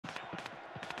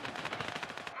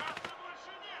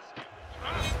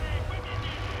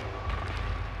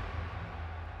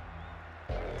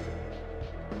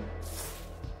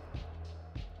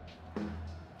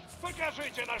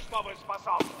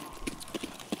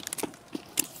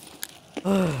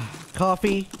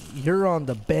Coffee, you're on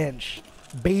the bench.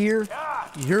 Beer,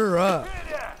 you're up.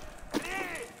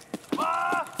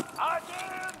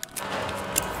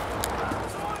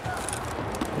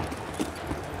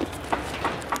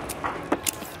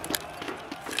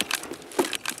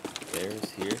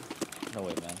 Bears here? No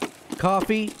way, man.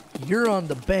 Coffee, you're on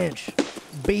the bench.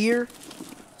 Beer,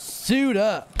 suit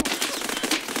up.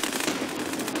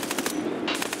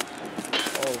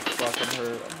 Oh, fuck, I'm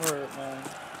hurt. I'm hurt, man.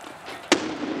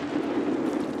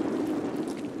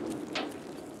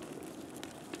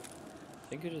 I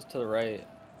think you're just to the right.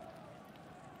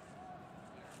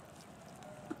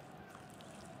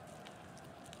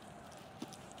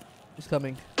 He's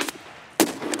coming.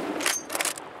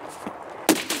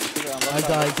 I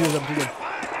died. Two of them.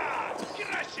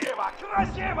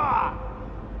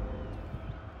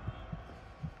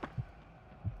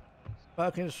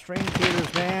 Fucking string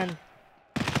caters, man.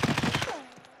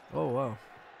 Oh, wow.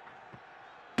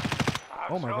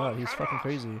 Oh my god, he's fucking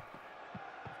crazy.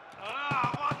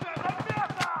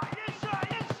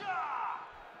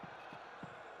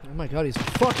 Oh my god, he's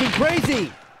fucking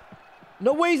crazy!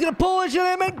 No way he's gonna pull it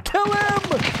at him and kill him!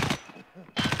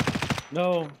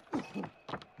 No.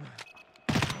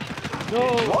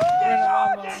 No!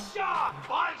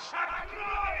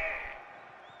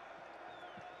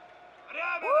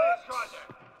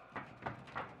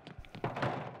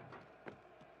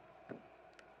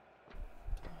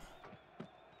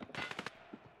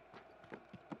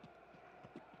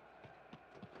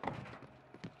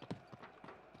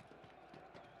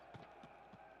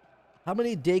 How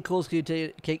many day calls can you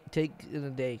take in a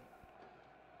day?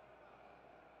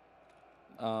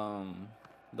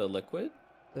 The liquid?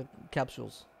 The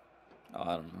capsules. Oh,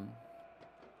 I don't know.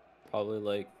 Probably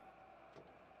like...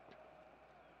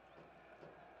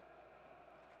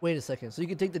 Wait a second. So you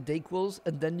can take the day quills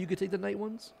and then you can take the night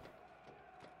ones?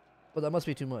 Well, that must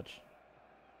be too much.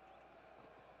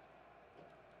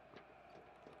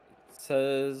 It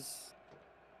says...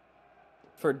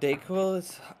 For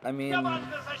Dayquil, I mean,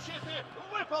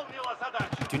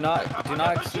 do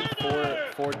not exceed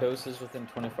four doses within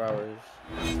 24 hours.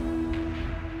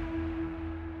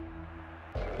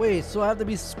 Wait, so I have to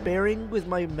be sparing with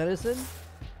my medicine?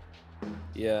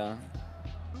 Yeah.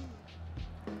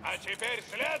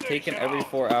 Taken every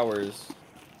 4 hours.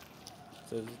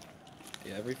 So,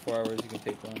 yeah, every 4 hours you can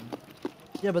take one.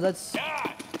 Yeah, but that's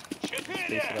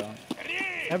Space it out.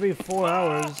 every 4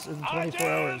 hours in 24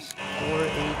 hours. 4,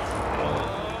 8,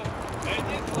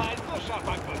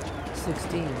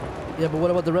 16. Yeah, but what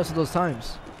about the rest of those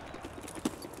times?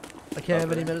 I can't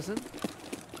have any medicine?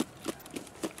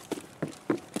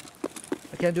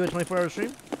 I can't do a 24-hour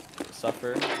stream?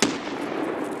 Suffer.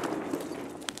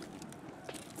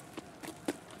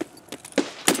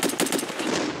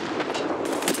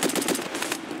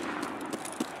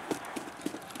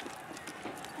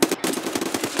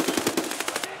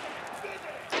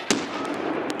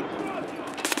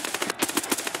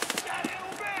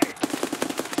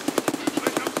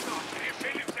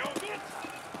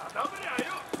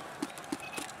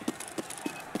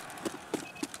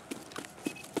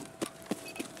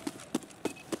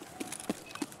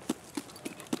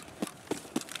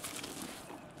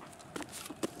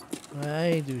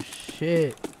 I ain't do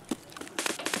shit.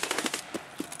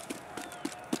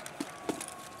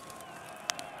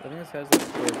 I think this guy's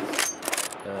like towards,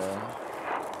 I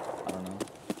don't know.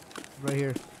 Right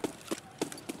here.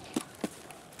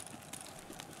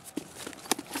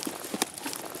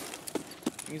 I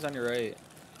think he's on your right.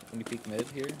 When you peek mid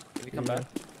here, if you come back.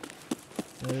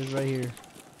 That is right here.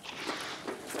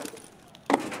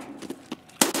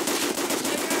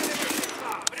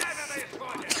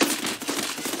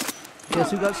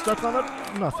 Guess who got stuck on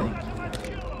it? Nothing.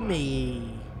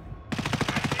 Me.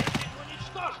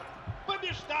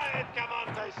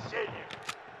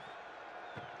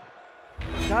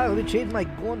 God, let me change my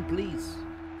gun, please.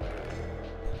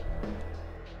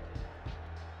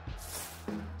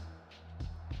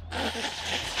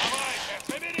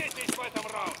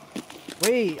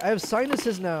 Wait, I have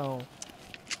sinuses now.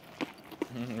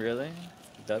 Really?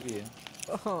 W.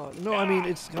 Oh, no, I mean,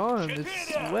 it's gone.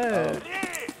 It's wet.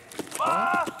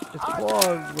 It's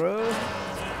clogged, bro.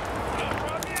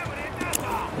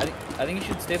 I think you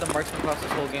should stay the marksman across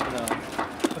this whole game, though.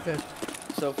 Okay.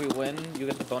 So if we win, you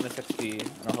get the bonus XP,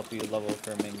 and I'll help you level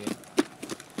for a main game.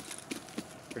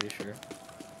 Pretty sure.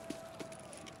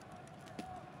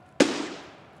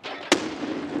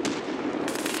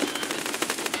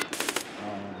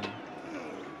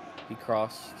 He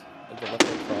crossed. Like the left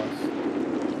foot crossed.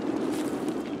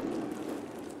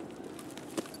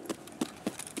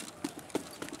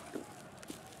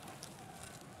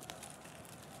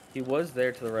 He was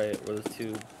there to the right where those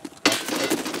two.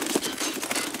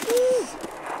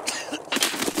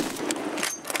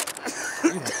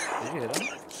 Did you hit him?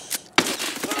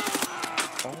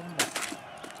 Oh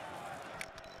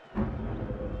my.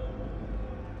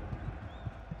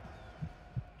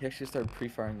 He actually started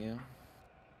pre-firing you.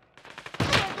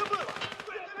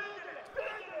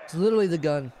 It's literally the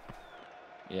gun.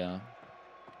 Yeah.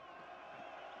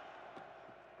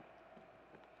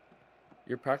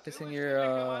 You're practicing your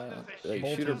like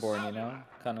shooter born, you know?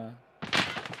 Kinda.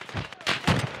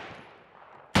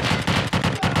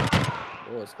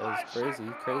 Oh, this guy's crazy,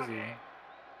 crazy.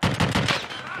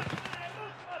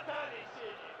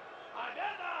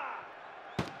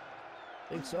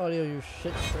 Thanks audio, your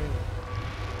shit stream.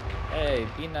 Hey,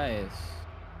 be nice.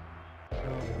 Oh,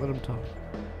 let him talk.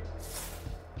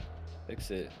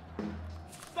 Fix it.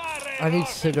 I need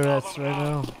cigarettes right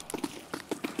now.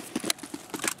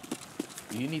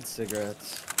 You need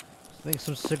cigarettes. I think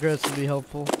some cigarettes would be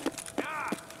helpful.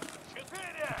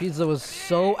 The pizza was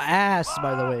so ass,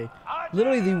 by the way.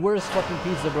 Literally the worst fucking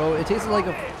pizza, bro. It tasted like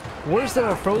worse than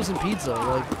a frozen pizza.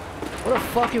 Like, what a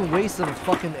fucking waste of a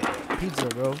fucking pizza,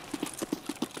 bro.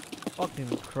 Fucking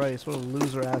Christ, what a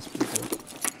loser ass pizza.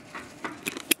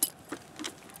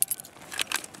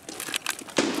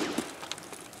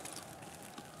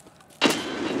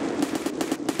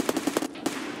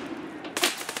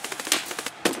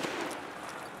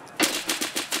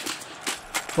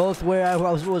 Both where I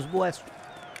was west.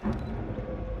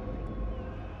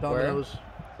 Domino's.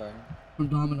 Sorry. From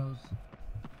Domino's.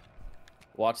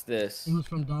 Watch this. He was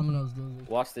from Domino's, dude.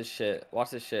 Watch this shit.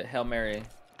 Watch this shit. Hail Mary.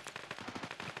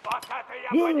 What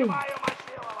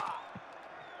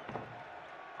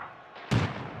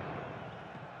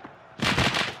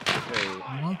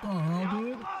the hell,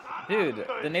 dude? Dude,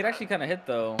 the nade actually kind of hit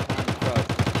though.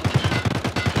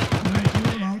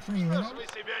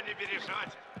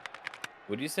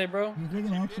 What'd you say, bro? You think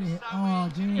it actually hit? Oh,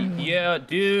 dude. Yeah,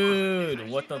 dude.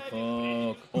 What the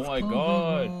fuck? Oh my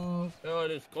god. Oh,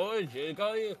 this crazy.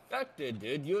 Got you infected,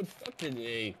 dude. You infected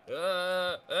me.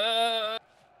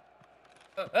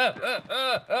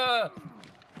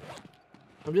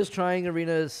 I'm just trying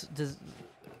arenas.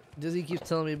 Dizzy keeps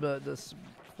telling me about this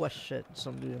quest shit,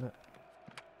 so I'm doing it.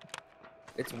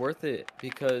 It's worth it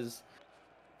because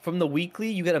from the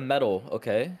weekly you get a medal,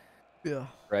 okay? Yeah.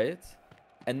 Right?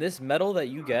 And this medal that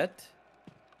you get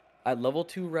at level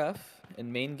 2 ref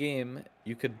in main game,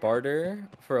 you could barter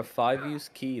for a 5-use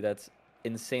key. That's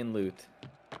insane loot.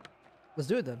 Let's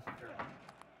do it then.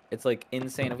 It's like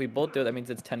insane. If we both do it, that means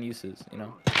it's 10 uses, you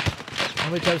know? How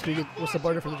many times do we get? What's the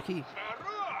barter for the key?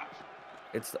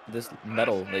 It's this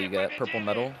medal that you get, purple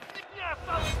medal.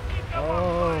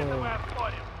 Oh.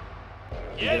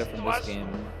 You get it from this game,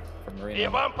 from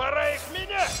Arena.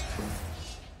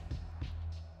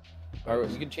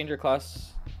 Alright, you can change your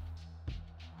class.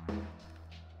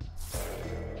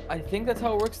 I think that's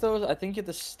how it works though. I think you have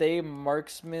to stay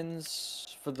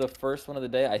marksmans for the first one of the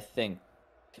day. I think.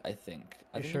 You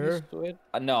sure?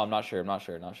 No, I'm not sure. I'm not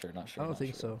sure. I don't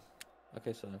think so.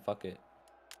 Okay, so then fuck it.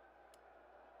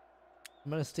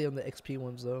 I'm gonna stay on the XP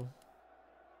ones though.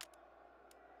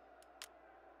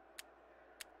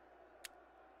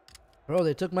 Bro,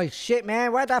 they took my shit,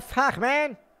 man. What the fuck,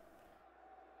 man?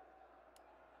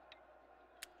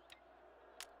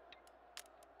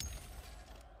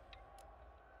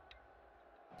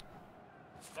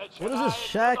 What is this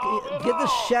Shack? Get the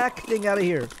Shack thing out of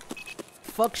here.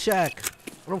 Fuck Shack.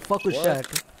 I don't fuck with Shack.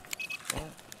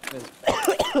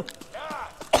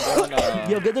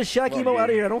 Yo, get the Shack emo out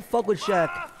of here. I don't fuck with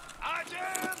Shack.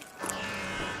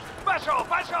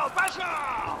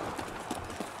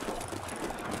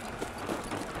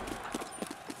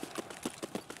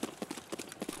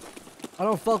 I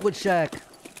don't fuck with Shack.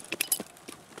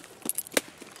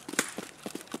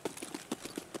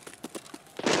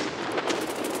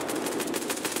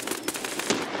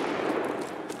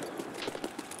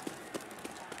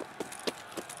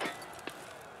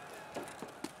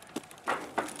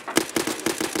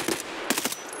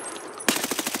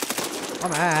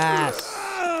 I'm ass.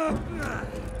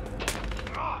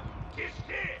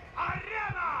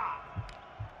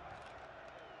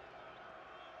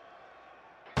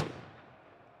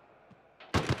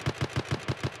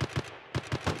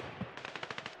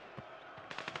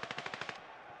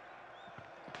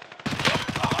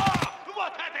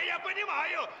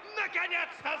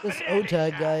 This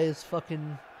OTAG guy is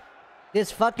fucking...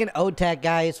 This fucking OTAG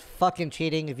guy is fucking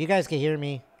cheating. If you guys can hear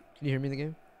me. Can you hear me in the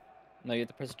game? No, you have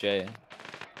to press J.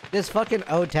 This fucking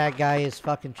OTAG guy is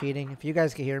fucking cheating. If you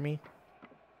guys can hear me.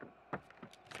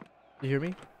 You hear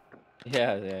me?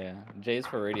 Yeah. J is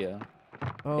for radio.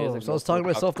 Oh, like, so I was talking to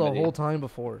multiple myself the proximity. whole time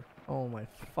before. Oh my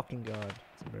fucking god.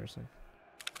 It's embarrassing.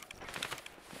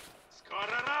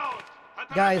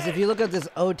 Guys, if you look at this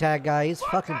O tag guy, he's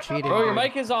fucking cheating. Bro, your dude.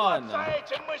 mic is on.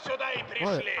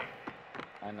 What?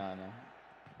 I know.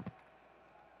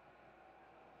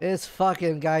 This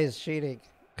fucking guy is cheating.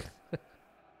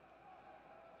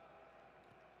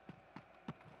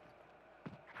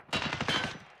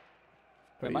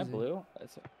 Wait, am I Crazy. blue?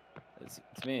 It's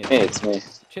me. Hey, it's me.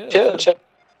 Chill. Chill.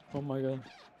 Oh my god.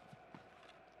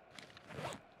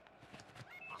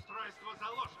 Устройство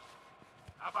заложено.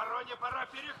 Обороне пора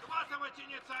перехватывать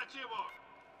инициативу.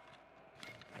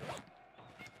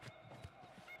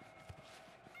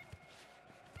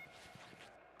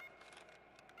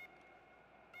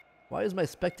 Why is my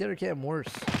spectator cam worse?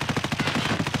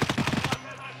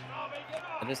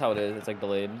 That's just how it is. It's like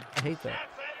delayed. I hate that.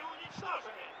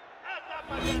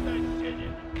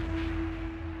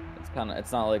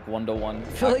 It's not like 1-to-1. I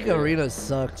feel like arena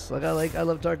sucks. Like I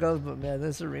love Tarkov, but man,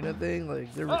 this arena thing,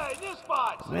 like they're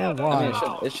man, I why? mean,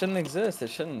 it shouldn't exist. It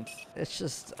shouldn't. It's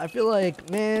just I feel like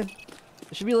man,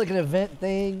 it should be like an event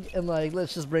thing, and like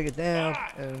let's just break it down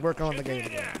and work on the game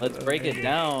again. Let's break it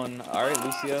down. All right,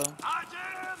 Lucio.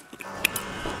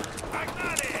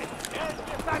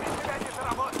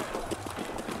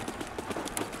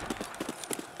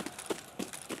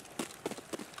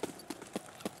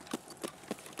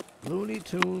 Looney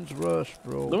Tunes Rush,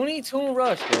 bro. Looney Tune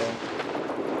Rush, bro.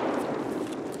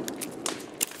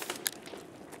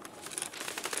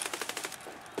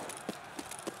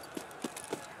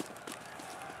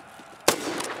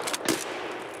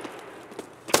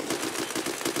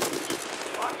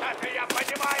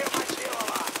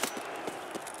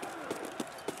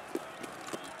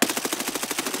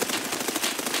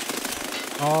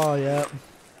 Oh yeah.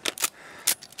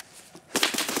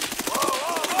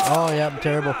 Oh yeah, I'm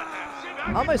terrible.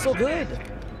 How am I so good?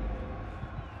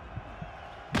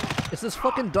 It's this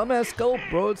fucking dumbass scope,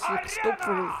 bro. It's like scope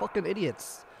for fucking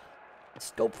idiots.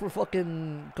 Scope for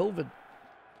fucking COVID.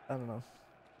 I don't know.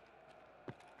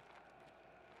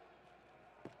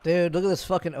 Dude, look at this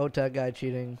fucking OTAG guy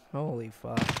cheating. Holy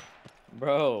fuck.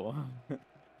 Bro.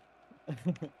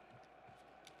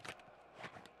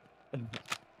 Can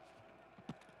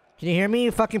you hear me,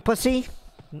 you fucking pussy?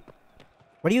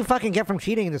 What do you fucking get from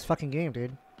cheating in this fucking game,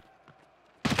 dude?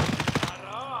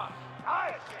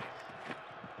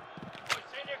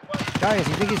 Guys,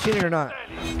 you think he's cheating or not?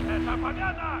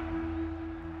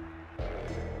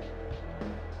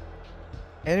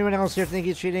 Anyone else here think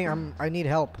he's cheating? I need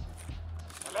help.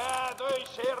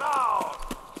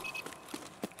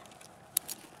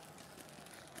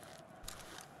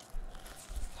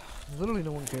 Literally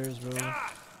no one cares, bro.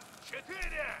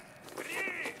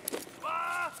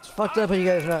 It's fucked up when you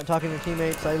guys are not talking to your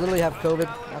teammates. I literally have COVID.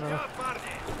 I don't know.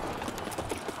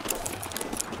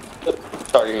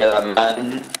 Sorry to hear that,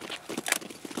 man.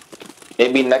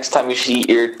 Maybe next time you should eat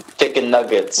your chicken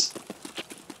nuggets.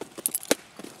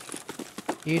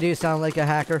 You do sound like a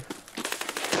hacker.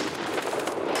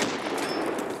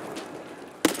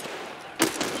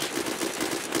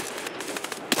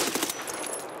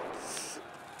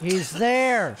 He's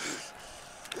there!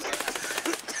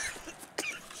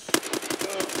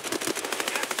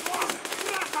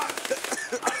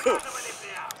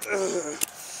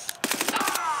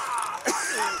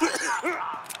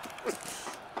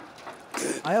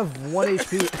 I have 1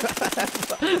 HP.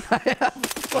 I have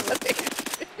 1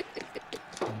 HP.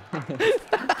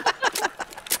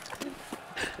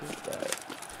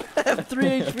 I have 3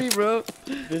 HP, bro.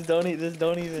 Just don't even.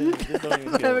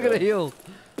 I'm not even gonna heal.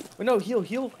 Well, no, heal,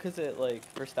 because it, like,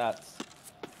 for stats.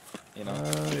 You know?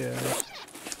 Oh, yeah. You know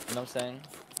what I'm saying?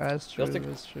 That's true, Feels like-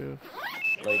 that's true.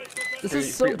 Like, This for-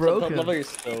 is so for- broken. Level your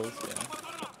skills, yeah.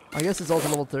 I guess it's also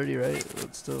level 30, right?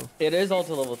 But still. It is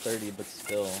also level 30, but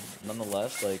still,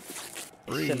 nonetheless, like,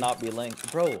 it Free. should not be linked.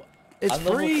 Bro, It's I'm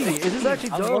level free! 16. It is actually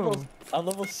dumb. I'm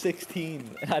level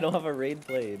 16. I don't have a raid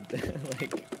blade.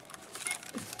 Like,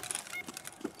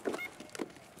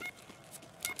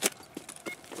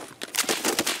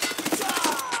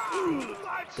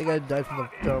 I think I died from the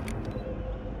jump.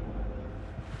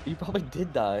 you probably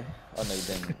did die. Oh, no, you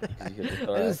didn't. 'cause you hit the I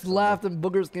thorax. just laughed and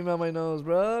boogers came out my nose,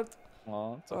 bro.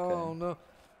 Oh, it's okay. Oh no.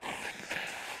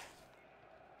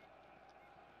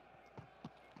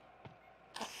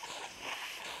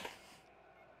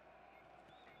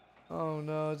 Oh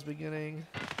no, it's beginning.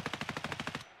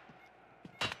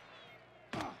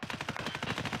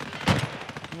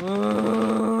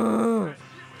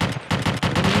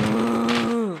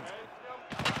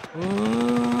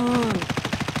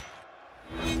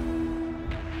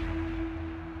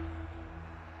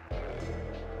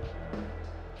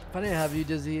 If I I didn't have you,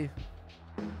 Dizzy.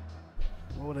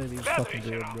 What would I be fucking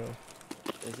doing, bro?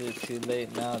 Is it too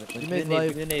late now? You make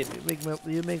life.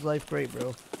 You make life great,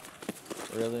 bro.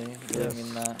 Really? You really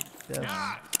mean that? Yes.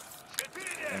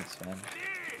 Thanks, man.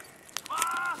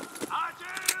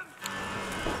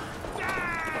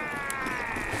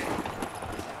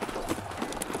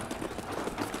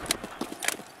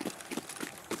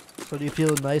 So do you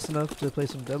feel nice enough to play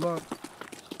some Deadlock?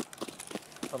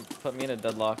 Put me in a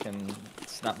deadlock and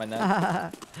snap my neck.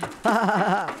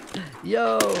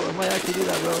 Yo, I might actually do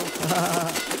that, bro.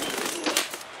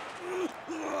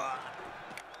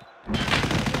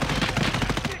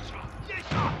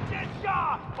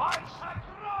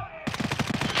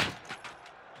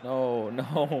 No,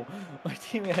 no. My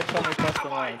teammate had trouble across the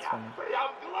line. It's funny.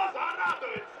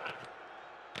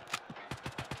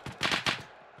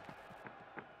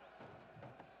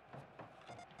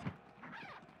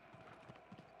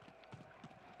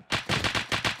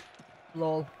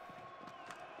 Lol.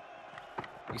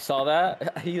 You saw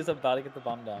that? He was about to get the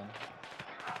bomb down.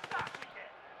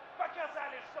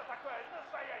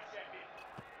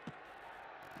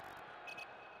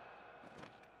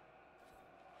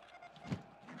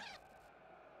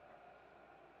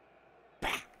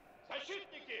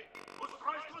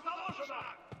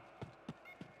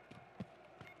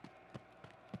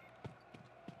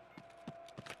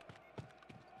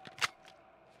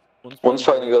 One's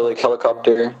trying to go like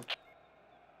helicopter.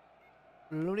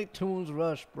 Looney Tunes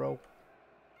Rush, bro.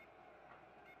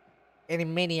 Any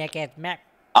maniac at map.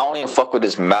 I don't even fuck with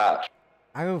this map.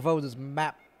 I'm gonna vote this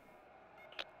map.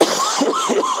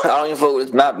 I don't even fuck with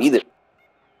this map either.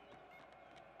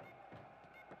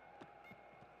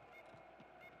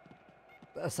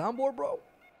 A soundboard, bro.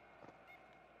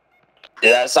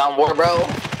 Did that sound more, bro?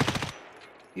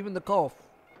 Even the cough.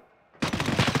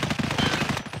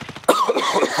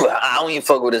 I don't even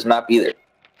fuck with this map either.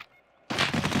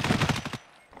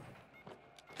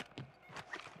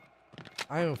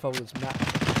 I don't fuck with this map.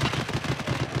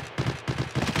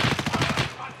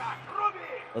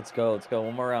 Let's go.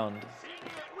 One more round.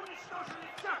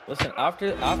 Listen,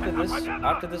 after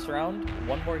this round,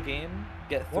 one more game.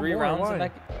 Get three rounds in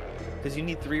that. Because you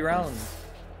need 3 rounds.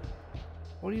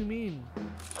 What do you mean?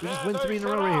 We just win 3 in a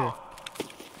row right here.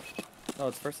 No,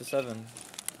 it's first to 7.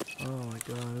 Oh my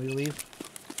god, we leave?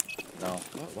 No.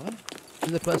 What?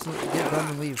 Do the quest and get done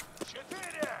and leave.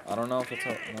 I don't know if it's.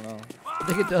 I don't know. I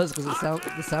think it does because the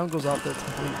sound goes off that it's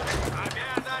complete.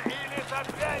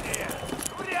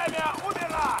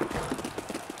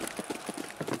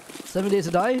 7 days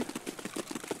to die?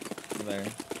 There.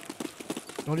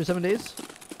 You wanna do 7 days?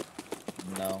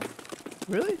 No.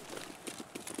 Really?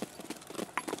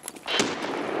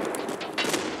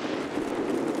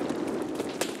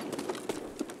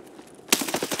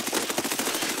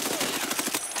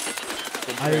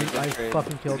 I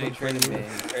fucking killed him. He traded me.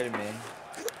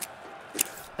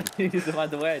 He's about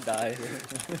the way I died.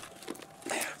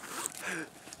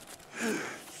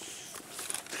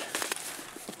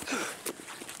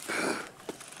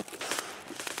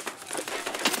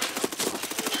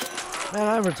 Man,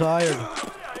 I'm retired.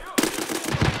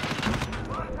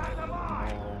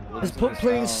 Is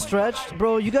playing stretched?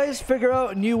 Bro, you guys figure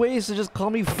out new ways to just call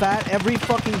me fat every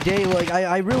fucking day. Like,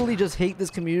 I really just hate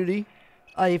this community.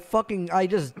 I'm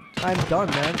done,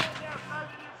 man.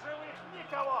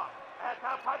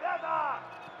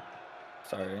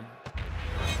 Sorry.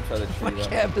 Try to My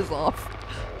cam is off.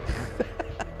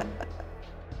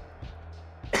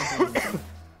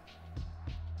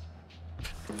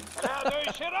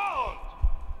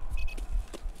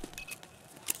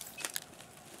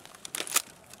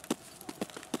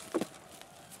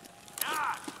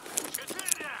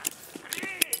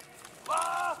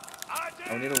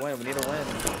 We need to win.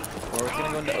 Or it's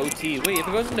gonna go into OT. Wait, if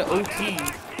it goes into OT.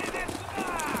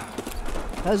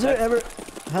 Has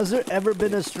there ever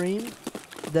been a stream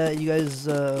that you guys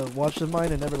watched of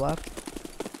mine and never laughed?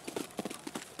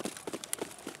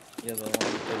 Yeah, the one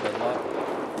with the deadlock.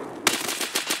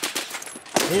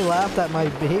 They laughed at my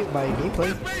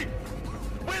gameplay.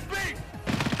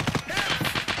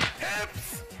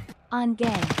 On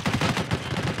game.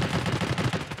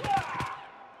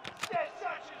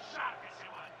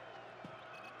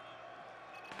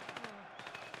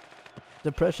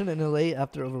 Depression in LA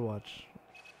after Overwatch.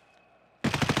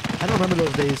 I don't remember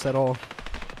those days at all.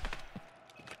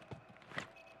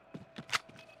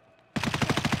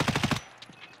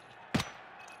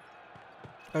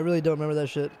 I really don't remember that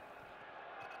shit.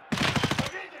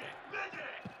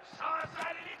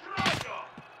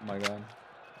 Oh my god.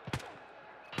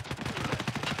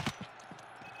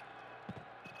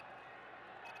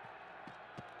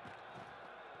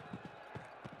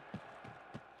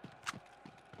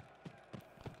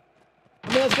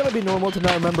 Yeah, it's gotta be normal to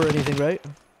not remember anything, right?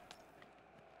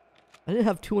 I didn't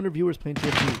have 200 viewers playing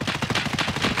TFT.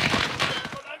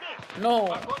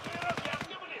 No.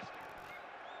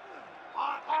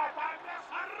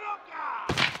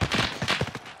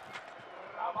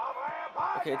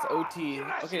 Okay, it's OT.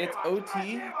 Okay, it's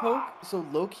OT, Poke. So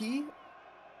low key.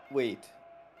 Wait.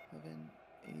 7,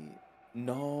 8.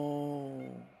 No.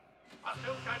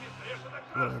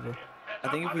 Whatever. I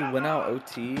think if we win out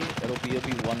OT, it'll be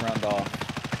 1 round off.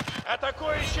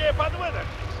 Атакующие подвыдохлись.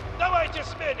 Давайте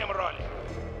сменим роли.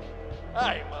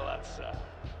 Ай, молодца.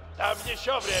 Там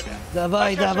еще время.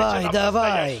 Давай, Покажите давай, нам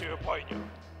давай. настоящую бойню.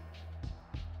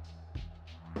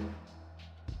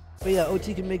 But yeah,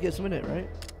 OT can make us win it, right?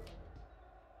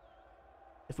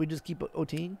 If we just keep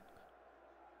OTing?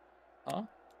 Huh?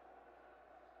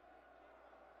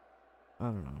 I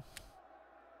don't know.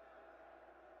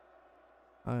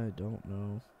 I don't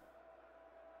know.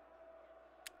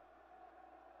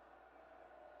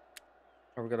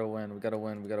 Oh, we gotta win. We gotta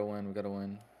win. We gotta win. We gotta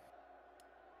win.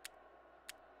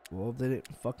 Well, they didn't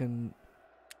fucking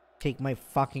take my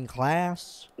fucking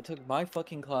class. It took my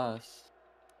fucking class.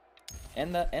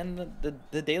 And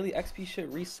the daily XP shit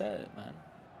reset, man.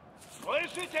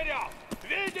 Слышите, ребят?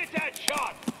 Видите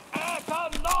отчет? Это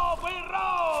новый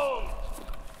раунд!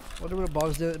 Wonder what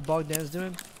Bogdan's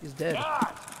doing? He's dead. 5, 4,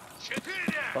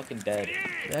 Fucking dead.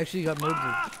 He actually got murdered.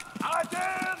 1.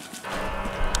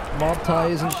 Mob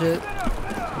ties and shit.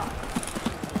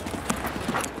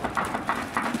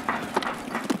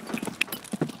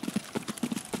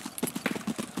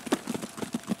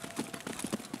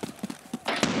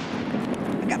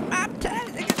 I got mob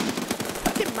ties. I got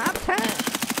fucking mob ties.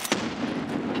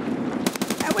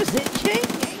 That was it, King.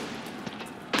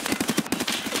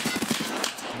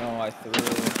 No, I threw.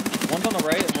 One's on the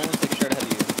right and one's like straight ahead of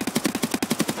you.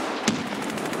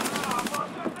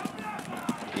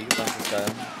 You can punch this guy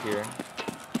here.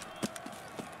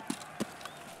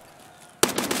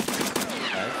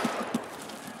 Nice.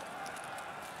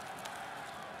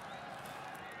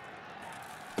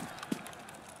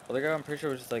 Other guy, I'm pretty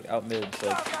sure was just like out mid, so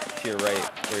like to your right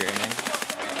where you're aiming.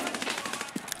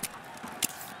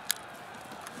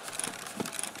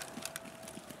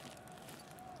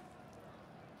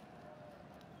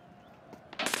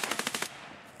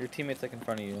 Your teammate's like in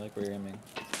front of you, like where you're aiming.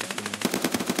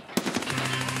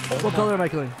 What color am I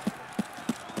killing?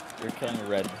 You're killing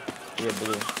red. You're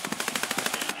blue.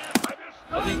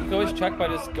 I think you can always check by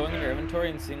just going in your inventory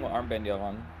and seeing what armband you have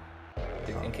on.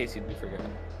 In case you do forget.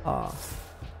 Ah.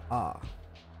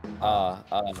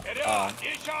 Вперед!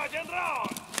 Еще один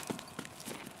раунд!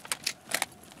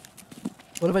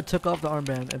 What if I took off the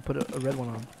armband and put a red one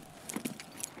on?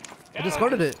 I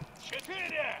discarded it.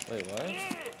 4, Wait, what? 3, 2,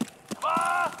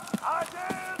 1.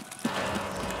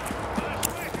 Наш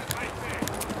выход, бойцы!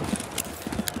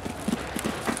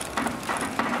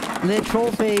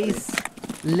 Literal face.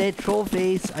 Literal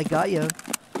face. I got ya.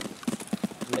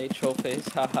 Late troll face.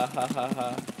 Ha ha ha ha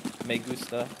ha. Me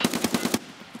gusta.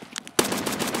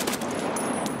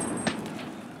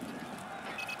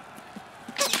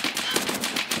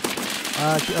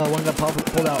 One got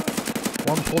pulled out.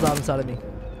 One pulled out inside of me.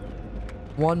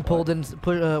 One pulled in.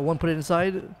 One put it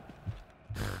inside.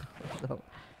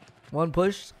 One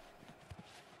pushed.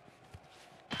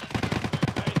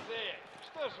 Бойцы,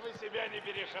 что ж вы себя не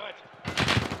бережете?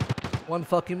 One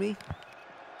fucking me.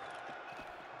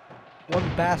 One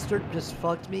bastard just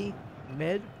fucked me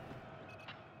mid.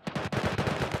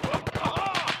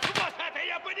 Ого! Вот это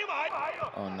я понимаю!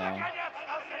 Oh no.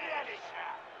 Наконец-то зрелище!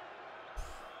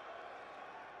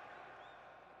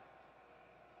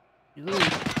 You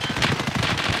literally,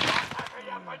 Это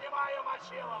я понимаю,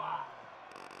 Мочилова!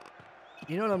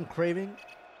 you know what I'm craving?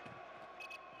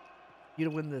 You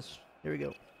to win this. Here we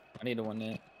go. I need to win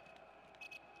it.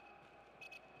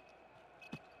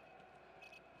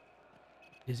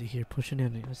 Dizzy here pushing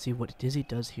in. Let's see what Dizzy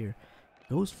does here.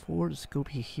 Goes forward to scope.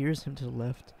 He hears him to the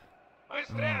left.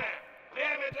 Быстрее!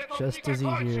 Время для Just тупника Dizzy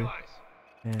here. кончилось!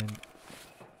 And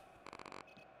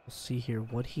we'll see here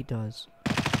what he does.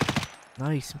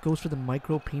 Nice. Goes for the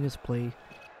micro penis play.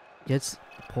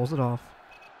 Pulls it off.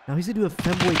 Now he's gonna do a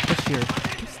femboy push here.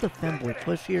 Gets the femboy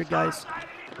push here, guys.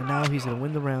 And now he's gonna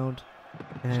win the round.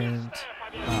 And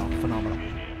wow, phenomenal.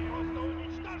 Просто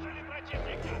уничтожили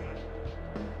противника!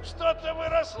 Что-то вы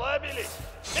расслабились!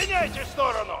 Меняйте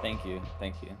сторону! Thank you.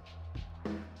 Thank you.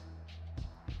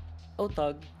 Oh,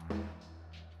 thug.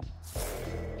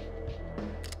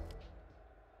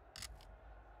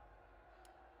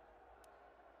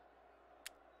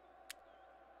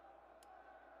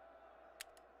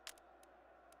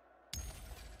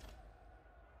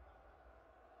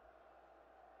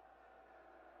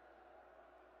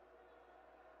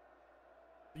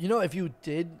 You know, if you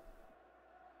did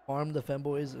farm the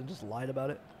femboys and just lied about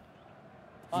it,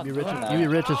 you'd be rich. You'd be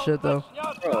rich as shit, though.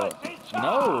 Bro,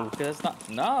 no, because it's not.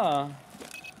 Nah.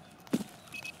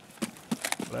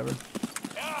 Whatever.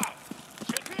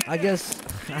 I guess.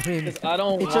 I mean, I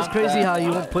don't. it's just crazy how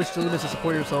you won't push the limits to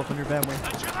support yourself and your family.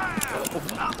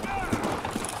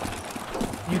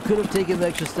 You could have taken the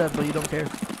extra step, but you don't care.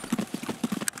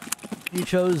 You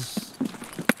chose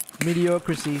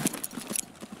mediocrity.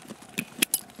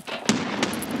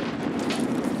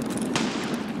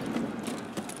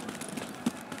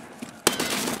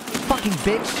 Fucking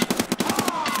bitch.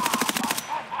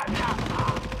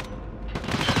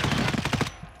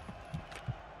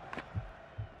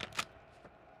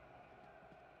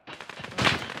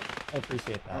 I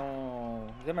appreciate that. Oh,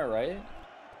 is that my right?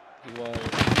 He was.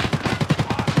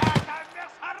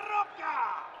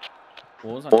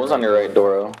 What was on your right,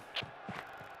 Doro?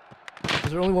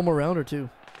 Is there only one more round or two?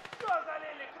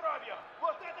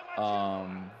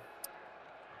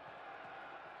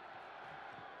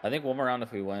 I think one more round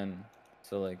if we win.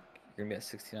 So like you're gonna be at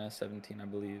 16 out of 17, I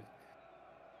believe.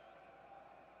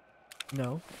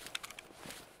 No.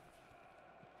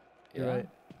 You're Yeah. right.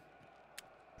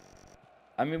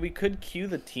 I mean, we could queue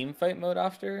the team fight mode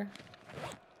after.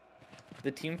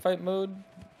 The team fight mode.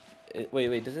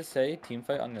 Wait. Does it say team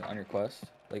fight on your quest?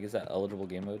 Like, is that eligible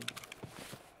game mode?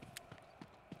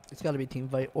 It's got to be team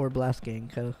fight or blast gang,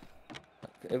 kind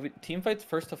of. Team fight's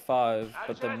first to 5,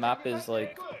 but the map is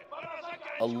like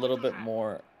a little bit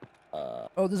more.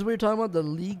 Oh, this is what you're talking about? The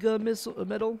Liga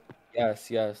medal? Yes,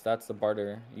 that's the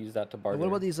barter. Use that to barter. What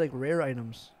about these like rare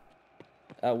items?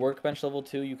 At workbench level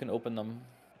 2, you can open them.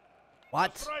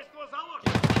 What?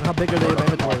 How big are they in my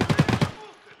inventory?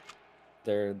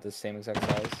 They're the same exact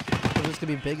size. They're just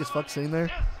gonna be big as fuck sitting there?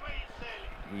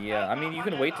 Yeah, I mean, you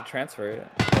can wait to transfer it.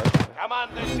 Fuck,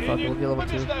 we'll get level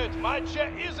 2.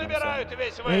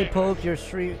 Hey, Poke, your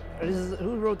stream.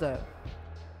 Who wrote that?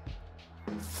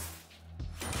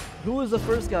 Who was the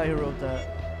first guy who wrote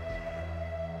that?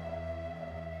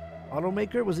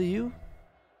 Automaker? Was it you?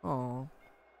 Oh.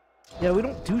 Yeah, we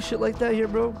don't do shit like that here,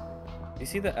 bro. You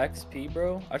see the XP,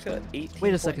 bro? I just got 18.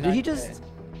 Wait a second. Did he just...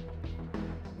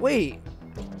 Wait.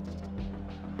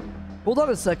 Hold on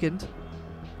a second.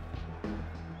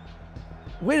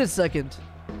 Wait a second.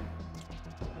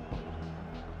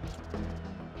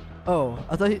 Oh,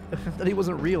 I thought he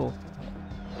wasn't real.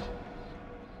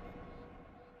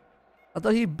 I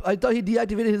thought he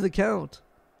deactivated his account.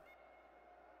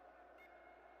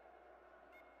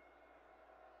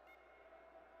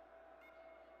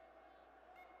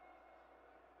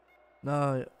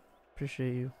 Nah,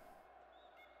 appreciate you.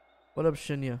 What up,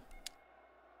 Shinya?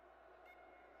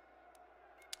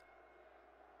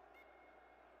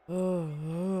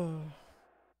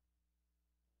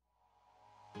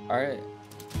 Alright.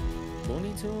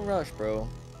 Looney Tune Rush, bro.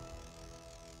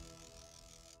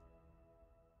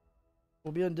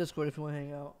 We'll be on Discord if you want to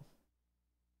hang out.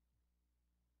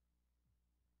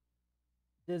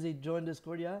 Dizzy, join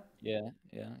Discord, yeah? Yeah.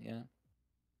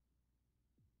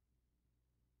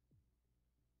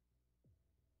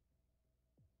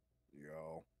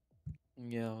 Yo.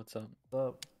 Yeah, what's up? What's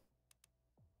up?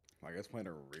 I guess playing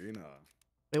Arena.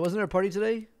 Wait, wasn't there a party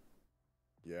today?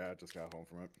 Yeah, I just got home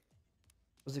from it.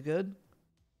 Was it good?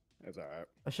 It's alright.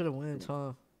 I should have went,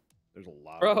 huh? There's a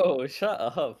lot. Bro, shut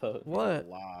up. What?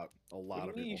 A lot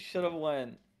of people. You should have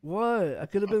went. What? I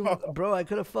could have been, bro. I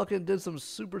could have fucking did some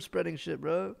super spreading shit,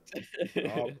 bro.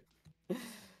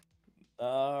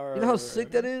 Alright. You know how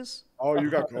sick that is? Oh,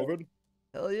 you got COVID?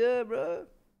 Hell yeah, bro.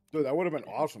 Dude, that would have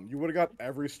been awesome. You would have got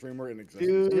every streamer in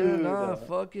existence. Dude. Yeah, nah,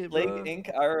 fuck it, bro. Plague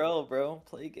Inc. IRL, bro.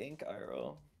 Plague Inc.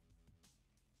 IRL.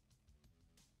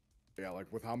 Yeah,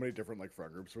 like with how many different like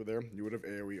friend groups were there, you would have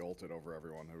AoE ulted over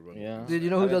everyone. Yeah. Dude,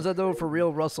 you know who does that though? For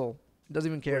real, Russell. He doesn't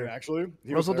even care. Wait, actually,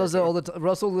 Russell does that all the time.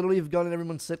 Russell literally have gotten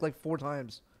everyone sick like 4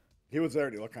 times. He was there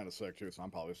and he looked kind of sick too, so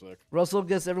I'm probably sick. Russell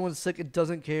gets everyone sick and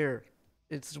doesn't care.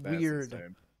 It's That's weird.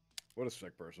 insane. What a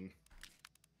sick person.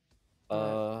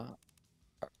 Are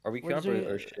we We're just covered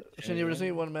doing- or shit? Shinny, we're just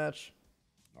doing one match.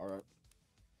 All right.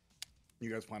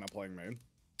 You guys plan on playing main?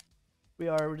 We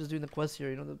are. We're just doing the quest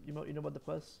here. You know about the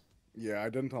quest? Yeah, I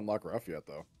didn't unlock ref yet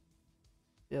though.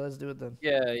 Yeah, let's do it then.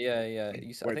 Yeah. I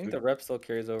Wait, think the rep still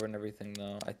carries over and everything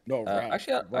though. No, Ref,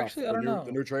 Actually, I don't know.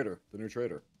 The new trader.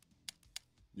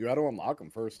 You had to unlock him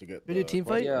first to get. We do team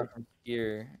fight? Yeah, from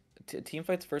here. Team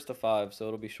fight's first to 5, so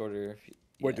it'll be shorter.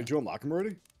 Wait, did you unlock him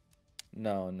already?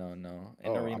 No. In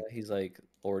Oh, Arena, he's like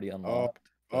already unlocked.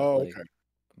 Oh, but, like, okay.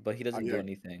 But he doesn't do Yeah.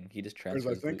 anything. He just Because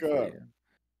transfers. I think loot for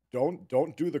you.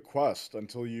 don't do the quest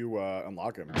until you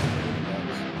unlock him.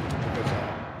 Because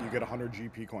you get 100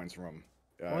 GP coins from him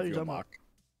What are if you you talking about?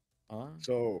 unlock.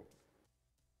 Huh?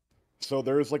 So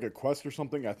there's like a quest or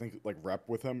something. I think like rep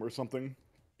with him or something.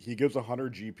 He gives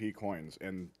 100 GP coins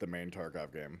in the main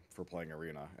Tarkov game for playing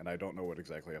arena, and I don't know what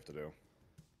exactly I have to do.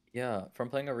 Yeah, from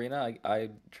playing arena, I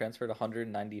transferred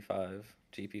 195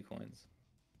 GP coins.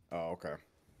 Oh, okay.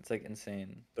 It's like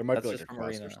insane. There might That's be like just a from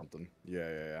quest or arena. something.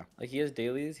 Yeah. Like he has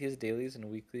dailies and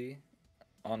weekly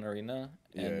on arena,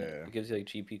 and Yeah. it gives you like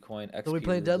GP coin, XP. So we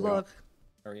playing rewards Deadlock?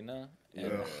 arena, and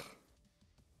Yeah.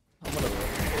 I'm gonna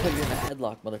put you in a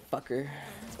headlock, motherfucker.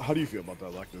 How do you feel about that,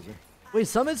 Lock Dizzy? Wait,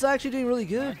 Summit's actually doing really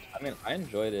good. I mean, I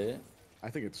enjoyed it, I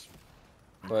think it's.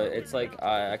 but it's like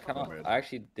I mid.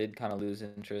 actually did kind of lose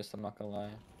interest. I'm not gonna lie.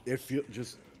 It feels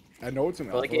just. I know it's an.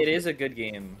 But like alpha, it is a good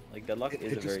game. Like Deadlock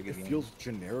is a very good It game. feels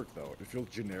generic though. It feels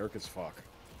generic as fuck.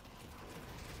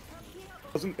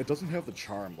 It doesn't have the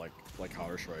charm like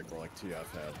Counter-Strike or like TF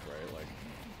had, right? Like,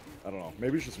 I don't know.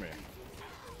 Maybe it's just me.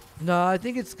 No, I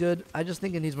think it's good. I just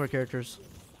think it needs more characters.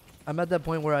 I'm at that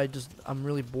point where I'm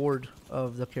really bored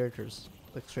of the characters,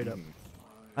 like straight up.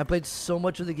 I played so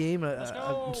much of the game.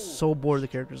 I'm so bored of the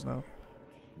characters now.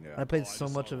 Yeah. I played so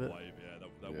much of it.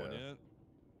 Yeah.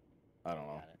 I don't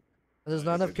know. There's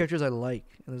not enough characters I like,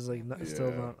 and there's like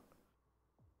still Yeah. not.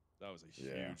 That was a huge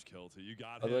Yeah. kill too. You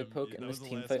got By the him. way, Poke, in That this was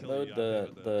the last teamfight kill you mode, got the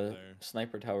him with the there.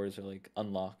 sniper towers are like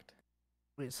unlocked.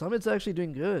 Wait, Summit's actually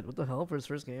doing good. What the hell for his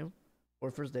first game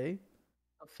or first day?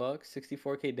 The fuck,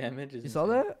 64k damage is You saw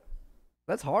insane. that?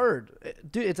 That's hard,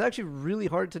 dude. It's actually really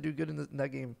hard to do good in that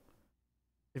game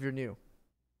if you're new.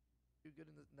 Do good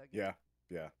in that game.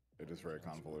 Yeah. It is very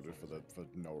convoluted for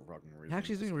no fucking reason. He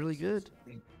actually is doing really good.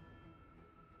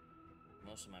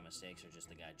 Most of my mistakes are just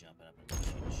the guy jumping up and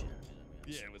shooting the shit out of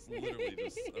me. Yeah, it was literally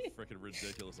just a freaking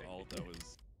ridiculous ult that was.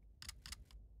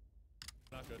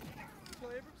 Not good. Kill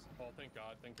Abrams? Oh, thank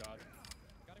God.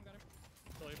 Got him.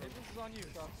 Kill Abrams. Abrams is on you,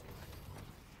 Doc.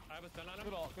 I have a stun on him.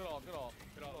 Good all. Good all.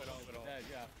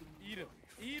 Yeah. Eat him.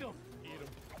 Eat him.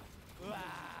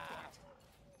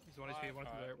 He's one HP, one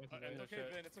through there. It's okay,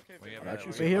 Vin. It's okay, Vin. I'm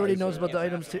actually Wait, he already surprised knows that- about the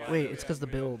items too. Wait, it's because the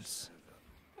builds.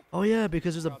 Oh yeah,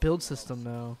 because there's a build system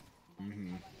now.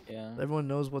 Yeah. Everyone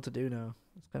knows what to do now.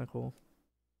 It's kind of cool.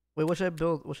 Wait, what should I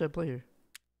build? What should I play here?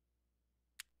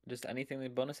 Just anything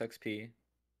with bonus XP.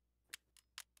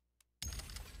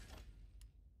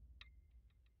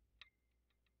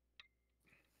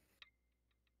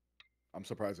 I'm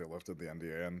surprised they lifted the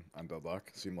NDA on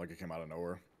Deadlock. Seemed like it came out of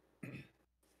nowhere.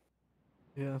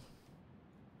 Yeah.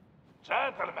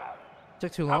 Gentlemen,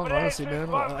 Took too long, honestly, man.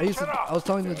 I was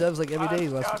telling the devs like every day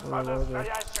last while ago.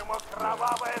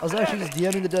 I was actually just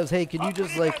DMing the devs, hey, can you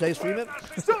just like, can I stream it?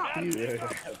 Can you...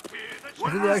 I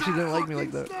think they actually didn't like me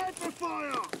like that.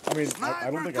 I mean,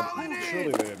 I don't think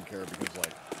surely they didn't care because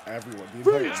like everyone, the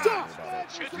entire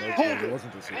internet knew about it. It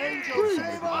wasn't a secret.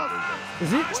 Somebody from out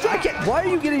Is it? I can't. Why are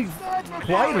you getting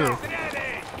quieter?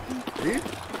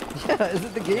 Yeah, is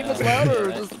it the game that's louder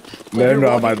or just? Like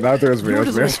No, not there's me.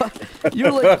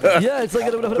 You're like, yeah, it's like.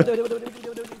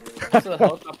 Also, the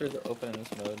helicopters are open in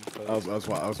this mode.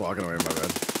 So I was walking away in my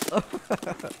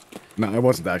bed. No, I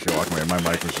wasn't actually walking away. My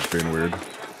mic was just being weird.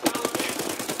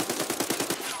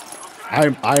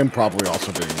 I am probably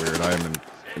also being weird. I am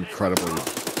incredibly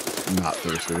not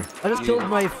thirsty. I just killed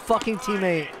my fucking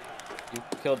teammate. You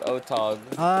killed Otog.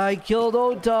 I killed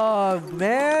Otog,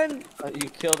 man. You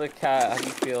killed a cat. How do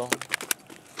you feel?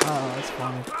 Oh, that's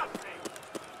funny.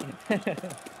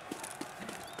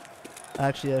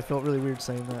 Actually, I felt really weird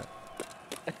saying that.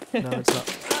 No, it's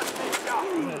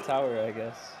not. In the tower, I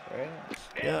guess, right?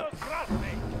 Yeah.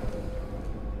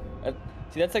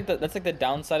 See, that's like the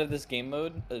downside of this game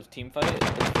mode of teamfight.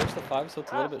 It's 6 to 5, so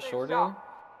it's a little bit shorter,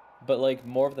 but like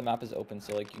more of the map is open.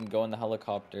 So like you can go in the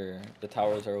helicopter. The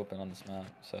towers are open on this map.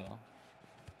 So,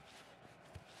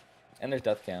 and there's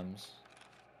death cams.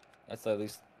 That's at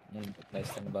least one nice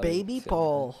thing about it. Baby See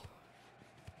Paul.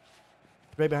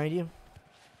 Right behind you.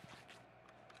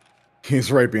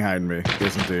 He's right behind me,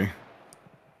 isn't he?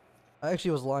 I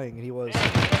actually was lying, and he was.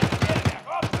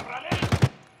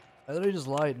 I literally just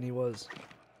lied, and he was.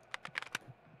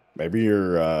 Maybe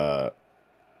you're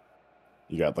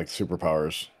you got like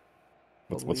superpowers.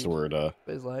 What's the word?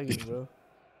 He's lagging, bro.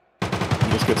 You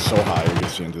just get so high you can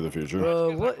see into the future.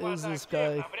 Bro, what is this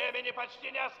guy? времени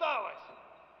почти не осталось.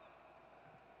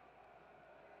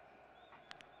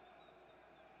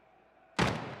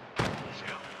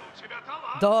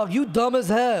 Dog, you dumb as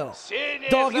hell.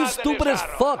 Dog, you stupid as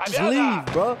fuck. Just leave,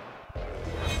 bro.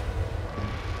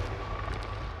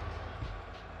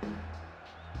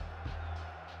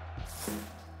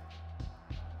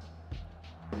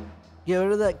 Get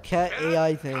rid of that cat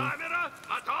AI thing.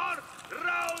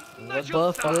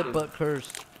 Buff lit but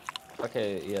cursed.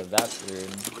 Okay, yeah, that's weird.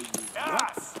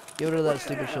 Get rid of that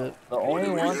stupid shit. The only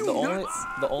one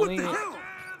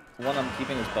I'm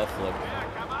keeping is Buffalo.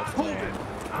 That's the only one.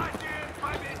 I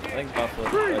think Buffalo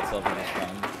by itself is just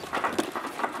fine.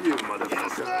 You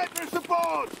motherfucker.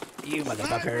 You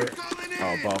motherfucker.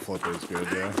 Oh, ball flip is good,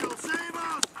 yeah.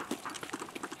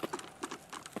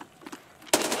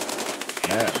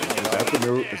 Man,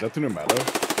 is that the new meta?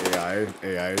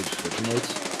 AI Twitch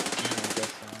emotes?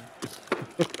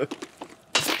 What the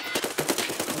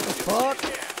fuck?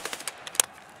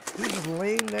 He's just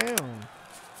laying down.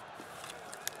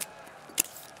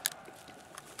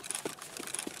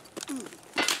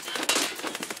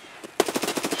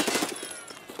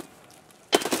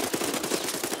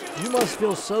 You must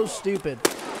feel so stupid.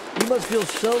 You must feel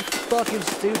so fucking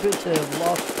stupid to have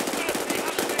lost.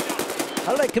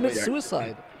 How did I commit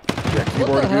suicide? Yeah,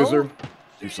 keyboard abuser.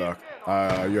 You suck. You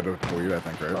had to bleed, I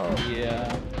think, right? Oh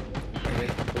yeah.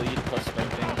 Bleed plus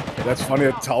sprinting. That's funny.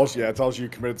 It tells you you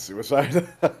committed suicide.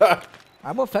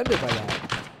 I'm offended by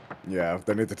that. Yeah,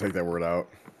 they need to take that word out.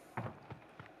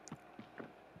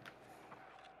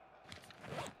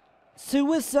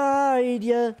 Suicide,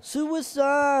 yeah,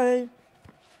 suicide.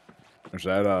 Is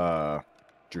that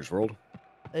Juice WRLD?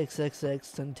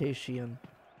 XXX Temptation.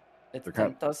 It's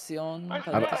kind Tentacion.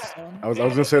 I was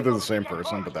gonna say they're the same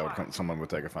person, but that would someone would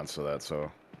take offense to that. So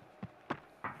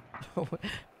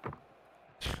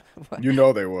you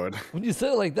know they would. When you said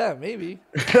it like that, maybe.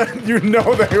 You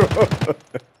know they would.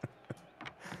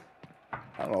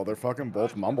 I don't know. They're fucking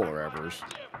both mumble rappers.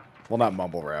 Well, not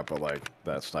mumble rap, but like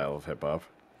that style of hip hop.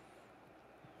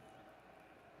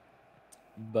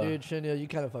 Dude, Shinya, you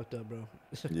kind of fucked up, bro.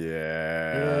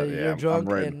 Yeah, you're drunk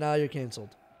and now you're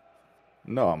canceled.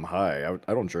 No, I'm high.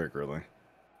 I don't drink really.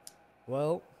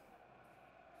 Well,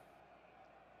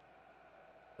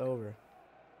 over.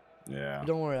 Yeah.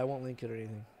 Don't worry, I won't link it or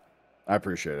anything. I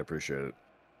appreciate it.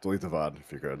 Delete the VOD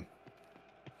if you could.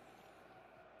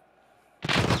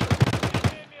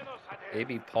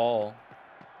 Baby Paul.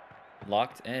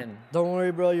 Locked in. Don't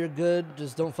worry, bro. You're good.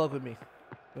 Just don't fuck with me. You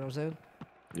know what I'm saying?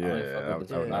 Yeah, I would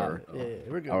never. Yeah,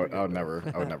 we're good. I would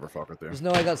never fuck with you. Just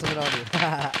know I got something on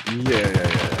you.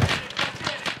 Yeah.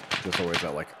 Just always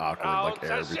that like awkward like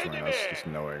air between us, just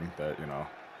knowing that, you know,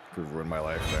 could ruin my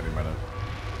life at any minute.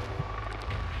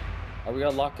 Oh, we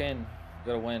gotta lock in. We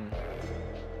gotta win.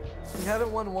 You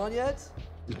haven't won one yet?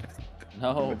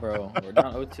 No, bro. We're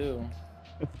down 0-2.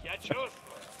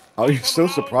 Oh, you're so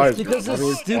surprised. It's because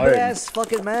this stupid ass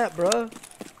fucking map, bro.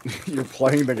 You're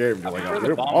playing the game. You're like, I oh,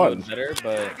 the bomb fun. better,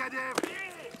 but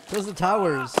Because the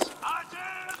towers.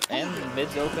 and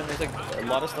mid's open. There's like a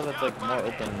lot of stuff that's like more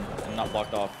open and not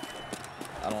blocked off.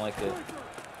 I don't like it.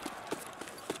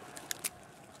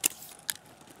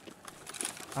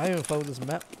 I don't even fuck with this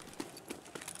map.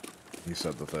 He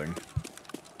said the thing.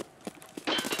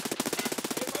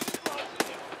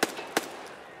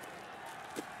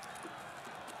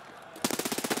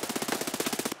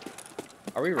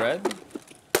 Are we red?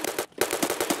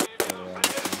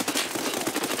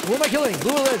 Who am I killing?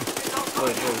 Blue or red?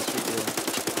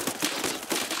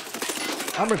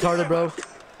 I'm retarded, bro.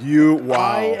 Wow.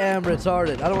 I am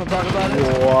retarded. I don't want to talk about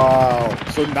it. Wow.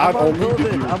 So not I'm on only COVID.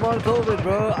 did you... I'm on COVID,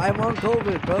 bro. I'm on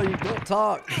COVID, bro. You don't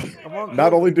talk. I'm on COVID.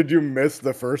 Not only did you miss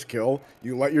the first kill,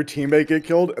 you let your teammate get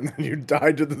killed, and then you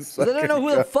died to the second. I don't know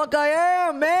who the fuck I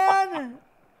am, man.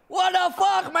 What the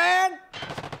fuck, man?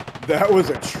 That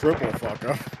was a triple fuck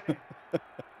up.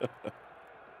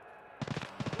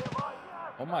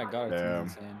 Oh my god, it's Damn.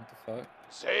 insane. What the fuck?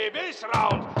 Заебись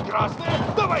раунд.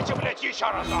 Красные. Давайте, блядь, еще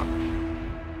разок.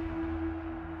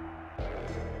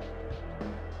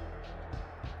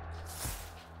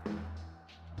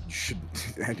 You should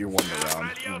end your one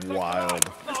round. Wild.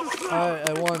 Alright,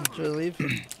 I won. Should I leave?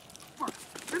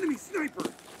 Enemy sniper.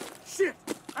 Shit.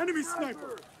 Enemy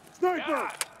sniper.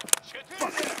 Sniper.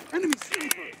 Fuck. Enemy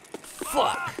sniper.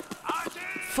 Fuck.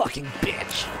 Fucking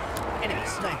bitch. Enemy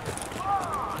sniper.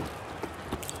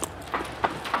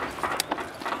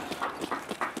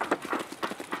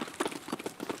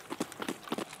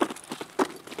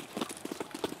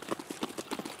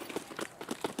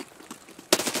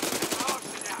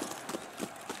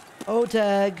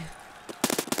 O-tag.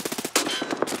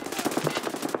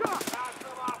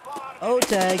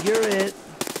 O-tag, you're it.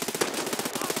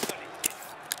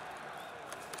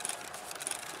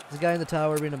 There's a guy in the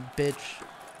tower being a bitch.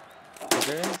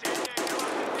 Okay.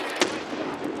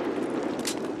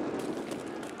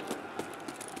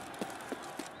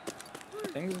 I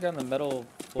think this guy on the metal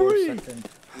floor second.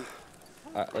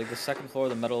 Like the second floor of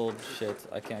the metal shit.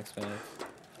 I can't explain it.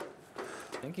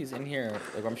 I think he's in here.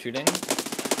 Like where I'm shooting.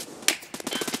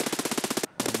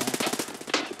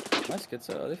 My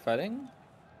schizo, are they fighting?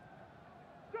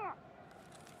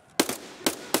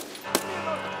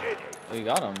 Oh, you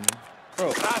got him.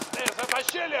 Bro.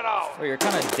 Bro, you're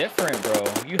kind of different, bro.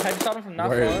 You headshot him from that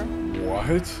far?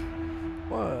 What?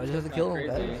 What? I just have to kill him.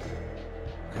 Crazy.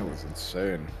 That was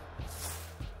insane.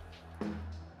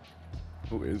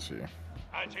 Who is he?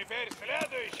 А теперь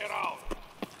следующий раунд.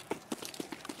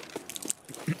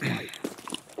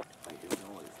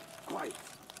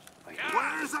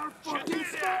 Where's our fucking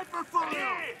sniper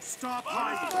fire? Stop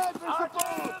hiding!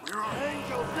 We're on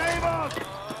Angel, save us!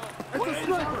 It's a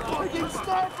sniper! Fucking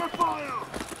sniper fire!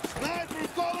 Sniper's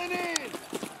calling in!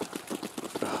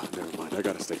 Ah, never mind. I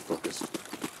gotta stay focused.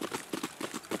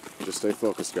 Just stay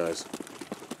focused, guys.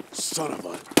 Son of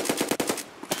a...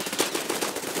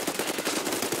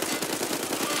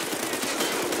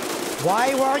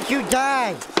 Why won't you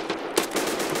die?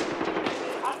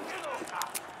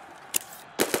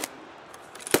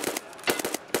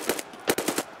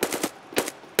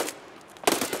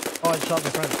 Oh, I just shot my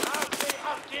friend.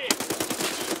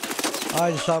 Oh,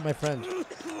 I just shot my friend.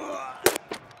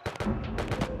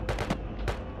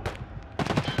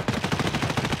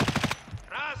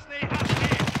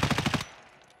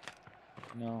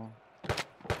 No.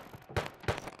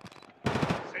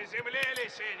 Заземлили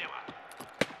синего.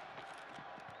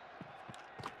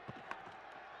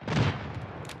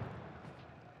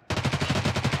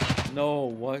 No,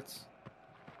 what?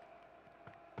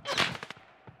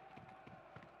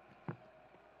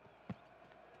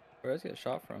 Where does he get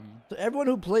shot from? So everyone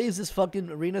who plays this fucking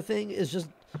arena thing is just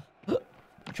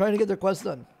trying to get their quest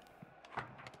done.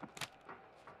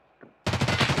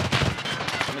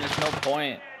 I mean, there's no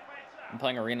point in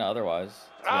playing arena otherwise.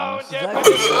 To be honest.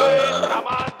 Exactly.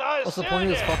 What's the point of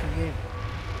this fucking game?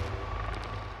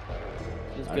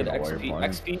 Just good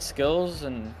XP skills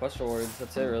and quest rewards.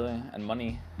 That's it, really, and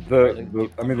money. I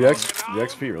mean, the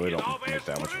XP really don't make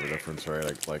that much of a difference,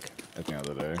 right? Like at the end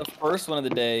of the day. The first one of the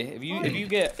day. If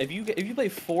you play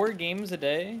 4 games a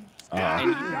day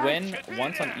and you win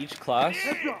once on each class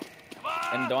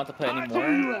and don't have to play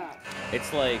anymore,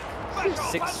 it's like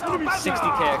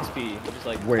 60k XP. Which is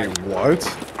like Wait, what?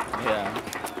 Yeah.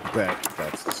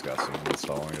 That's disgusting. I'm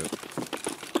installing it.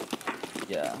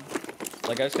 Yeah.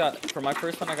 Like I just got for my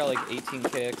first one, I got like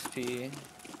 18k XP.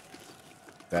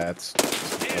 That's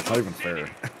not even fair.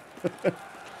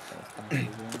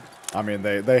 I mean,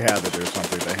 they had to do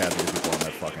something. They had to get people in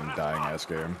that fucking dying ass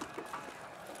game.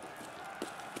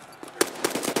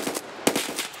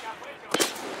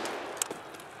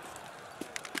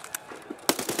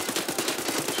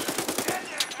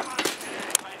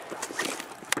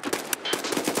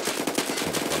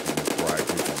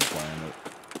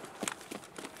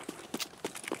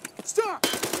 Stop!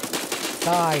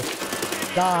 Die.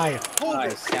 Die.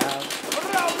 Nice, Cav. В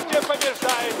раунде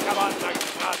побеждает команда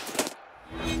Красных.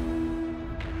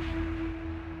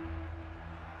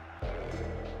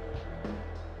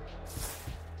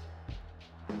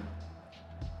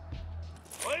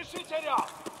 Слышите рёв?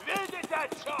 Видите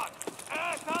отчет?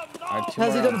 Это новый.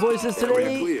 Has he done voices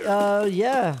today?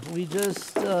 Yeah. We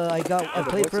just, I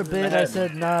played for a bit. I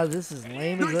said, nah, this is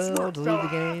lame as hell. Delete the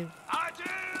game.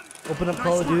 Open up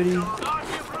Call of Duty.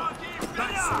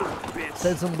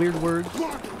 Said some weird words.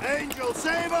 Angel,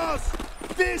 save us!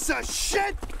 Piece of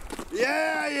shit!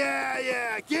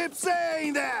 Yeah. Keep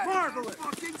saying that! Marvelous!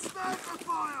 Fucking sniper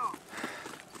fire!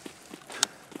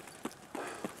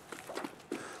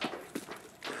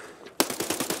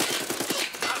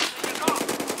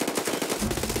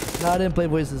 No, I didn't play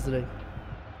voices today.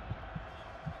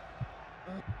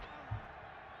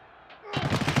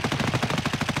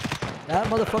 That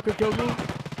motherfucker killed me.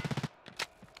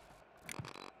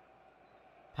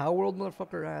 Power World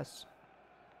motherfucker ass.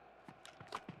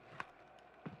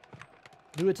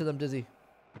 Do it to them, Dizzy.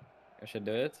 I should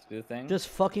do it. Do the thing. Just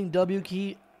fucking W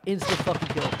key, instant fucking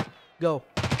kill. Go.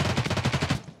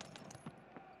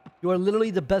 You are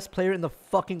literally the best player in the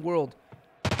fucking world.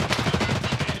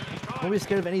 Don't be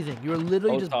scared of anything. You are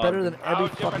literally just better than every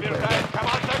fucking player.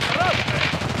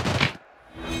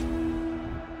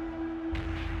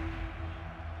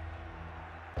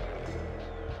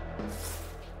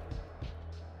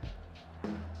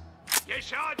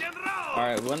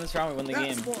 Alright, we win this round, we win the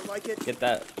game. Get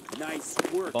that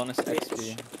bonus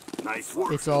XP. Nice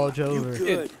work. It's all over.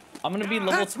 Dude, I'm gonna be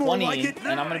level 20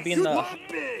 and I'm gonna be in the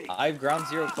I have ground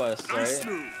 0 quest, right?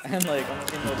 And like I'm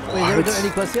gonna be in the Wait, you haven't done any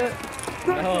quests yet?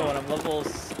 No, and I'm level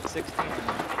 16.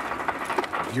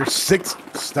 You're 6.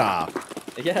 Stop.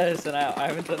 Yes, and I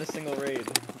haven't done a single raid.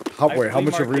 Wait, how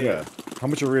much arena? How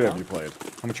much arena have you played?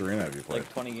 How much arena have you played?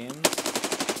 Like 20 games.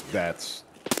 That's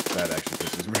That actually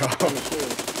pisses me off.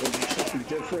 It's something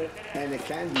different, and it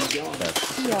can be done.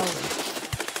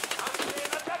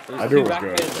 I knew it was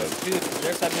good. But... Dude,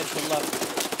 there's 7 minutes to the left.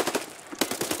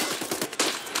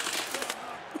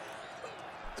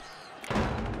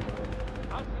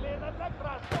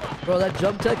 Bro, that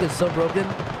jump tech is so broken.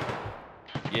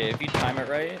 Yeah, if you time it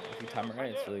right,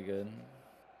 it's really good.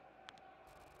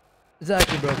 It's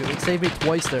actually broken. It saved me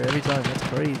twice there every time. That's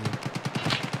crazy.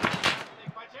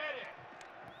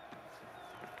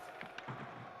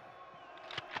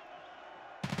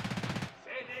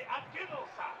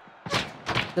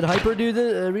 Did Hyper do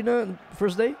the arena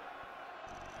first day?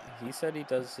 He said he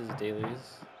does his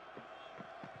dailies.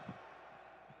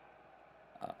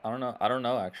 I don't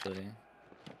know actually.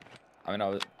 I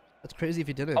mean, That's crazy if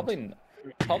he didn't.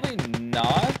 Probably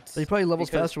not. So he probably levels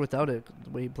faster without it, the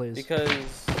way he plays.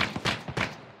 Because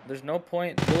there's no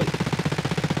point. Really,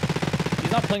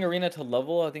 he's not playing arena to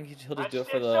level. I think he'll just do it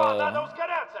for the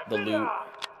loot.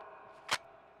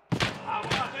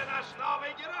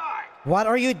 What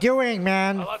are you doing,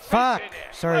 man? Fuck!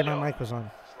 Sorry, my mic was on.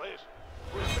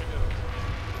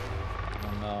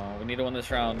 Oh no, we need to win this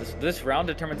round. This round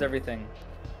determines everything.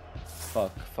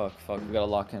 Fuck. We gotta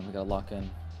lock in.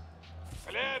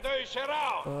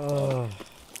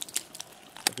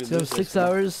 So 6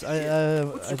 hours. I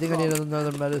think I need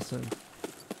another medicine.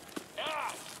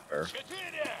 Are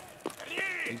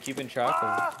you keeping track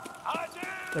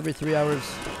of? Every 3 hours.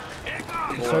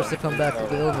 It starts to come back with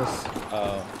the illness.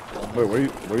 Oh. Wait,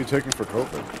 what are you taking for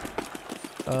COVID?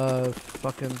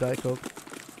 Fucking Diet Coke.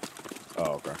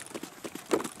 Oh, okay.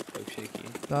 Coke shaky.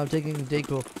 No, I'm taking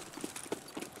Dayquil.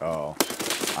 Oh.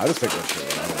 I just take that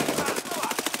shit. I don't know.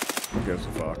 Who gives a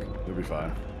fuck? You'll be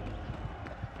fine.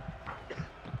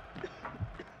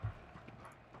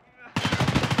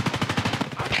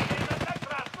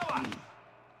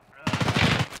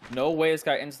 No way this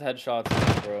guy insta headshots,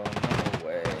 bro. No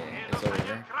way.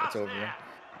 It's over.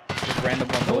 Just random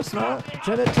one. No, it's not.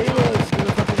 Jenna Taylor is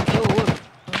gonna fucking kill. Look.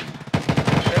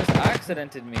 There's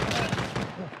accidented me, man.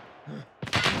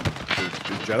 Is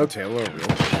Jenna Taylor a real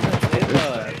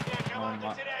Taylor. Oh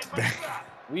my.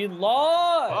 We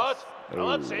lost!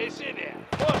 No bonus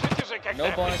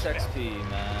XP,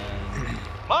 man.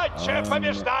 Матче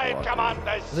побеждает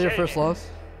команда Is it your first loss?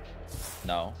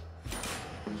 No.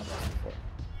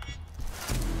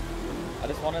 I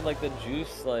just wanted like the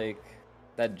juice, like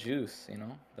that juice, you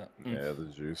know? Yeah, the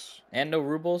juice. And no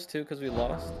rubles too, because we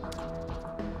lost.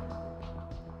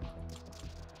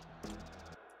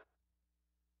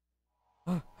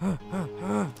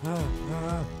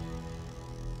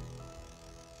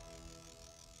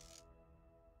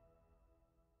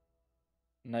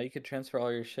 Now you could transfer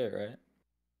all your shit, right?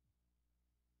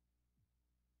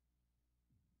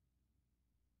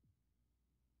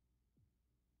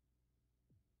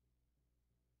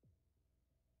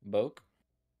 Boke?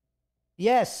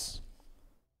 Yes.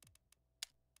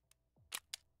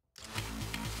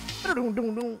 What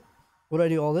do I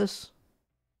do? All this?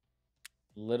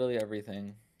 Literally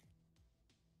everything.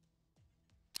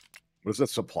 What is that?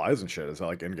 Supplies and shit? Is that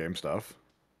like in-game stuff?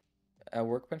 At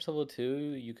workbench level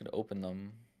 2, you can open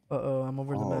them. Uh-oh, I'm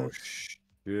over the max.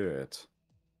 Shit.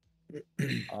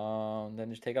 Then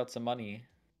just take out some money.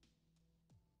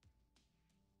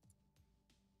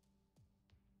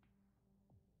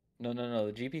 No.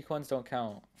 The GP coins don't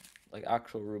count. Like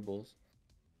actual rubles.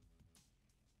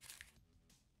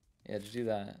 Yeah, just do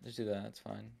that. It's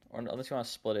fine. Or unless you want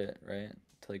to split it, right?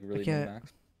 To like really min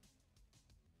max.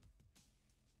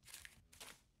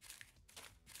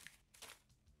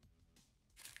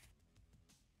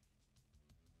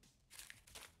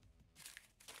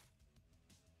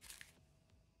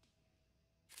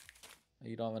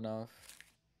 You don't have enough.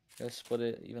 You gotta split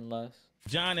it even less.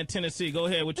 John in Tennessee, go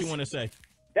ahead. What you want to say?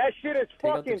 That shit is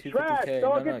fucking trash,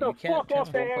 dog. Get the fuck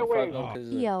off the airwaves.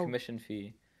 Because there's a commission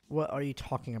fee. What are you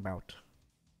talking about?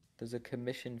 There's a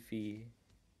commission fee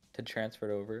to transfer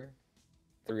it over.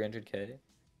 300k.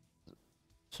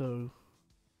 So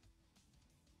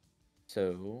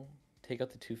take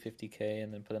out the 250k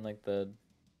and then put in like the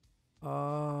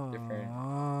different.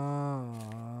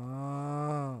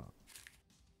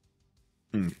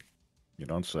 You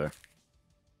don't say.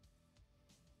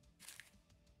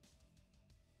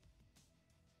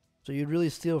 So you'd really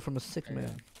steal from a sick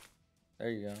man. There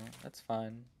you go. That's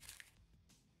fine.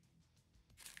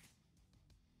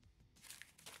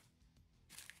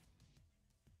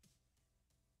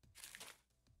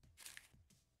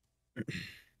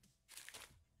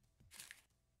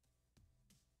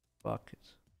 Fuck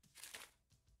it.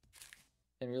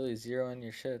 And really zero in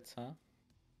your shits, huh?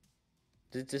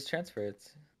 Just transfer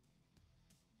it.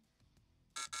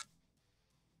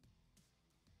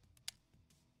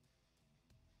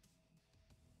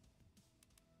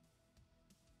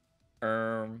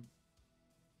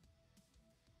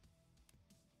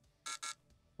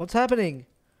 What's happening?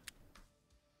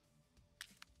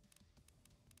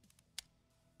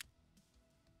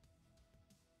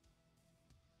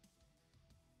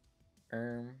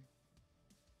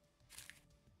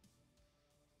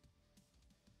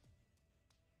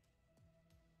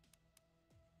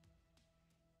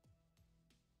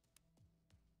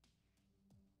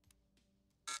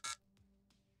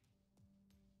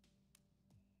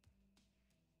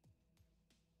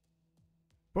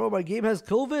 Bro, my game has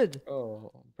COVID.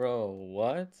 Oh, bro,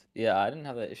 what? Yeah, I didn't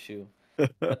have that issue.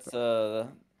 That's a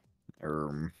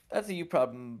you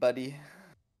problem, buddy.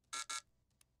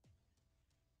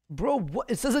 Bro, what?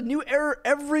 It says a new error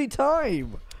every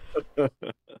time.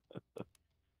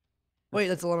 Wait,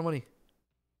 that's a lot of money.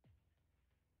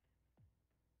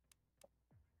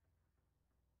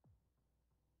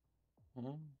 I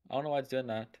don't know why it's doing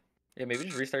that. Yeah, maybe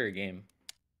just restart your game.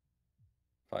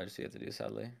 Probably just what you have to do,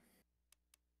 sadly.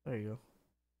 There you go.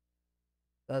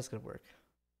 That's gonna work.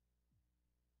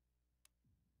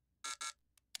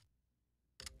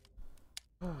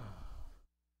 I'm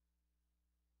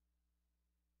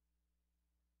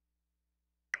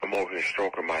over here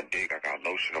stroking my dick. I got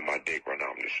lotion on my dick right now.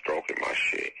 I'm just stroking my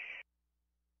shit.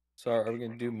 So are we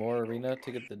gonna do more arena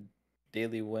to get the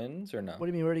daily wins or no? What do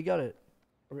you mean? We already got it.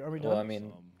 Are we done? Well,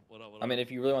 I mean,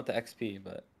 if you really want the XP,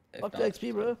 but if Fuck not, the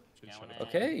XP, bro.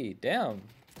 Okay, damn.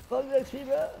 Fuck the XP,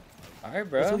 bro. All right,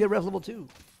 bro. Let's go get ref level 2.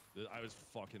 I was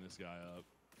fucking this guy up.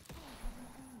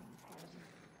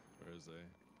 Where is he?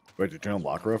 Wait, did you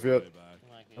unlock ref yet?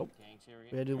 Nope. We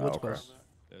gotta do what's okay. quest.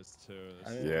 There's two.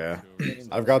 Yeah, Two.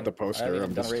 I've got the I poster. haven't I'm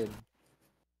even done just. raid.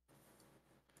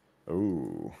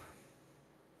 Ooh.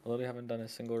 I literally haven't done a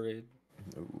single raid.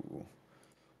 Ooh.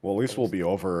 Well, at least we'll be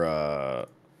over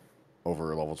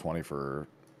level 20 for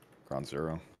Ground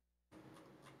Zero.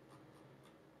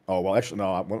 Oh well, actually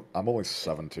no, I'm only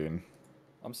 17.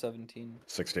 I'm 17.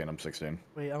 16. I'm 16.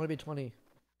 Wait, I'm gonna be 20.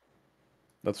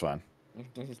 That's fine.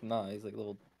 He's not. He's like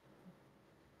level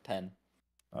 10.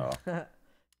 Oh.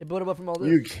 It brought him up from all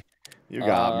this. You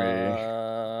got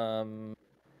me.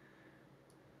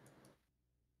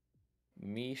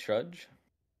 Me Shrudge.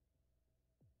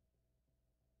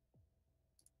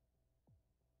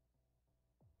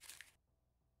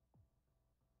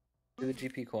 Do the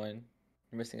GP coin.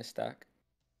 You're missing a stack.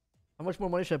 How much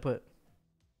more money should I put?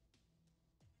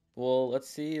 Well, let's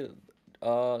see. To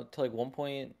like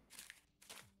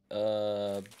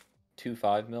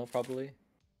 1.25 mil probably.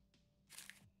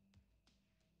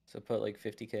 So put like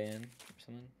 50K in or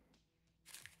something.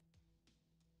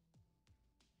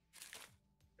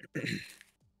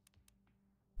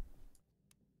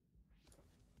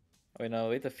 Wait, no,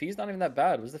 wait, the fee's not even that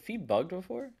bad. Was the fee bugged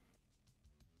before?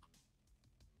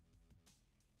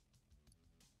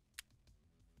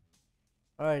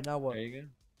 Alright, now what? There you go.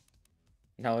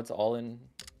 Now it's all in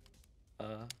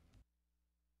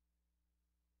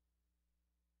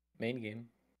main game.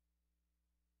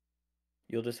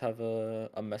 You'll just have a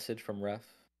message from ref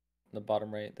in the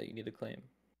bottom right that you need to claim.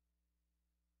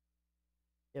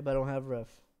 Yeah, but I don't have ref.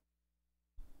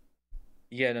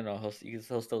 Yeah, no, he'll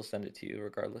still send it to you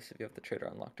regardless if you have the trader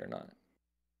unlocked or not.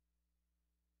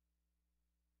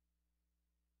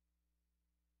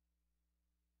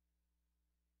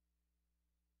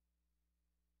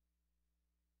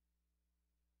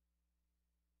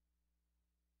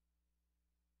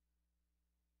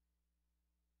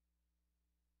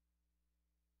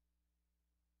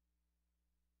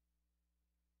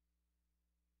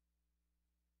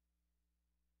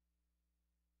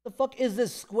 The fuck is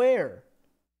this square?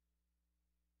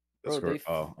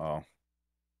 Bro,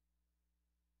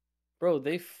 Bro,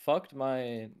 they fucked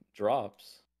my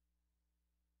drops.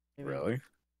 Really?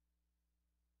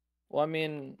 Well, I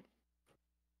mean,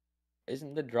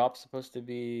 isn't the drop supposed to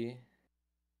be...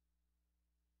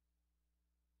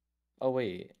 Oh,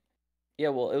 wait. Yeah,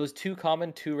 well, it was 2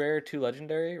 common, 2 rare, 2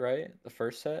 legendary, right? The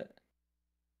first set?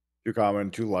 2 common,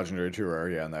 2 legendary, 2 rare,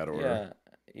 yeah, in that order.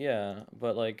 Yeah,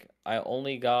 but like, I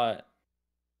only got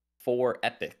 4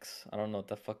 epics. I don't know what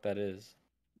the fuck that is.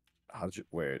 How'd you...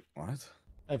 Wait, what?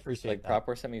 I appreciate like, that.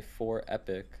 Proper sent me 4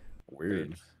 epic. Weird.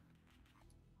 Raids.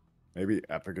 Maybe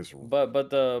epic is... But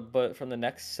from the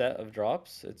next set of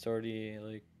drops, it's already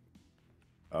like...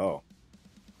 Oh.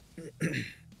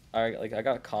 I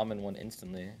got a common one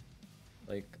instantly.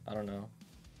 Like, I don't know.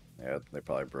 Yeah, they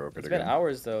probably broke it It's again. been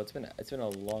hours though. It's been a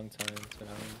long time. It's been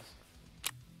hours.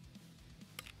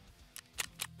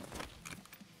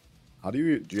 How do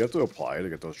you have to apply to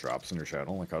get those drops in your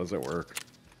channel? Like, how does that work?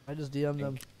 I just DM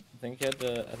them. I think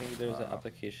there's an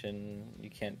application you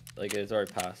can't, like, it's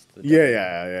already passed.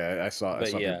 Yeah, I saw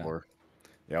it before.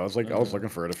 Yeah, I was looking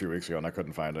for it a few weeks ago and I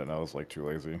couldn't find it, and I was like too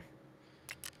lazy.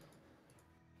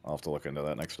 I'll have to look into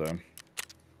that next time.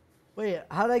 Wait,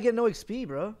 how did I get no XP,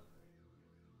 bro?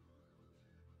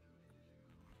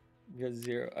 Because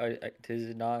 0.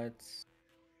 Tis not.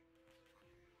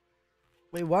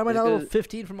 Wait, why am I Is not level it-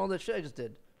 15 from all that shit I just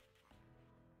did?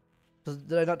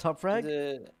 Did I not top frag?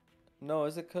 No,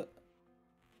 is it?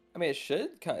 I mean,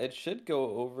 it should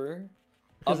go over.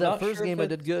 Because I'm that not first sure if game I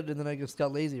it's- did good, and then I just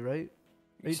got lazy, right?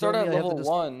 Are You start telling at me I have to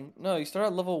level 1. No, you start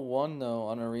at level 1 though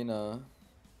on Arena.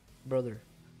 Brother,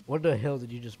 what the hell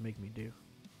did you just make me do?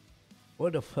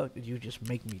 What the fuck did you just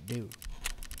make me do?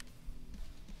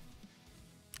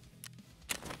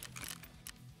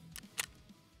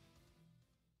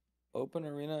 Open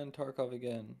Arena and Tarkov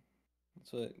again.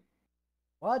 That's what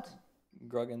What?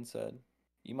 Gruggan said.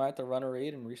 You might have to run a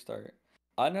raid and restart.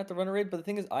 I didn't have to run a raid, but the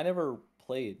thing is, I never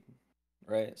played,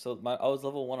 right? So I was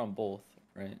level 1 on both,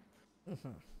 right? I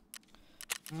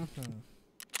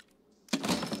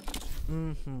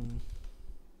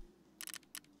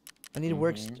need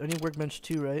I need workbench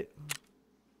 2, right?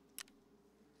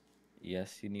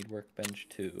 Yes, you need workbench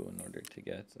 2 in order to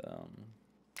get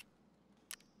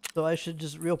So I should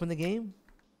just reopen the game?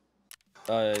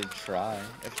 Try.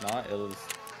 If not, it'll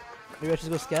just... Maybe I should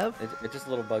go scav? It's just a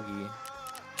little buggy.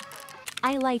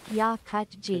 I like ya cut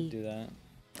G. Could do that.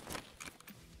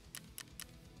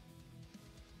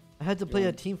 I had to play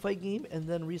a team fight game and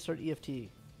then restart EFT.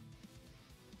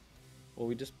 Well,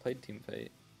 we just played team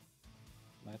fight.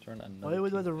 My turn. Another. Why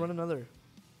would I have to run another?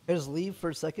 Can I just leave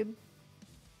for a second?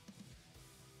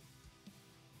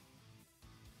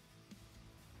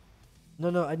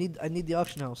 No, I need the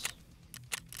auction house.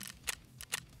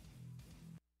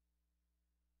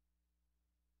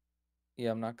 Yeah,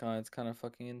 I'm not gonna. It's kind of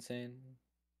fucking insane.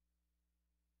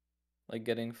 Like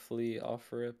getting flea off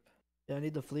rip. Yeah, I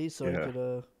need the flea so I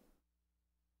could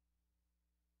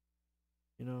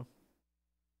you know.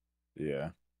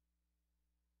 Yeah.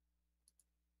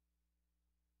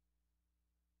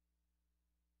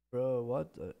 Bro,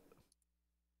 what the?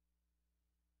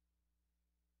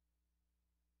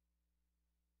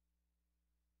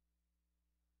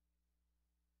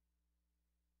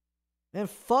 Man,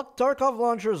 fuck Tarkov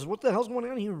launchers. What the hell's going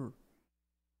on here?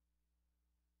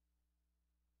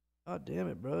 God damn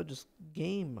it, bro. Just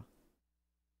game.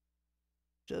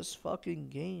 Just fucking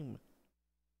game.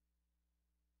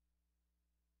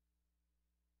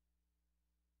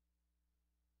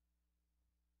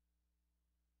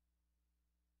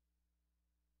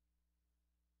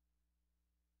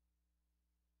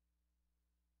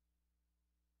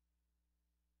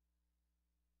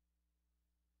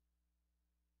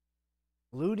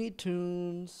 Looney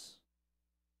Tunes.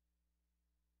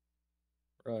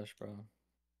 Rush, bro.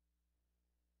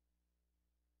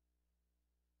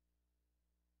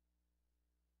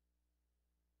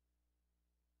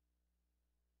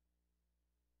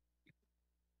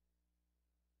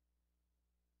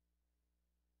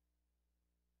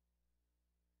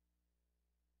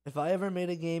 If I ever made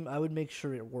a game, I would make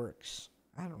sure it works.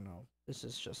 I don't know. This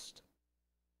is just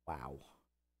wow.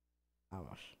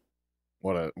 Gosh.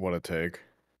 What a take.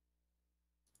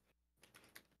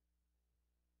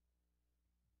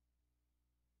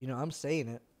 You know, I'm saying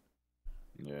it.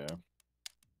 Yeah.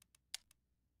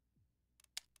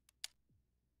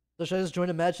 So should I just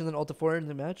join a match and then Alt 4 in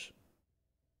the match?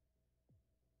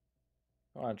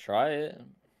 I want to try it.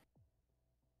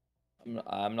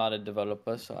 I'm not a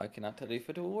developer, so I cannot tell you if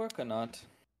it will work or not.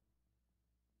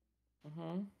 I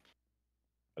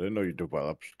didn't know you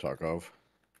developed Tarkov.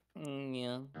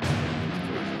 Yeah.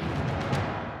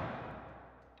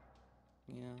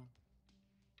 Yeah.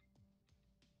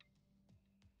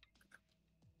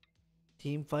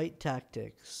 Team fight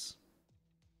tactics.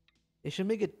 They should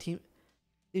make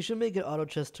an auto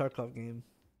chess Tarkov game.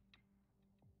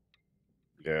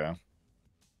 Yeah.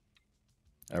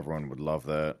 Everyone would love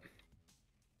that.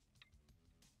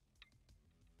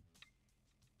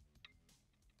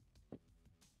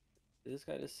 Did this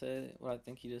guy just say what I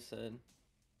think he just said?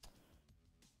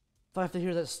 If I have to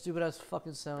hear that stupid ass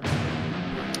fucking sound.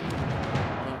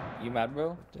 You mad,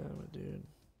 bro? Damn it, dude.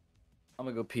 I'm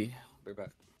gonna go pee. Be right back.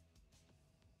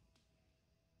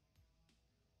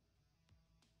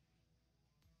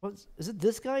 Is it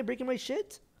this guy breaking my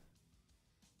shit?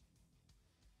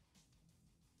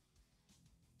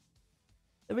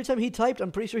 Every time he typed,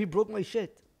 I'm pretty sure he broke my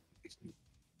shit.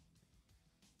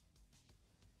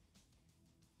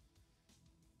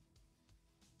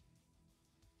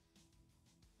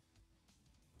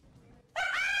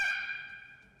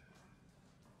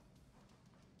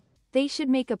 They should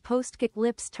make a post-kick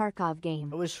lips Tarkov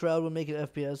game. I wish Shroud would make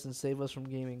it FPS and save us from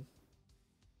gaming.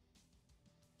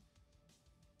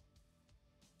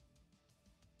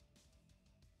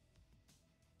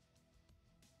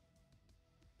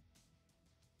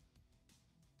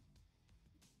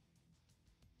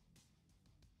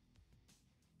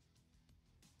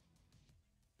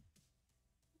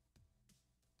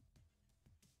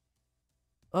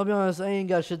 I'll be honest, I ain't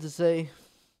got shit to say.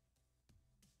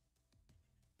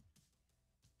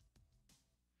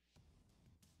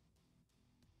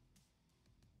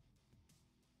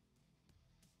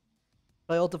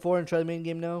 Play Ultra 4 and try the main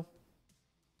game now.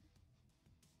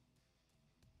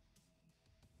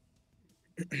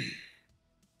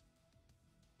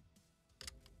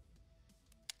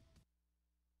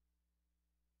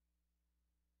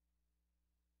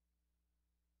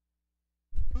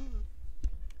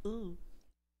 Ooh.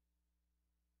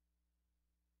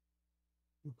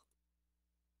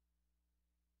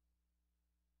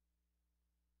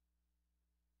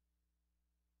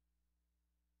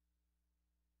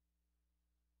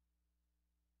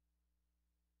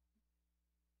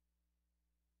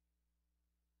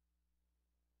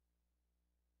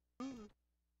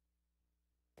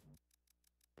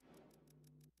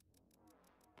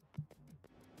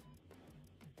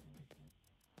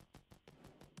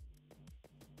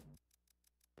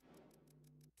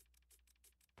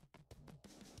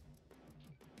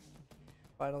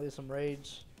 Finally, some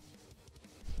rage.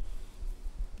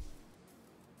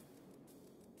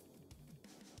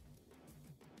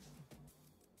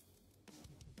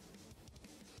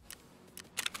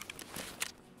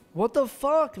 What the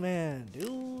fuck, man,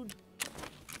 dude?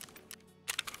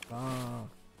 Ah.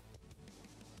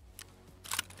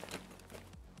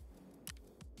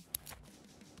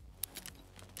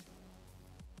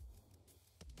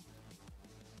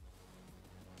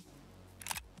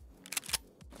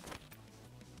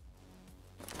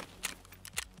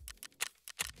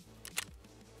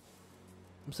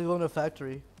 I'm still going to a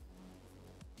factory.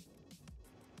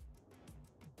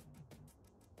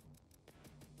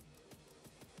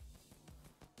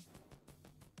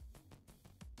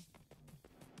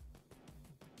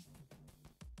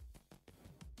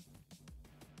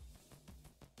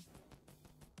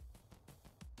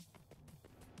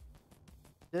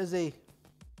 Dizzy.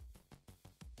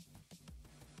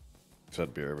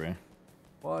 Said BRB.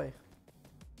 Why?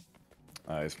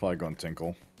 He's probably going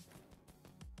tinkle.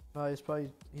 No, he's probably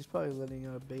letting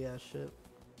out a big ass shit.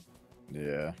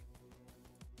 Yeah.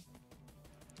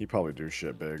 He probably do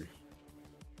shit big.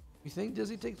 You think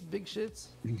Dizzy takes big shits?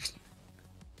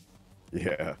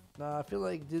 Yeah. Nah, I feel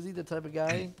like Dizzy the type of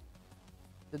guy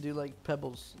to do like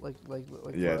pebbles, like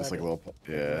Yeah, just like little.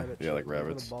 Yeah, yeah, like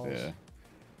rabbits. Yeah.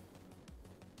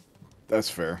 That's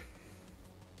fair.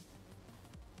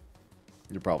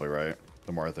 You're probably right.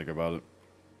 The more I think about it.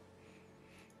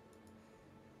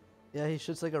 Yeah, he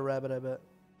shits like a rabbit, I bet.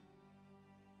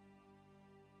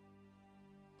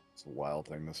 It's a wild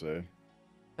thing to say.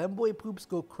 Femboy poops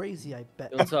go crazy, I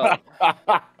bet. What's up?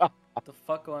 What the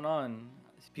fuck going on?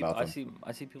 People, I see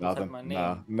people Nothing. type my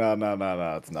name.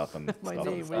 No. It's nothing. It's My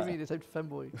nothing. name. What do you mean? It's typed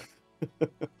femboy.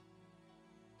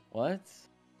 What?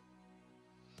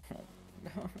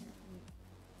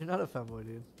 You're not a femboy,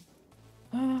 dude.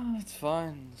 It's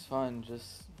fine. It's fine.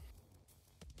 Just.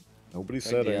 Nobody check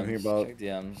said DMs, anything about check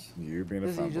DMs. you being a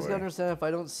Dizzy, you just gotta fanboy. understand, if I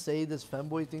don't say this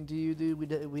femboy thing to you, dude,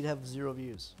 we'd have 0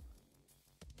 views.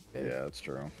 Okay? Yeah, that's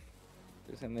true.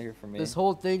 There's something here for me. This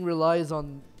whole thing relies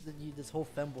on this whole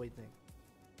femboy thing.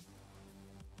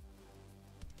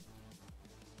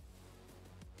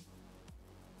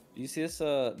 Do you see this?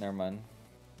 Never mind.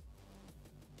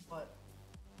 What?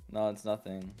 No, it's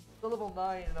nothing. Still level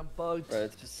 9 and I'm bugged. Right,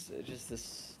 it's just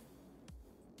this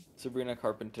Sabrina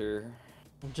Carpenter.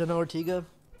 Jenna Ortega?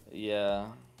 Yeah.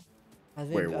 I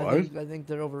think, Wait, what? I think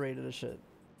they're overrated as shit.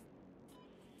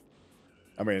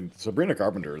 I mean, Sabrina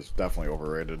Carpenter is definitely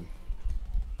overrated.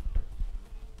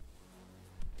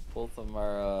 Both of them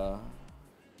are.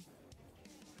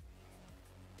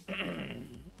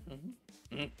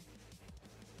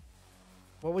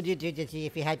 What would you do to see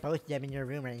if you had both of them in your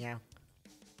room right now?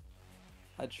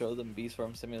 I'd show them Beast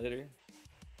Farm Simulator.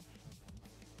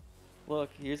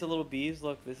 Look, here's a little bees.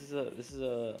 Look, this is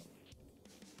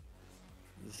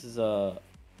a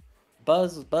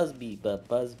buzz bee,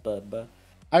 buzz.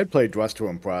 I'd play Dress to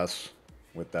Impress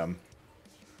with them.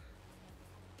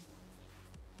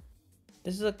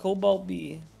 This is a cobalt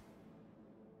bee.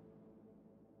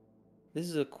 This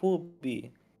is a cool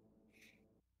bee.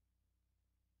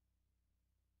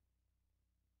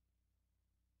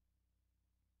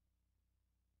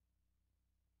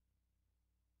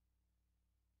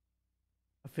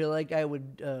 I feel like I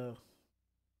would,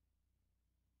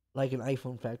 like an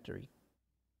iPhone factory.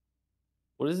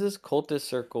 What is this cultist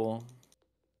circle?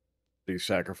 You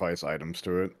sacrifice items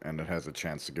to it, and it has a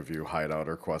chance to give you hideout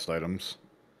or quest items.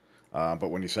 But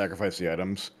when you sacrifice the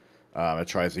items, it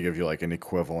tries to give you like an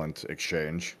equivalent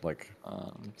exchange. Like,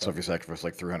 so if you sacrifice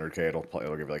like 300k, it'll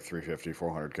give you like 350,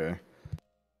 400k.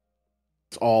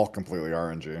 It's all completely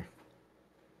RNG.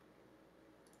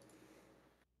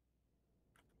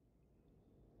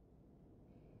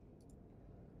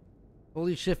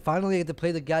 Holy shit, finally I get to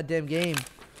play the goddamn game.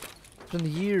 It's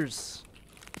been years.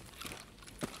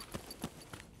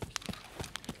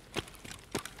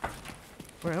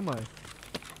 Where am I?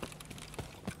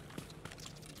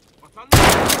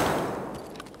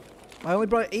 I only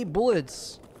brought 8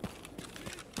 bullets.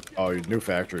 Oh, your new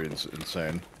factory is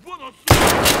insane.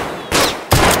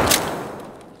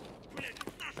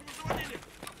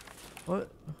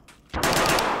 What?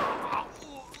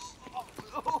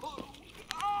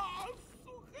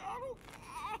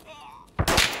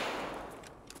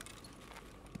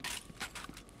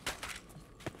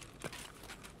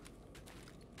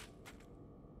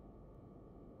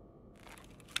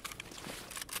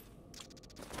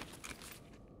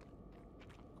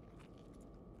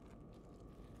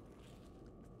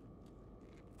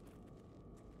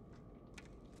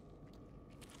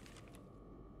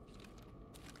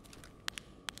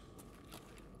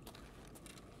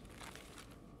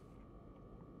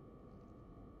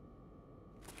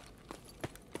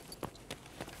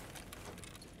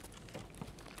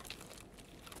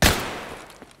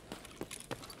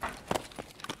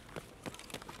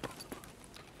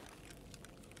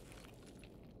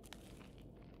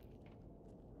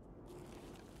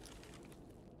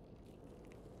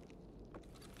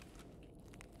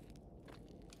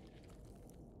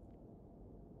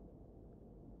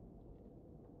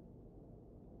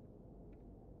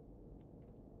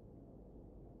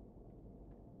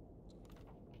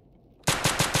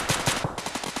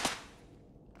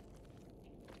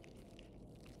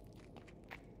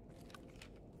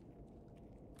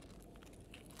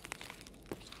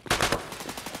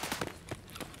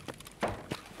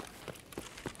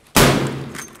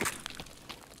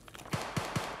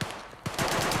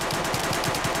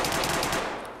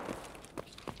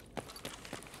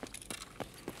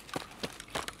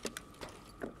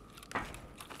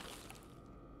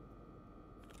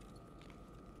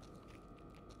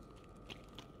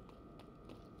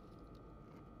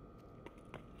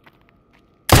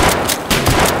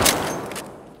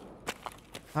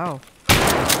 How?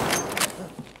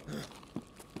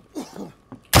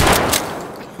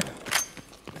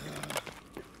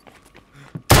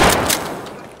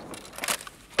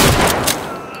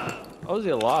 How is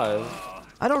he alive?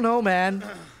 I don't know, man.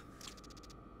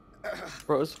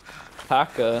 Bro, it's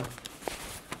Paka.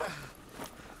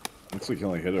 Looks like you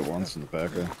only hit it once in the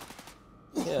back.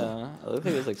 Yeah, I look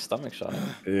like it was like stomach shot.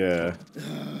 Yeah.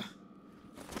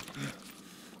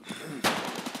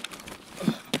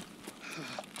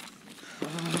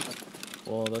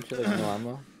 Well, don't you like no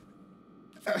ammo?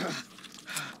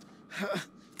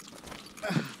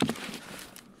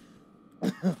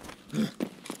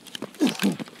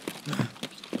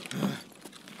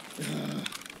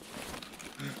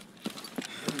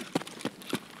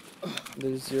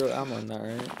 There's 0 ammo in that,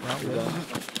 right? No, You're done.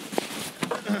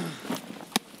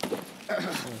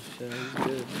 Oh shit, he's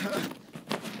good.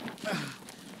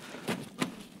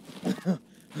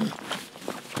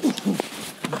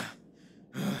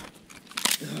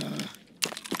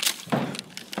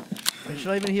 Wait,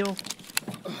 should I even heal?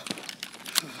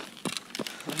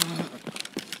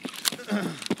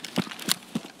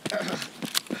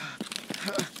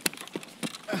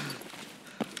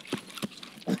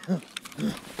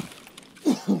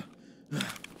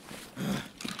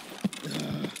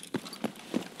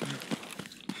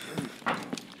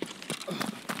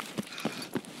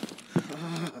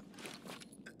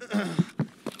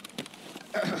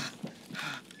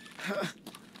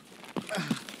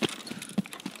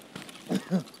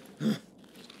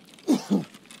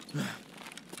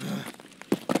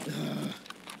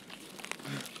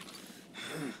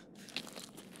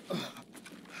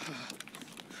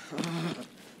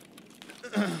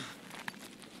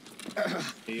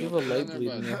 You have a light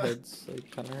bleed in your head's like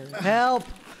kind of hurt. Help!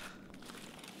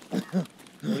 What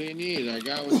do you need? I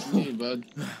got what you need, bud.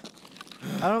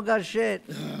 I don't got shit.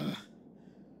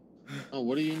 Oh,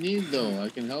 what do you need though? I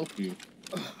can help you.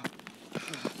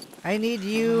 I need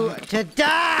you to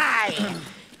die!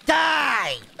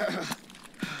 Die!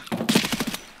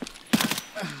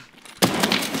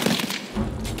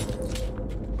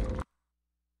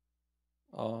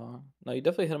 Oh, no, you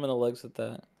definitely hit him in the legs with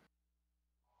that.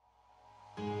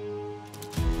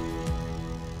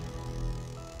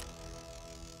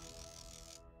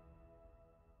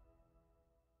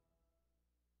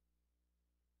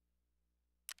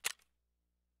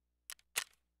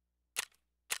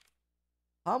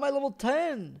 How am I level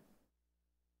 10?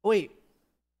 Wait.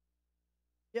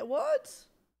 Yeah, what?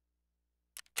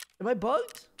 Am I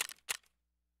bugged?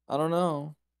 I don't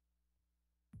know.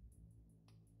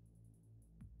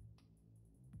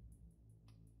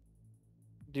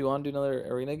 Do you want to do another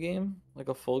arena game? Like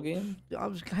a full game?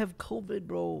 I'm just gonna have COVID,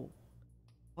 bro.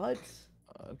 What?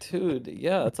 Dude,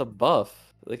 yeah, it's a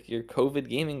buff. Like your COVID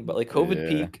gaming, but like COVID Yeah.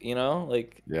 peak, you know?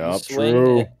 Like you Yep, swing.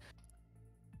 true.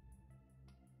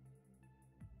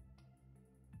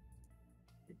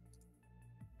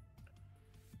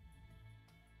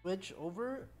 Switch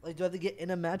over? Like, do I have to get in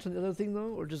a match on the other thing though,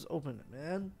 or just open it,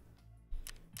 man?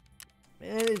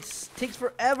 Man, it takes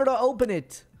forever to open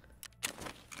it.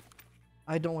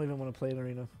 I don't even want to play an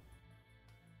arena.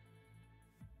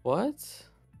 What?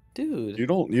 Dude. You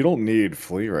don't need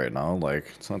Fleet right now. Like,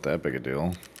 it's not that big a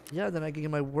deal. Yeah, then I can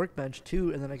get my workbench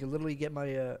too, and then I can literally get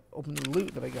my open the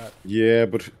loot that I got. Yeah,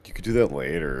 but you could do that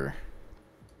later.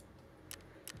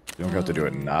 You don't have to do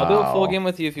it now. I'll do a full game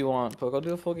with you if you want, Poke. I'll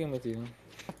do a full game with you.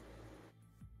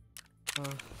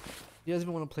 You guys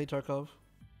even want to play Tarkov?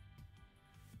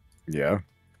 Yeah.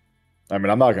 I mean,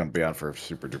 I'm not gonna be on for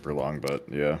super duper long, but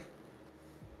yeah.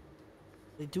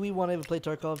 Like, do we want to even play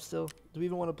Tarkov still? Do we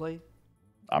even want to play?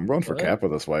 I'm going for What? cap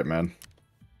with this white man.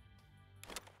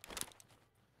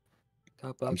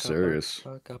 Kappa, I'm kappa, serious.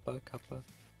 kappa, kappa.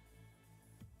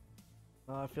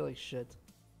 I feel like shit.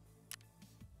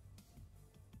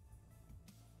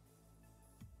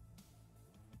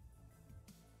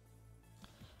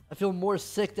 I feel more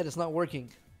sick that it's not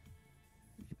working.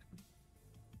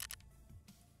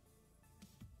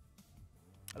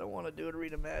 I don't want to do an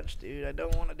arena match, dude. I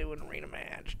don't want to do an arena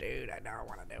match, dude. I don't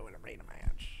want to do an arena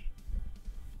match.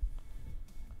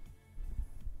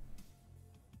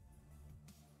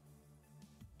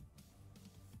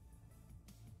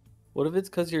 What if it's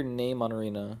because your name on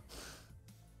arena?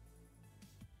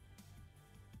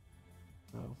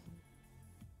 Oh.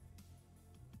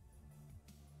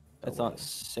 It's not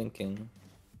syncing.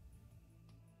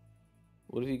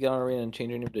 What if you get on arena and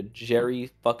change your name to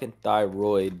Jerry fucking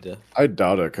Thyroid? I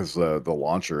doubt it, because the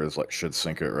launcher is like should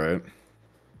sync it, right?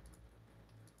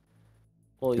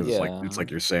 Well, Because yeah. it's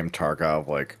like your same Tarkov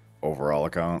like overall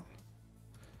account.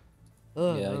 Yeah,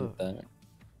 I get that.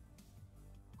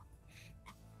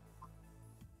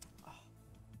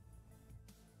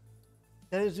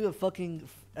 Can I just do a fucking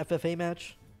FFA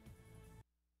match?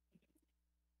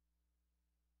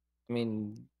 I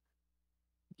mean,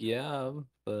 yeah,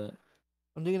 but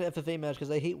I'm doing an FFA match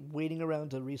because I hate waiting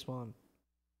around to respawn.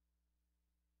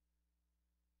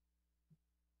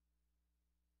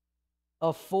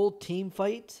 A full team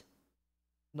fight?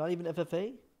 Not even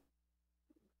FFA?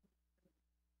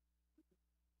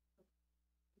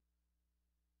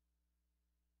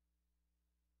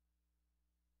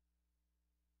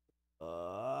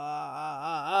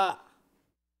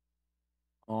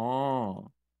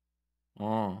 oh,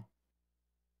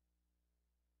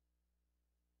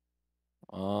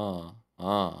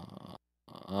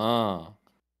 oh,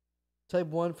 Type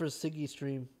 1 for Siggy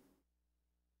stream.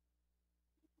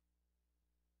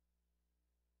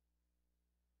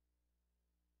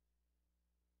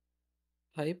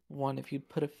 Type 1 if you'd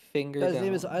put a finger Guy's down.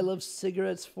 name is I Love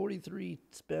Cigarettes 43.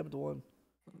 Spammed 1.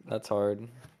 That's hard.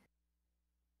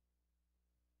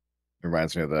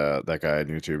 Reminds me of that guy on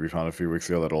YouTube we found a few weeks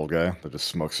ago, that old guy that just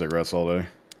smokes cigarettes all day.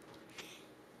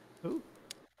 Who?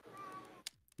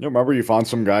 You remember you found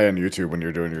some guy on YouTube when you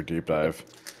were doing your deep dive?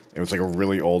 It was like a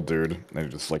really old dude, and he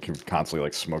just like he would constantly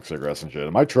like smoke cigarettes and shit.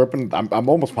 Am I tripping? I'm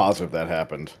almost positive that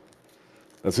happened.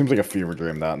 That seems like a fever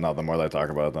dream. Now the more that I talk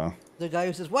about it, though. The guy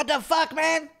who says, "What the fuck,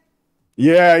 man?"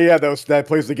 Yeah, that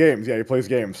plays the games. Yeah, he plays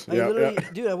games. I Yeah, literally, yeah.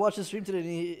 dude, I watched his stream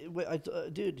today,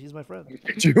 and dude, he's my friend.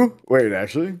 Did you? Wait,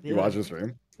 actually, you Yeah. watched the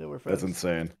stream? Yeah, we're friends. That's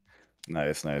insane.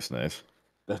 Nice.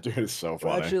 That dude is so We're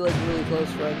funny. actually like really close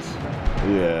friends.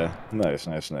 Yeah, nice.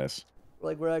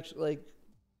 Like we're actually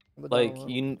Like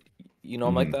you know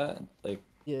him like that? Like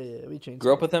yeah, we changed.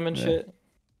 Grew up with him and Yeah. shit.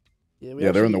 Yeah,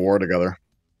 Yeah, they're in the war together.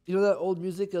 You know that old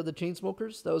music of the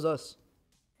Chainsmokers? That was us.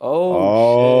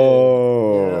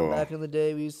 Oh, Yeah, back in the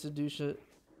day, we used to do shit.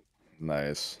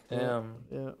 Nice. Damn.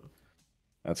 Yeah.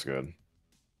 That's good.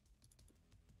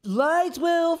 Lights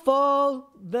will fall,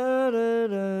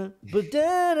 da-da-da, but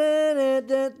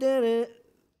da-da-da-da-da-da.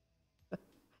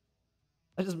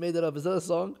 I just made that up. Is that a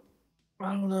song?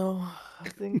 I don't know. I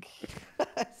think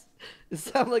it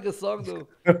sounds like a song though.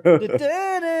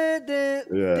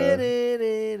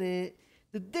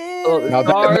 Oh, the Now,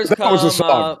 stars that was a come song.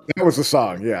 up. That was a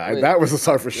song. Yeah, Wait. that was a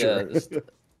song for sure.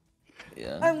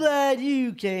 Yeah. I'm glad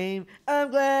you came.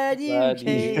 I'm glad you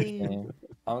came.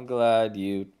 I'm glad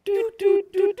you. Dude,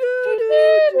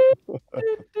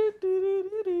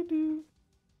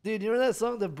 you remember that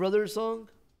song, the Brother song?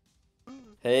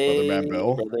 Hey, Brother Man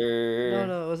Bill? brother.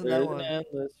 No, it wasn't that there's one. an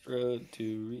endless road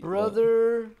to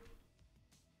Brother.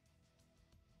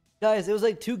 Guys, it was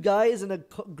like two guys and a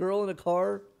girl in a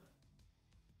car.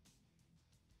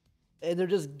 And they're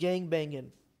just gang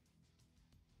banging.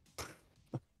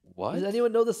 What? Does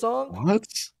anyone know the song? What?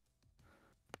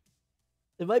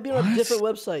 It might be on a different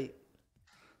website.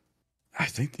 I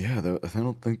think, yeah, I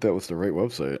don't think that was the right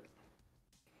website.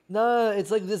 Nah,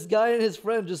 it's like this guy and his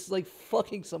friend just like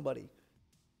fucking somebody.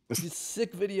 It's a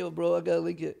sick video, bro. I gotta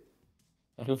link it.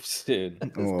 Oops, dude.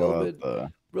 It's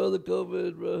COVID. Bro, the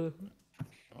COVID, bro.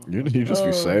 You just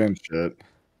be saying shit.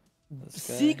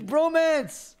 Seek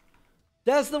bromance.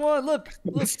 That's the one. Look.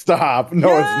 Stop. No,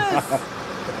 yes! it's not.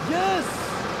 Yes.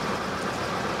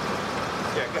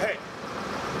 Yeah, go ahead.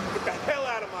 Get the hell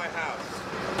out of my house.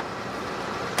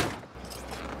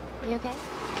 You okay?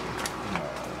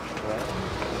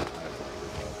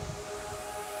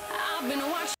 I've been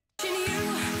watching you.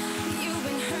 You've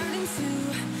been hurting too.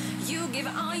 You give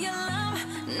all your love,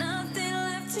 nothing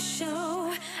left to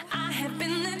show. I have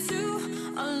been there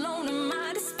too, alone in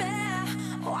my despair,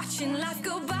 watching life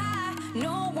go by,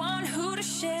 no one who to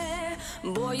share.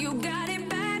 Boy, you got it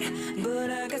bad, but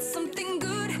I got something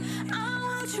good. I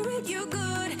will treat you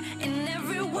good in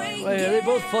every way. Wait, are they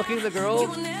both fucking the girl?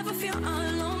 You'll never feel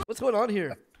alone. What's going on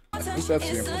here? I think that's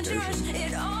the implication.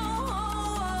 It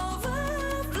all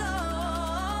overflows.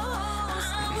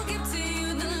 I will give to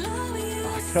you the love you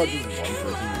I thought just one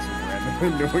person just randomly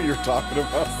knew what you're talking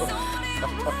about. I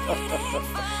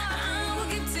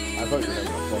thought you were having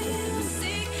a fucking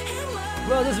dude.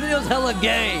 Bro, this video's hella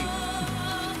gay.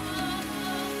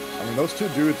 I mean, those two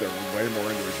dudes are way more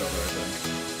into each other, I think.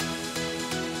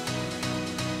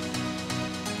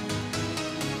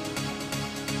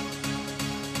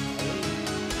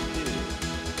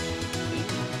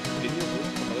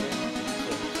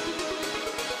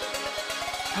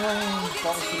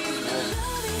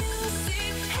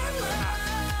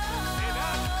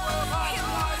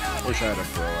 Wish I had a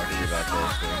pro, I could be that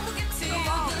close to.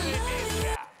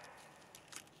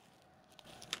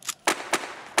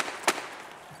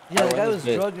 Yeah, the guy was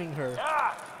drugging her.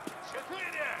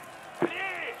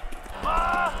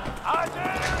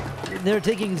 They're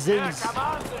taking Zins.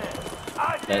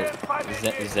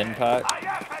 Zen pot.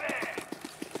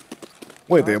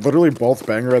 Wait, they literally both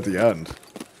bang her at the end.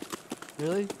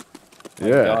 Really? Oh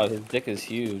Yeah. God, his dick is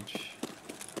huge.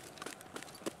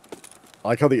 I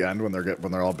like how the end when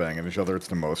they're all banging each other, it's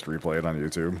the most replayed on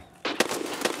YouTube.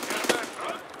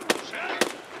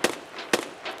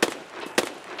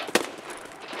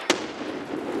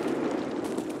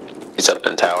 He's up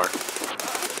in the tower.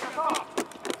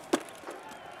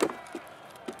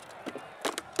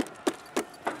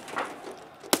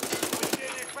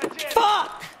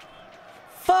 Fuck!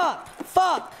 Fuck!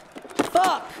 Fuck!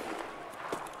 Fuck!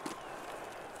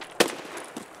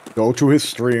 Go to his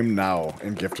stream now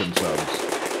and gift him subs.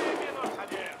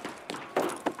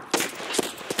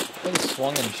 They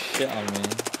swung and shit on me.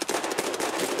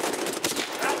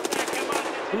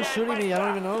 Who's shooting me? I don't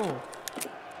even know.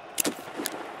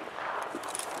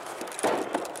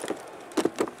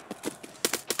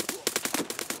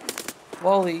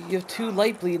 Wally, you have 2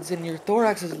 light bleeds and your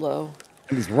thorax is low.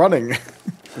 And he's running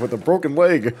with a broken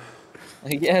leg.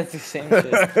 Yeah, it's the same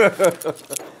shit.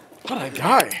 What a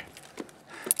guy.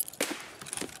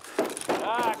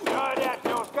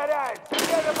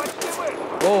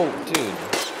 Whoa, dude.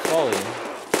 Wally.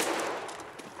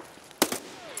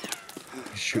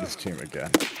 Shoot his team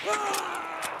again.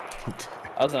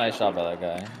 That was a nice shot by that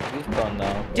guy. He's prone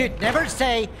now. Dude, never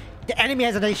say the enemy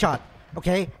has a nice shot.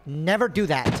 Okay? Never do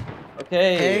that.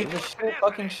 Okay, just shoot a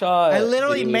fucking shot. I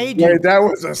literally dude. made you. Wait, that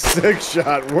was a sick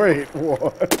shot. Wait,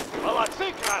 what?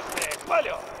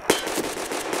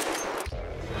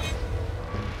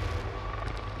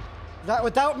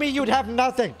 Without me, you'd have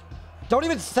nothing. Don't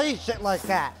even say shit like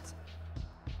that.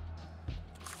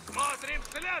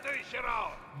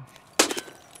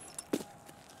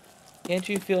 Can't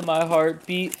you feel my heart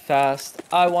beat fast?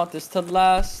 I want this to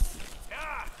last.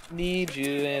 Need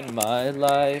you in my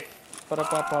life. Need a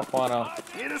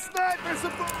sniper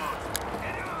support!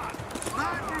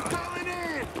 Sniper calling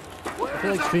in! I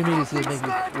feel like streaming is gonna make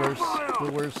it worse.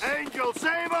 The worst. Angel,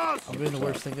 save us! I'm doing the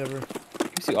worst thing ever.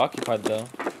 Keeps you occupied though.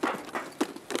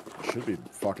 Should be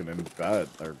fucking in bed,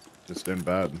 or just in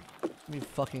bed. Me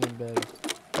fucking in bed.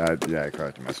 Yeah, I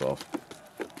corrected myself.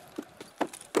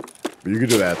 But you could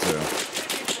do that too.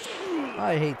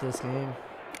 I hate this game.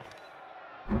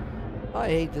 I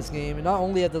hate this game. And not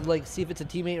only have to like see if it's a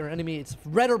teammate or enemy, it's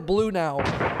red or blue now.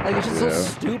 Like it's just so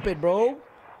stupid, bro.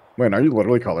 Wait, are you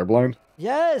literally colorblind?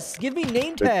 Yes, give me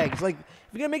name tags. Like,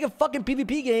 if you're gonna make a fucking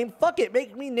PvP game, fuck it,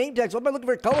 make me name tags. Why am I looking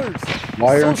for colors?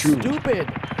 Why so aren't you stupid?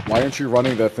 Why aren't you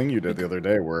running that thing you did the other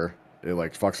day where it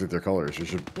like fucks with your colors. You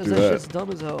should Because do that that. shit's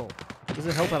dumb as hell.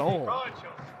 Doesn't help at all.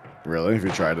 Really? Have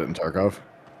you tried it in Tarkov?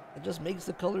 It just makes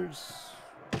the colors.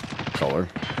 Color.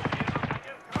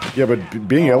 Yeah, but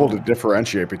being able to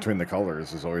differentiate between the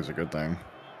colors is always a good thing.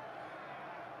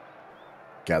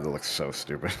 God, that looks so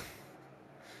stupid.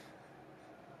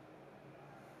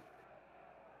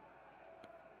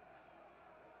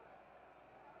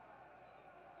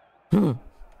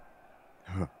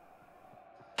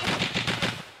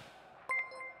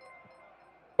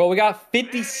 Bro, we got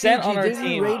 50 Cent on our didn't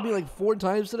team. you raid me like 4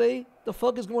 times today? The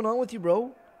fuck is going on with you,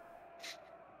 bro?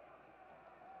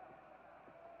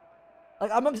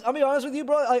 Like, I'll be honest with you,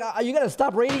 bro. Like, you gotta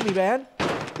stop raiding me, man.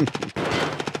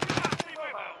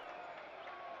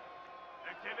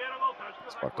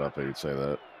 It's fucked up that you'd say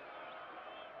that.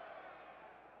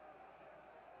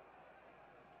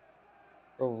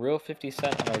 Bro, real 50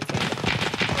 Cent on our team.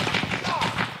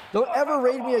 Don't ever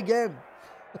raid me again.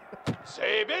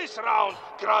 Заебись, раунд.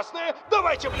 Красные,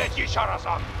 давайте, блядь, еще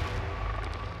разок.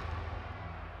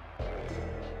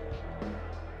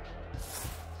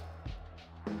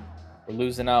 We're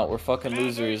losing out. We're fucking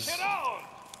losers.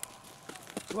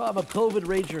 Bro, I'm a COVID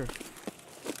rager.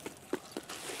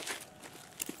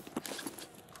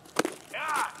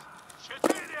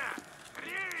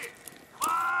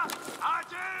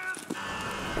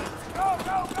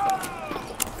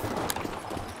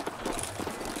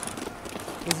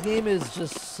 This game is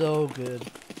just so good.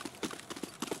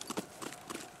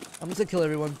 I'm just gonna kill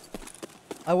everyone.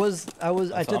 I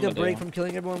took a break from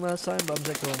killing everyone last time, but I'm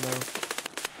just gonna kill them now.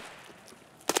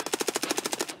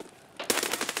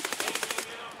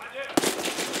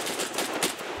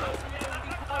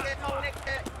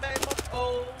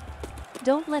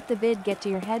 Don't let the vid get to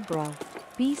your head, bro.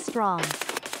 Be strong.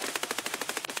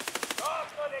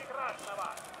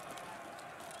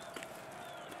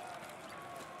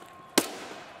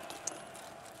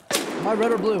 Am I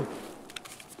red or blue?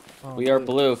 Oh, we are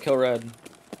blue. Kill red.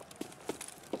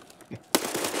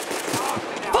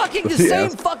 Fucking the same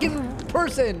fucking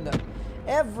person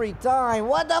every time.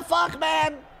 What the fuck,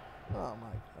 man? Oh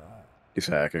my god. He's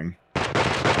hacking.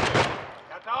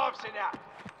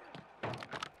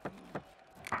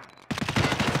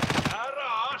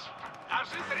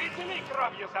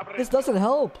 This doesn't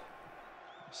help.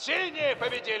 Синие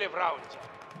победили в раунде.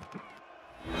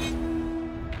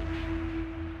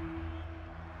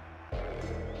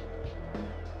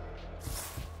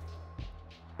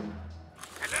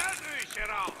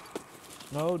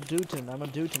 No, Dutin. I'm a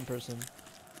Dutin person.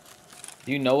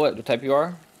 Do you know what type you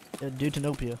are?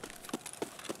 Dutinopia.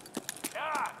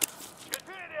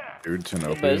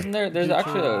 Dutinopia. But isn't there's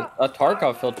actually a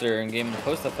Tarkov filter in game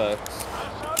post effects?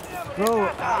 Bro,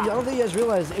 I don't think you guys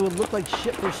realize it would look like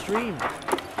shit for stream.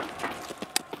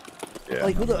 Yeah.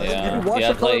 Like, who the, Yeah. have you watched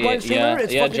Yeah, the colorblind streamer?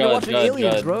 It's fucking Judd, watching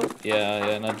aliens, bro.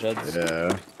 Yeah, not Judd's.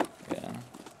 Yeah. Yeah.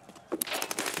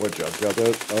 What Judd got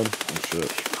that? Oh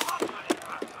shit.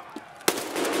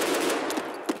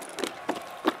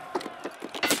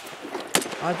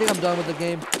 I think I'm done with the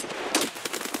game.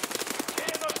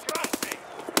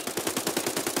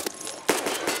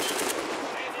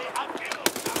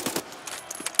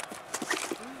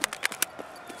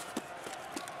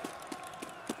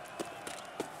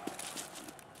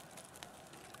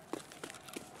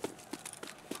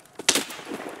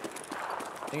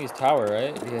 I think he's tower,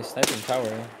 right? He's sniping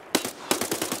tower.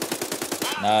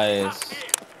 Nice.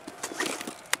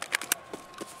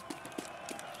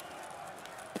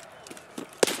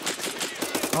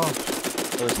 Oh.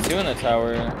 There's two in the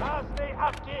tower.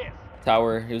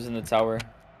 Tower. He was in the tower.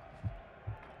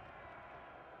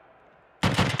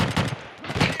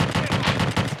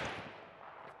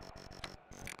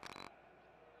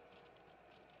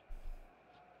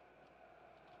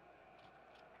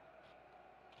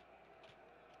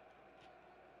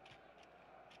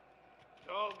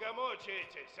 Долго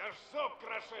мучаетесь, аж зуб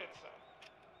крошится.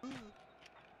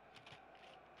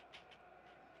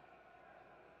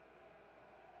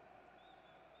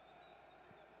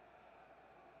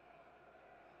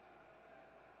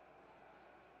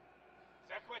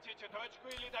 Захватите точку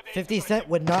или добейте. 50 Cent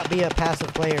would not be a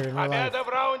passive player in real life. Победа в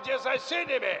раунде за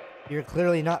синими. You're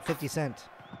clearly not 50 Cent.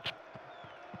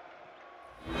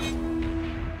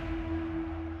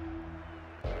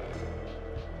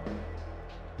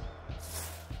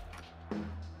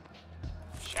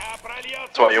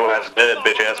 That's why your ass dead,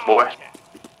 bitch ass boy.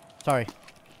 Sorry.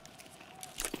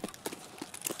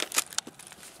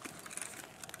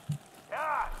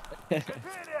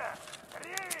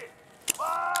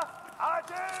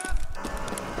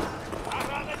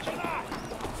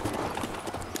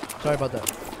 Sorry about that.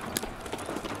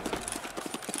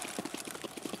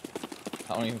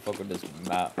 I don't even fuck with this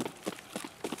map.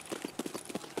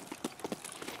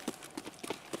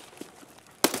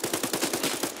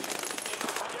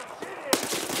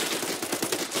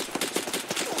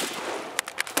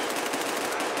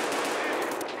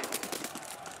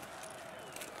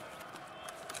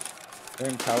 They're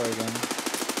in tower again.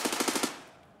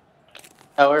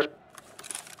 Tower.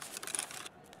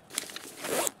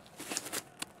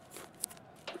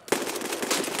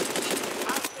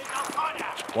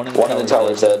 One in the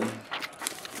tower dead.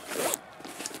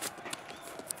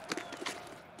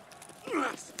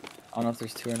 I don't know if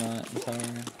there's two or not in tower.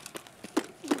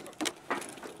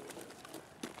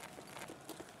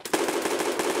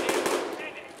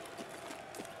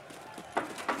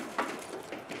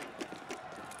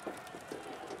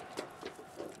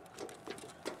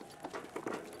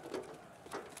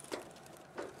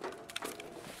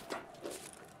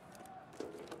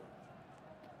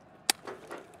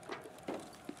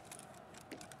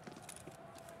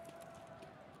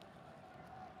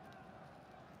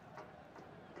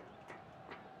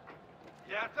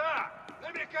 Я так,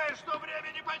 намекаю, что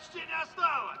времени почти не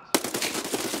осталось.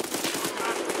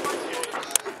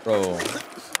 Bro,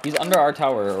 he's under our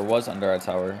tower, or was under our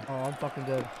tower. Oh, I'm fucking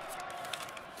dead.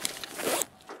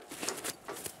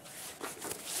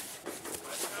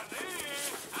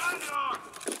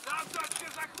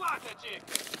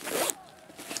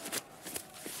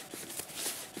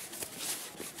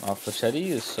 Oh, Flechetti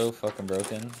is so fucking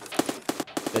broken.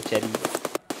 Flechetti.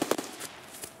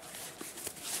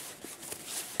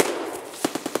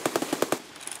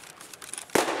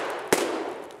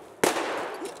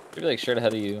 They're like straight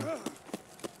ahead of you.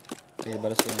 You're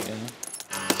about to see him again.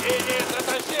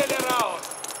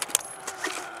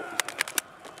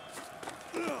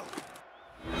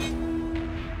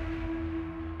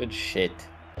 Good shit.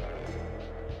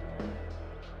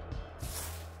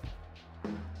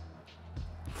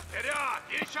 Вперед!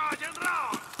 Еще один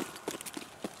раунд!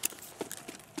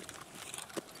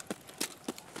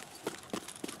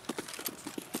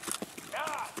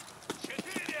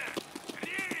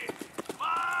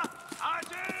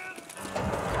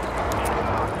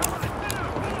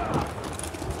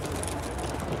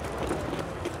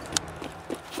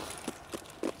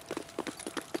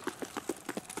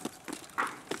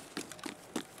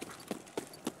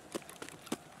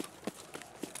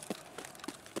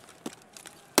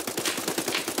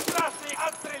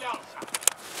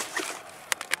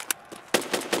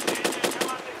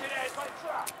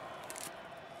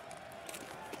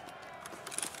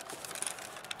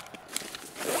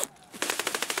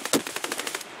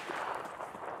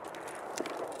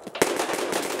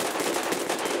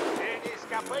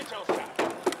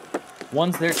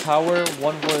 One's their tower,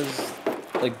 one was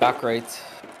like back right.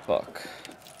 Fuck.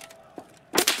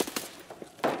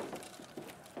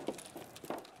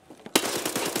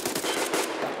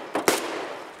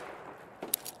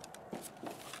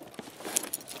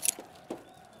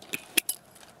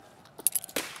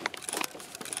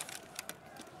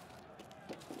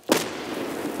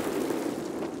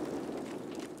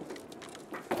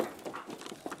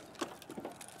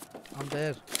 I'm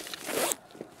dead.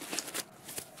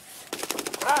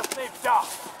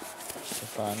 It's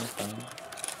fine, it's fine.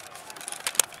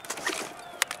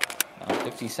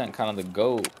 50 Cent kind of the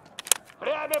GOAT.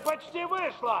 Время почти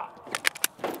вышло.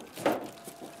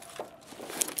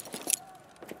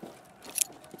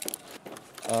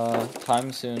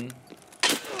 Time soon.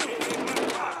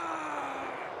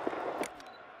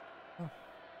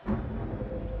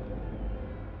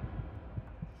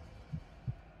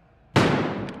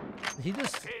 He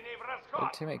just... Oh,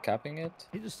 teammate capping it?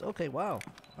 He just... Okay, wow.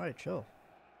 Alright, chill.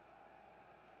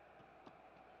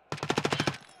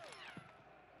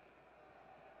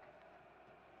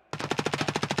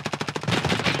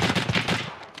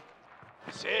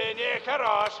 Синий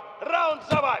хорош. Раунд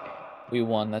за вами. We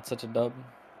won. That's such a dub.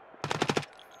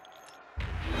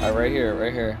 Alright, right here,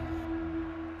 right here.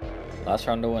 Last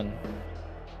round to win.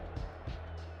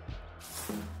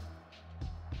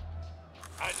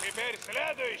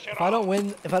 If I don't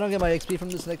win, if I don't get my XP from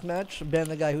this next match, ban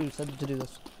the guy who said to do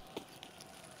this.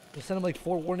 Just send him like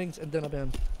 4 warnings and then I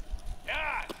ban.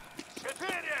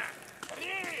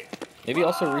 Maybe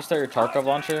also restart your Tarkov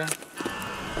launcher.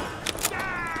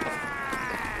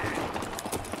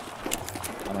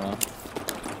 I don't know.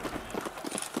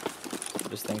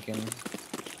 Just thinking.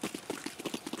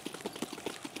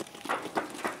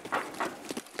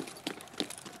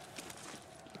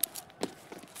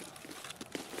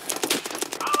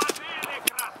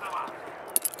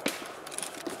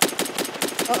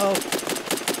 Uh-oh.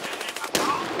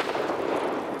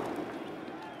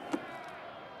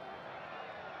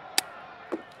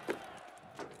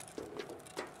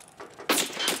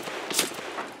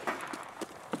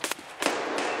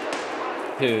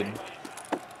 Dude,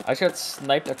 I just got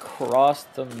sniped across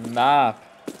the map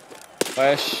by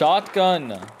a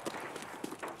shotgun.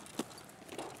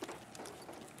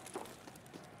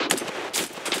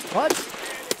 What?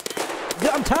 Dude,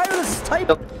 I'm tired of this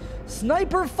type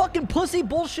sniper fucking pussy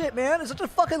bullshit, man. It's such a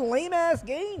fucking lame ass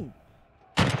game.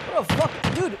 What the fuck,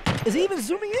 dude? Is he even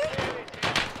zooming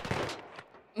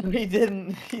in? He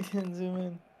didn't zoom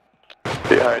in.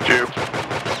 Behind you.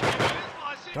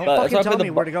 Don't fucking tell me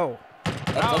where to go.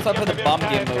 That's why I put the bomb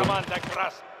game mode.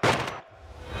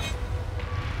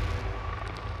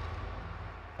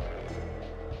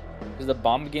 Because the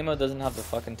bomb game mode doesn't have the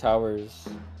fucking towers.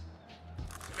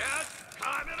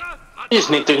 You just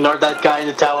need to ignore that guy in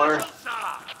the tower.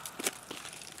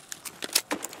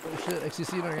 Oh shit,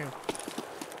 XCC in our game.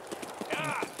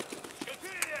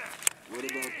 What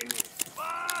about me?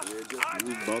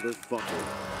 You motherfucker.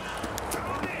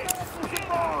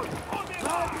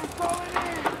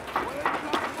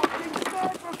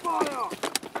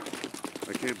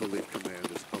 I can't believe Command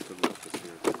is up and left us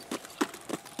here.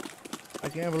 I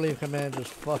can't believe Command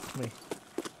just fucked me.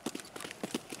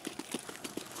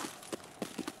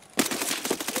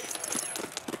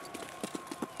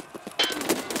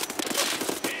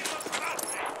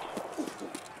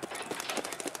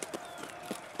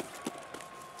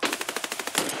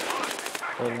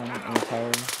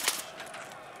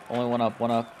 Only one up,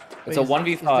 one up. It's Wait, a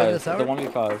 1v5. It's a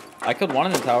 1v5. I killed one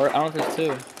in the tower. I don't know if there's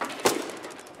two.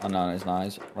 Oh no, he's not.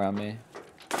 He's around me.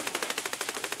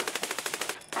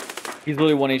 He's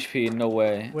literally 1 HP. No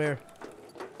way. Where?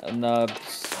 And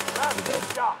he's dead.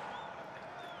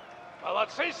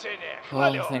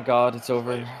 Oh, thank God, it's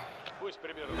over.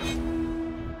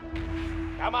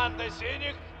 Команда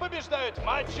синих побеждают в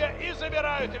матче и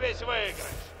забирают весь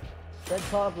выигрыш. Red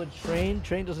talk with Train.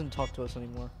 Train doesn't talk to us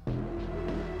anymore.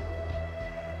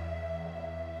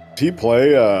 Did he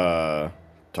play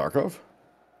Tarkov?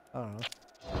 I don't know.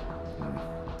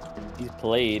 He's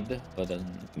played, but like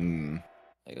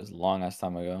it was a long ass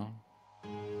time ago.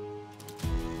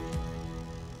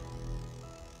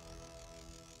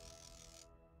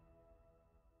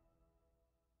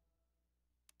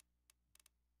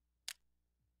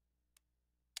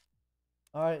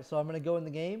 Alright, so I'm gonna go in the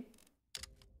game.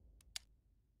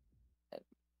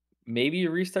 Maybe you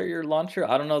restart your launcher?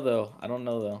 I don't know though. I don't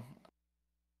know though.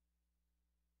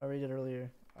 I already did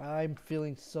earlier. I'm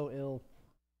feeling so ill.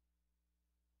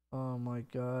 Oh my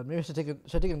god. Maybe I should take a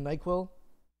NyQuil?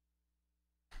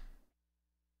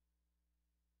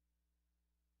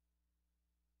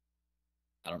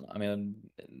 I don't know. I mean,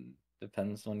 it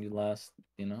depends when you last,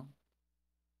 you know?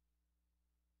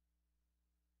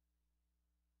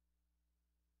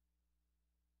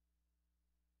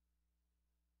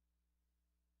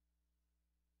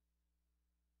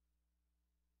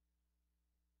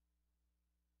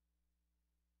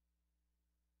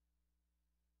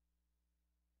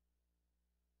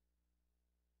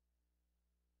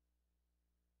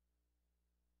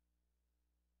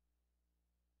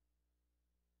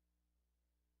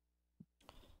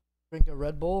 Drink a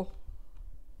Red Bull.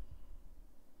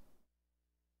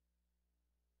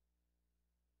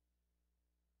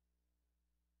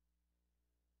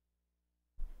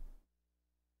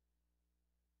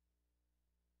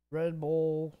 Red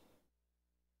Bull.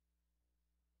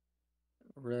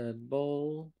 Red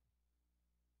Bull.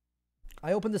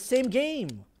 I opened the same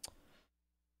game.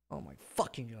 Oh my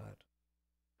fucking god.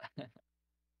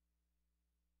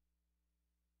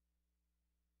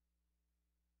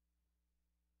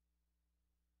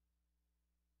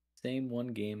 Same one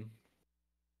game.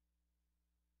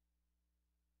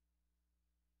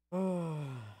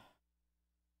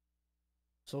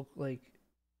 So like,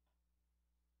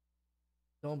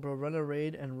 don't bro, run a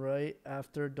raid and right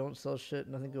after don't sell shit,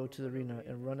 nothing, go to the arena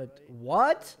and run it.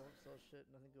 What?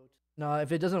 No,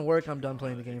 if it doesn't work, I'm done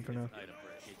playing the game for now.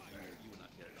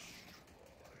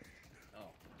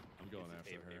 I'm going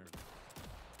after her.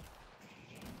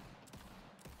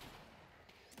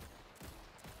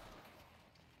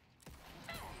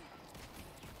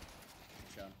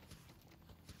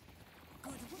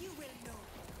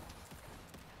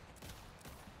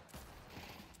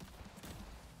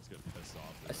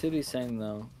 I see what he's saying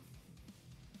though.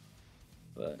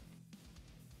 But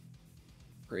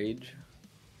rage.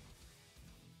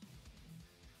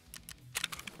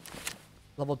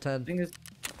 Level 10. Thing is,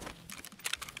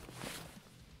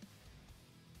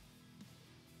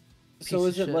 so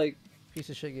is it like piece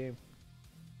of shit game?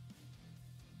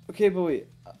 Okay, but wait.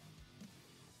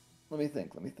 Let me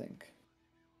think.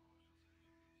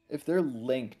 If they're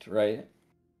linked, right?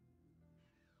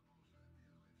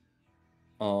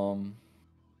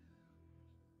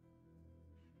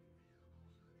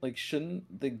 Like,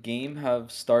 shouldn't the game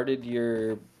have started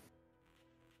your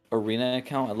arena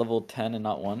account at level 10 and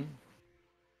not 1?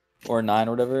 Or 9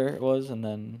 or whatever it was, and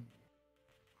then...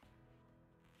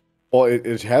 Well,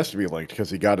 it has to be linked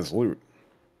because he got his loot.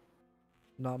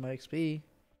 Not my XP.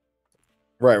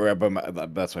 Right,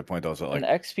 but that's my point. Also, like,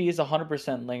 And XP is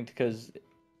 100% linked because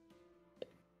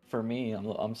for me,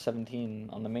 I'm 17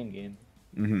 on the main game.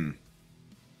 mm-hmm.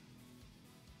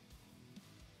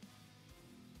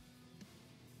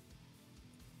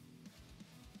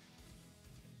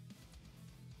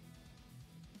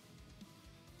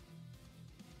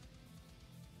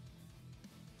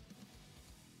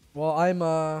 Well, I'm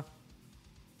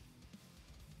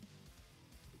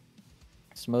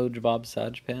Smooge Bob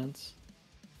Sag Pants.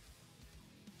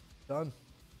 done.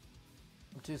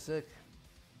 I'm too sick.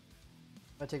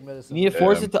 I take medicine. You need to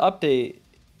force it to update.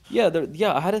 Yeah,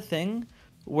 I had a thing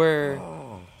where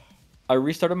I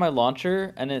restarted my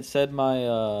launcher and it said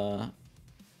my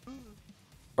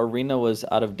arena was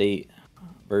out of date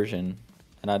version,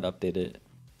 and I'd update it.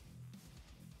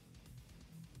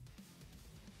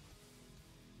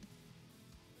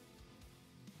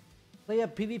 Play a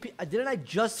PvP. Didn't I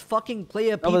just fucking play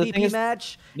a PvP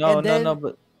match? No, and then...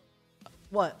 but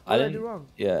What? I What did I didn't do wrong?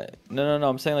 Yeah, no.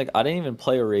 I'm saying like I didn't even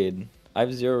play a raid. I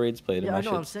have 0 raids played. Yeah, I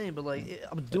know what I'm saying, but like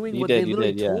I'm doing what they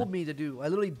literally told me to do. I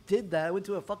literally did that. I went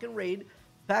to a fucking raid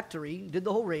factory, did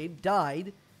the whole raid,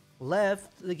 died,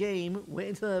 left the game, went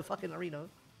into the fucking arena,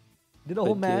 did a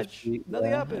whole match.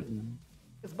 Nothing happened.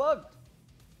 It's bugged.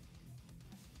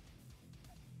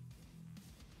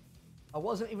 I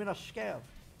wasn't even a scav.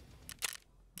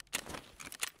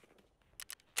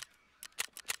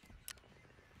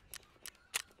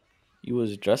 You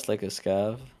was dressed like a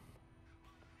scav.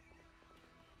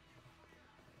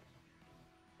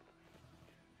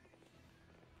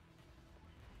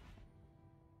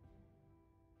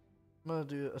 I'm gonna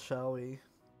do a shall we,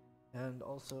 and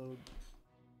also.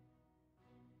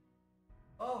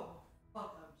 Oh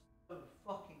fuck! I'm so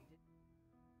fucking.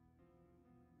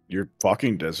 You're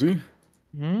fucking dizzy?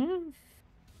 Hmm?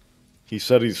 He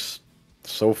said he's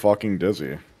so fucking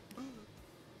dizzy.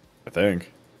 I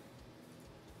think.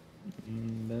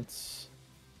 That's...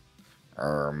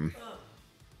 Did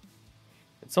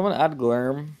someone add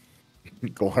Glurm?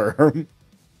 Glurm?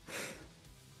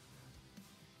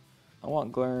 I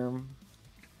want Glurm.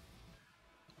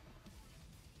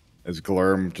 Is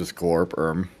Glurm just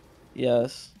Glorp?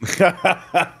 Yes.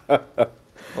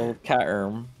 Well, cat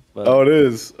but... Oh, it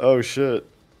is. Oh, shit.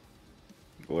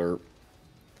 Glurp.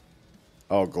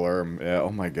 Oh, Glurm. Yeah,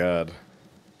 oh my god.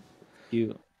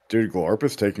 Cute. Dude, Glorp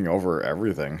is taking over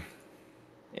everything.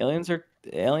 Alien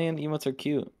emotes are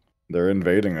cute. They're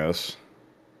invading us.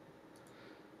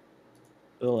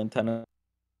 Little antenna.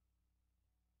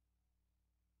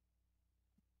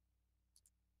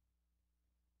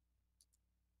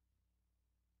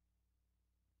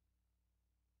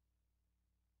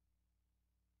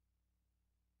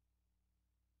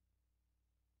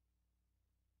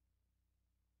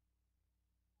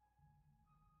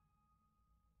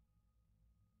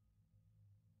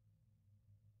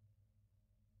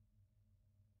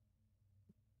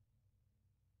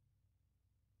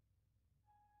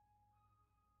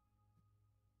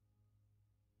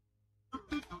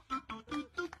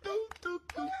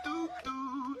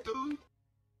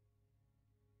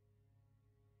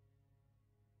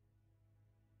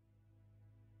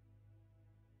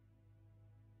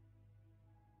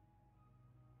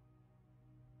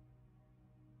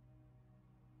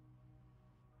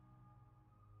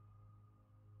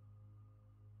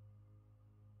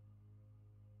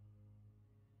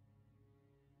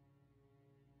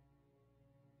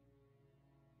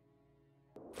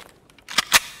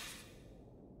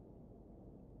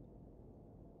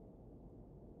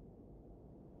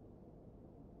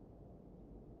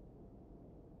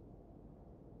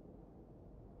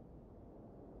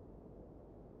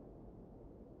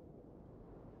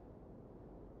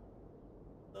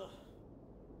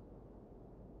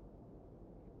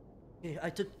 Okay,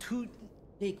 I took 2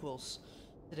 NyQuils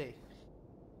today.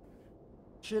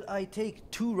 Should I take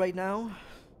 2 right now?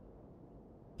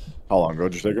 How long ago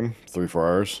did you take them? 3-4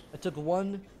 hours? I took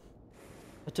one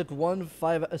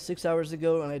 6 hours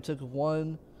ago, and I took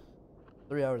one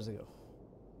 3 hours ago.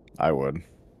 I would.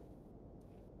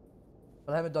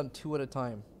 But I haven't done 2 at a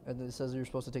time, and it says you're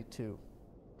supposed to take 2.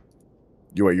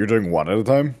 Wait, you're doing 1 at a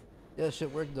time? Yeah,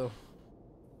 shit worked though.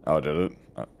 Oh, did it?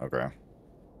 Okay.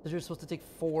 Because you're supposed to take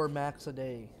 4 max a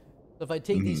day. So if I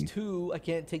take these 2, I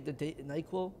can't take the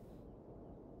NyQuil.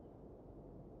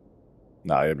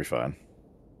 Nah, you'd be fine.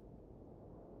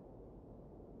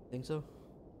 Think so?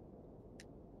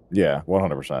 Yeah,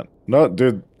 100%. No,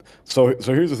 dude, So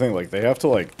here's the thing, like they have to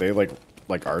like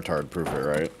RTARD proof it,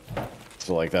 right?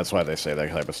 So like that's why they say that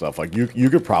type of stuff. Like you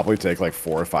could probably take like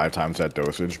 4 or 5 times that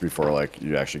dosage before like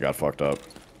you actually got fucked up.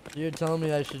 You're telling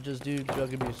me I should just do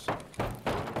drug abuse?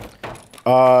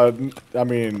 I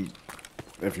mean,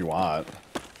 if you want.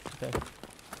 Okay.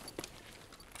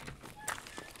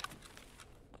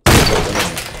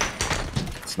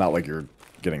 It's not like you're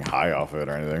getting high off it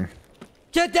or anything.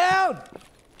 Get down!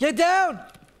 Get down!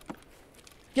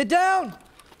 Get down!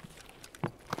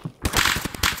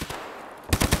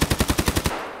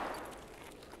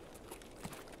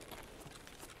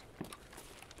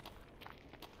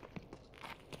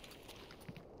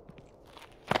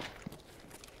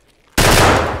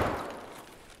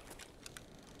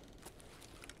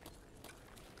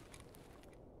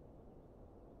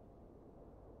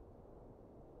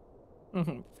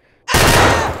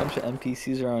 Bunch of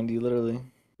NPCs around you, literally.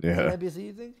 Yeah. NPC,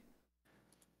 you think?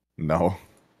 No.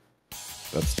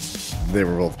 They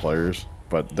were both players,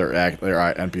 but they're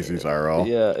NPCs IRL.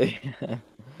 Yeah.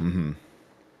 Mm-hmm.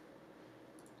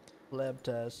 Lab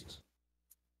test.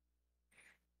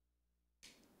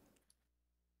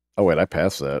 Oh wait, I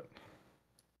passed that.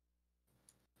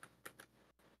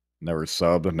 Never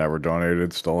subbed, never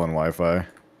donated, stolen Wi-Fi.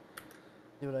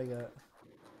 See what I got.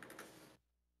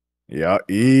 Yeah,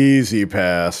 easy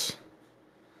pass.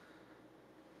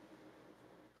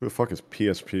 Who the fuck is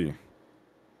PSP?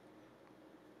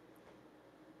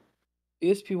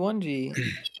 ESP1G.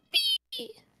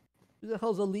 Who the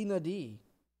hell's Alina D?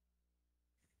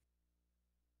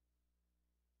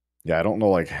 Yeah, I don't know,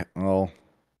 like, well,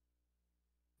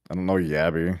 I don't know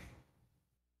Yabby. Who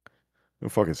the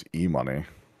fuck is E-Money?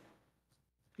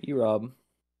 E-Rob,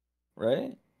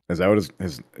 right? Is that what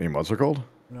his emotes are called?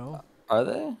 No. Are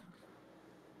they?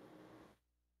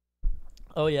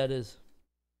 Oh yeah, it is.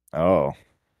 Oh.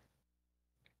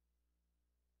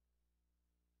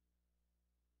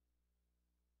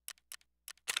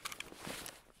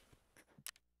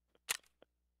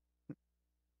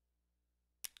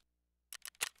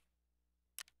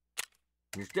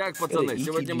 Ништяк, пацаны,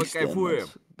 сегодня мы кайфуем.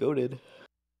 Goated.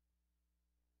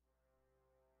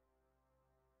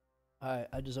 Alright,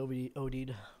 I just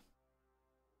OD'd.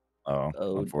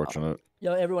 Oh, unfortunate.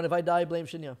 Yo, everyone, if I die, blame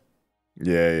Shinya.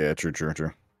 Yeah, true.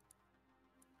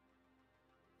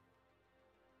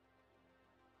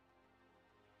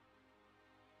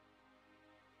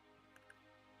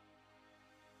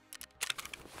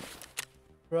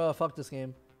 Bro, fuck this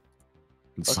game.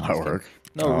 It's not work.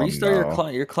 No, restart your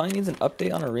client. Your client needs an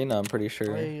update on Arena, I'm pretty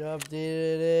sure. I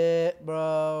updated it,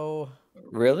 bro.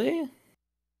 Really?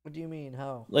 What do you mean?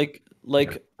 How? Like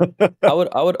I would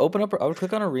open up, I would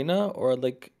click on Arena, or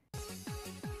like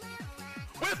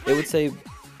it would say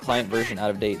client version out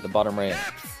of date, the bottom right.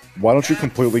 Why don't you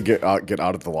completely get out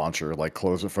of the launcher, like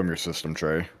close it from your system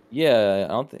tray? Yeah,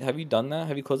 I don't have you done that?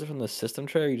 Have you closed it from the system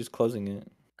tray, or are you just closing it?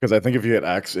 Because I think if you hit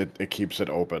X, it keeps it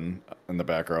open in the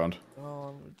background.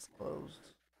 It's closed.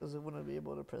 Because it wouldn't be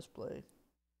able to press play.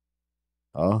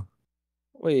 Oh.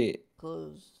 Wait.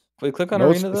 Closed. Wait, click on No,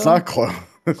 Arena though. it's not closed.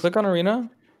 Click on Arena.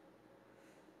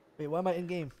 Wait, why am I in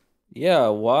game? Yeah,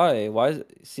 why? Why?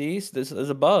 See, this is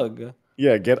a bug.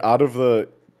 Yeah, get out of the.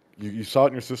 You saw it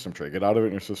in your system tray. Get out of it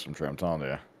in your system tray. I'm telling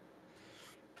you.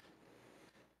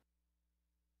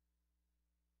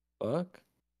 Fuck.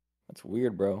 That's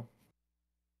weird, bro.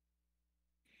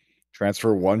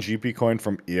 Transfer 1 GP coin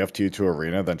from EFT to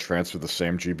Arena, then transfer the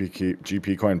same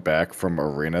GP coin back from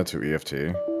Arena to EFT.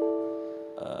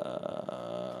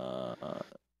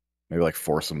 Maybe like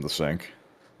force them to sync.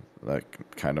 That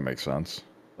kind of makes sense.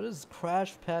 What is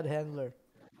crash pad handler?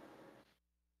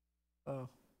 Oh.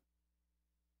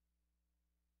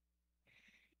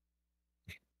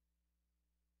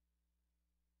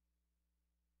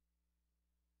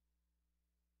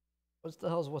 What the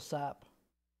hell's WhatsApp?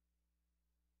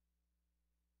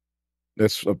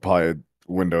 It's probably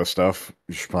Windows stuff.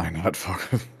 You should probably not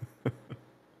fuck with.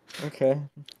 Okay.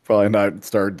 Probably not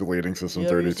start deleting System You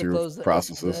ever used to 32 close the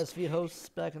processes. SV hosts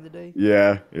back in the day?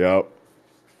 Yeah, yep.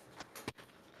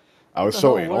 I was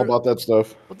so anal about that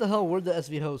stuff. What the hell were the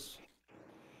SV hosts?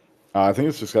 I think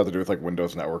it's just got to do with like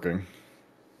Windows networking.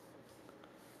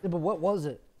 Yeah, but what was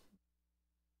it?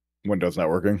 Windows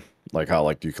networking, like how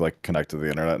like you can like connect to the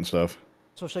internet and stuff.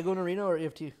 So should I go in Arena or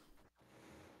EFT?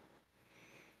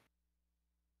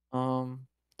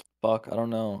 Fuck, I don't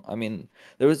know. I mean,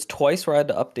 there was twice where I had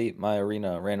to update my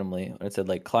Arena randomly, and it said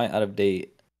like client out of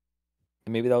date.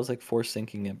 And maybe that was like force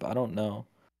syncing it, but I don't know.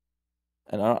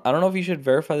 And I don't know if you should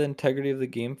verify the integrity of the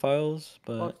game files,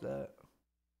 but Fuck that.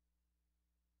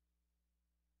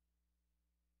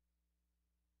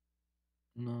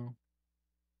 No.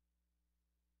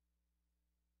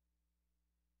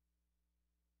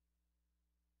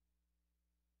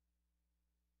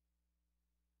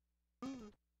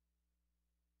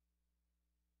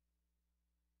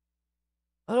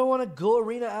 I don't want to go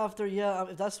arena after. Yeah,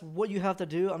 if that's what you have to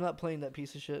do, I'm not playing that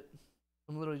piece of shit.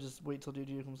 I'm literally just wait till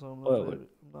DG comes home. I'm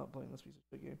not playing this piece of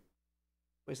shit game.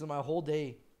 Wasting my whole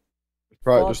day.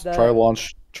 Just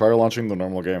try launching the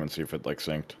normal game and see if it like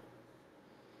synced.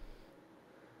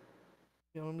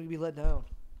 You know, I'm gonna be let down.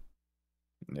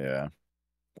 Yeah,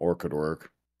 or it could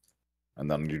work, and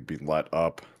then you'd be let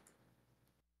up.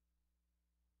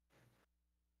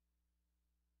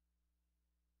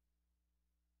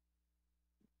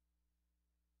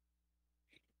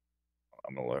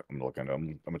 I'm looking.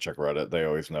 I'm gonna check Reddit. They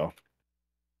always know.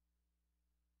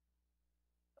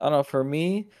 I don't know. For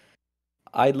me,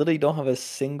 I literally don't have a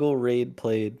single raid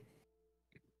played,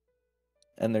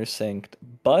 and they're synced.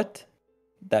 But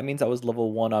that means I was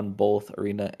level 1 on both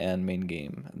arena and main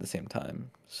game at the same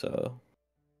time. So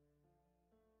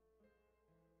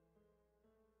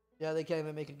Yeah, they can't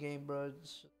even make a game, bro.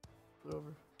 It's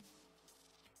over.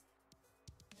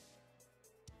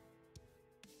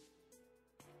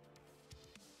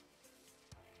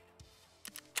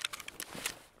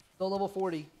 Still level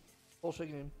 40.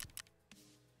 Bullshit game.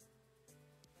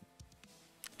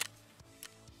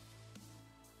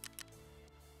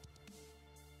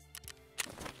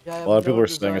 Yeah, I have A lot of people no are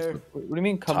saying it's desire. the what do you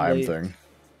mean come time late? thing.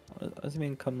 What does it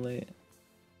mean come late?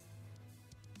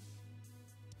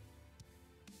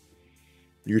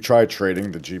 You try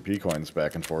trading the GP coins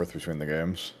back and forth between the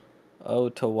games. Oh,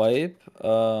 to wipe?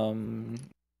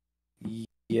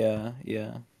 Yeah.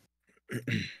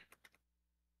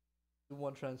 Do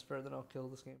one transfer, then I'll kill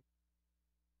this game.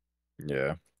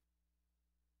 Yeah.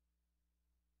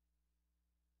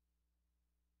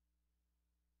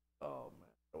 Oh man,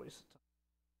 I wasted time.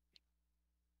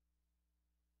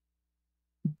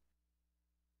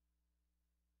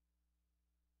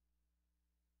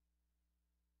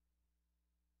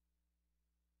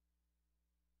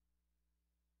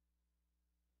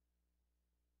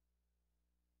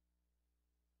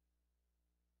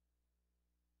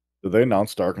 Did they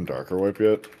announce Dark and Darker wipe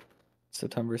yet?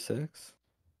 September 6th.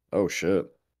 Oh shit.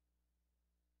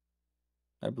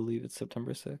 I believe it's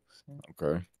September 6th. Yeah.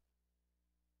 Okay.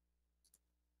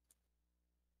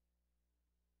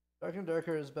 Dark and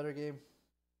Darker is a better game.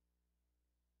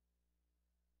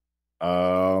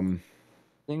 I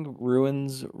think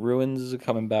Ruins is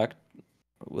coming back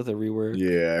with a rework.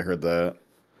 Yeah, I heard that.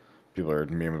 People are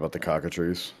memeing about the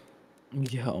cockatrice.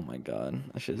 Yeah, oh my god.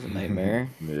 That shit is a nightmare.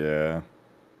 Yeah.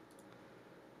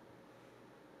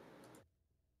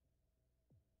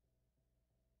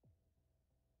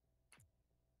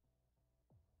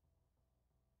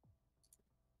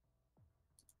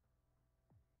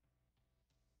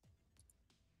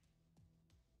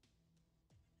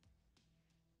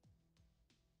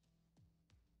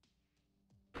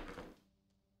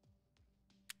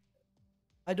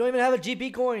 I don't even have a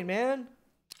GP coin, man.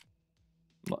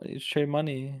 You trade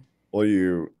money. Well,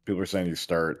 people are saying you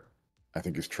start. I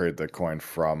think you trade the coin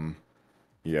from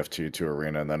EFT to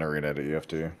Arena and then Arena to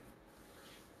EFT.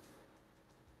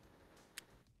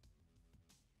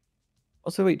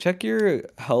 Also, wait, check your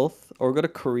health or go to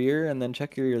career and then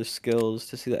check your skills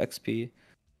to see the XP.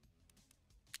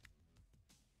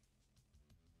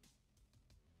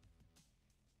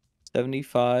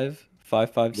 $75,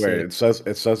 556. Wait,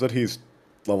 it says that he's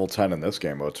level 10 in this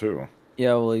game mode too.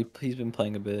 Yeah, well, he's been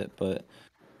playing a bit, but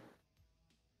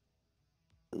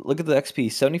look at the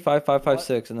XP, 75,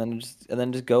 556, and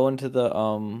then just go into the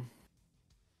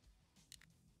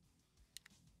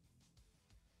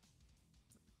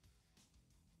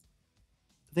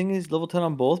The thing is level 10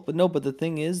 on both, but no, but the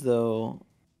thing is though,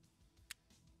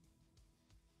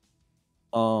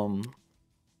 all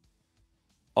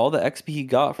the XP he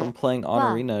got from playing on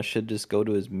Wow. Arena should just go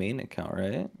to his main account,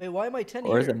 right? Wait, why am I 10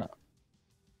 Or is here? it not?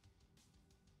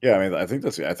 Yeah, I mean, I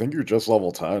think you're just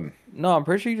level 10. No, I'm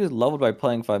pretty sure you just leveled by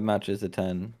playing 5 matches to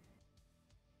 10.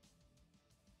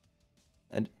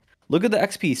 And look at the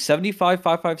XP, 75,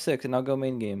 556, and now go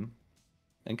main game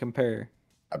and compare.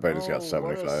 I bet he's got Oh, 75,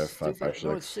 what a stupid- 556.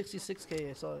 No, it's 66k.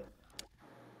 I saw it.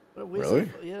 What a waste Really?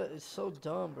 yeah, it's so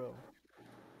dumb, bro.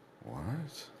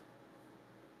 What?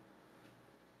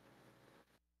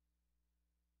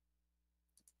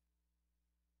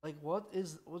 Like,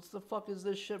 what's the fuck is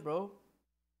this shit, bro?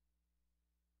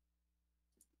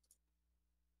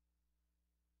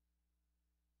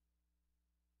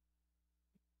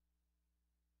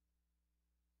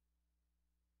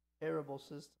 Terrible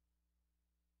system.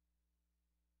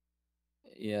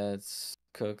 Yeah, it's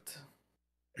cooked.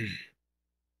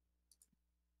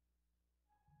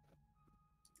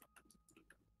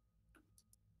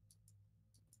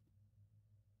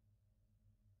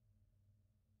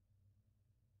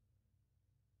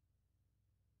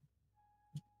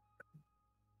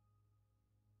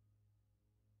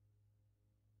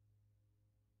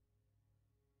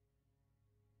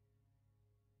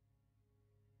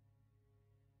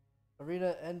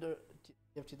 Arena and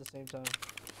TFT at the same time.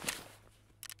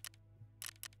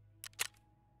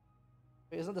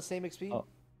 Wait, isn't it the same XP? Oh,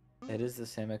 it is the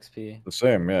same XP. The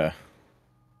same, yeah.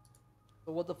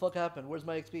 So what the fuck happened? Where's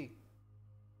my XP?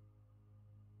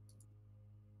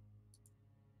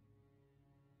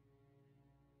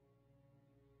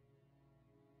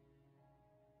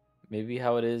 Maybe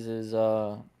how it is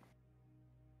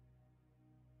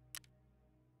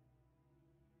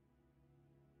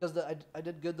Because I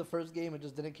did good the first game and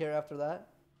just didn't care after that.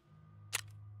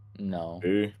 no.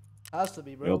 Hey, Has to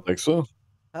be, bro. you don't think so?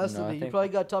 Has No, to I be. You think- probably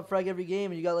got top frag every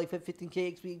game and you got like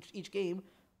 15k XP each game.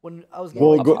 When I was getting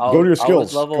Well, like go to your I was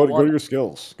skills. level Go to one. your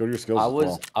skills. Go to your skills I as was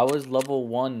well. I was level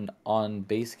 1 on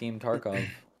base game Tarkov.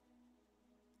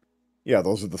 Yeah,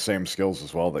 those are the same skills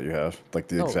as well that you have. Like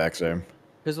the No. exact same.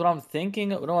 Because what I'm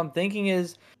thinking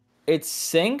is it's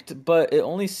synced, but it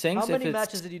only syncs How if many it's...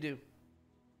 matches did you do?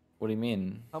 What do you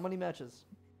mean? How many matches?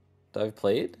 That I've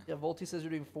played? Yeah, Volty says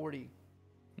you're doing 40.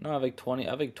 No, I have like 20.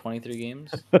 I have like 23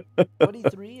 games.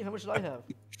 23? How much did I have?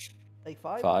 Like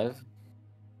 5? 5.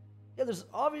 Yeah, there's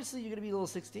obviously you're gonna be level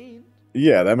 16.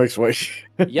 Yeah, that makes way.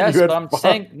 Yes, You had but I'm 5.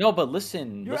 saying no. But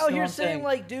listen, You're listen out to here what I'm saying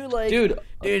like, dude,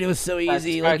 it was so That's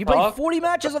easy. right, Like you played dog. 40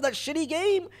 matches of that shitty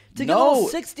game to get level No.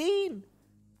 16.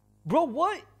 Bro,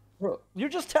 what? Bro. You're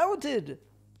just talented.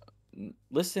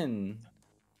 Listen,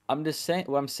 I'm just saying.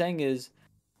 What I'm saying is,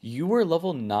 you were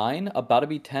level 9, about to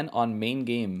be 10 on main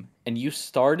game, and you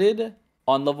started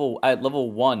on level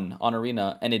 1 on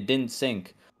arena, and it didn't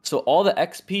sync. So all the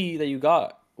XP that you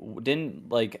got didn't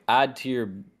like add to your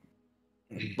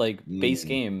like base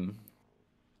game.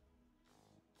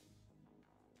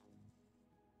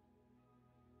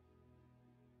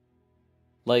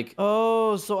 Like,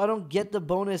 Oh, so I don't get the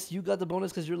bonus. You got the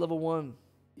bonus because you're level 1.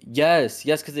 yes,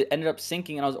 because it ended up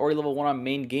syncing, and I was already level 1 on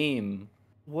main game.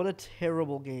 What a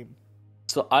terrible game.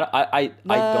 So I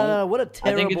don't. What a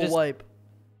I think terrible wipe.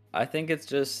 I think it's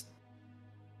just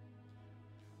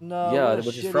No, yeah, what a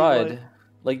which is shitty fried. wipe.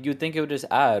 Like you'd think it would just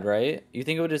add, right? You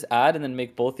think it would just add and then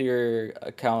make both of your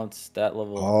accounts that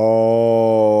level.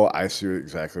 Oh, I see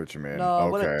exactly what you mean.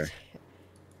 No, Okay.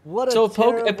 What a So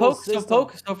terrible system.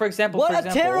 So for example, What a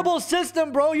terrible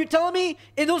system, bro. You're telling me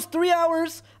in those 3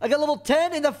 hours, I got level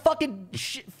 10 in the fucking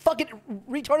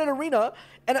retarded arena,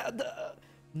 and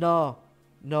no,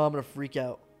 I'm gonna freak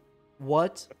out.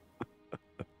 What?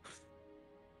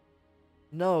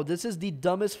 No, this is the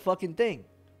dumbest fucking thing.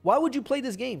 Why would you play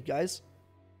this game, guys?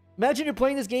 Imagine you're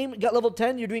playing this game, got level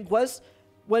 10, you're doing quests,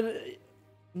 when...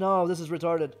 No, this is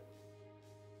retarded.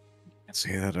 Can't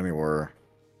say that anymore.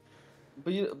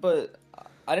 But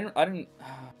I didn't.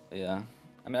 Yeah,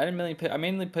 I mean, I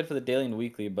mainly played for the daily and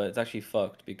weekly, but it's actually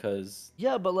fucked because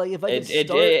Yeah, but like if I could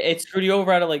it screwed you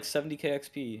over out of like 70k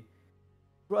XP.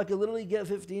 Bro, I could literally get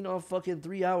 15 off fucking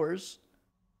 3 hours,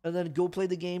 and then go play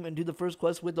the game and do the first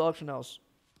quest with the auction house.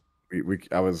 I mean, we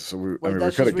could have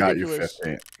that's got just you ridiculous.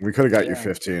 15. We could have got you Yeah.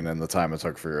 15 in the time it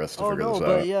took for us to Oh figure no, this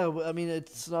but out. yeah, I mean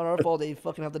it's not our fault. They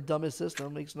fucking have the dumbest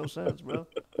system. Makes no sense, bro.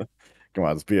 Come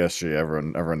on, it's BSG.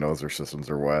 Everyone knows their systems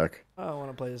are whack. I don't want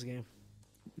to play this game.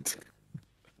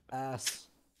 Ass.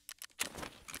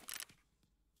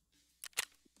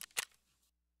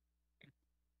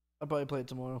 I'll probably play it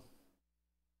tomorrow.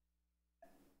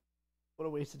 What a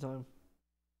waste of time.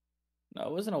 No,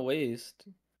 it wasn't a waste.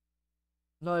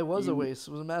 No, it was a waste.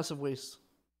 It was a massive waste.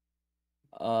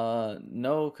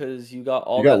 No, because you got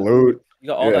all You got that loot. You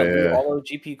got all Yeah, that loot, yeah. all those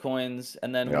GP coins,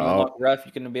 and then when you Yeah. unlock ref,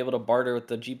 you can be able to barter with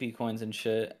the GP coins and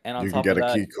shit. And on You can top get of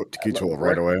a that, key tool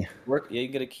right away. Yeah, you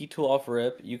can get a key tool off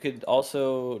rip. You could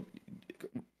also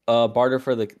barter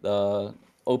for the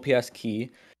OPS key.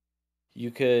 You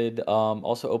could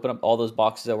also open up all those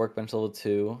boxes at Workbench level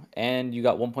 2, and you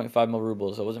got 1.5 mil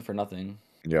rubles, so it wasn't for nothing.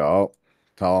 Yeah,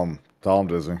 tell him,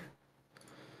 Dizzy.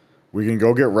 We can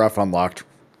go get ref unlocked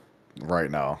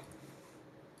right now.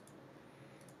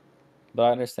 But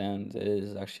I understand it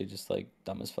is actually just like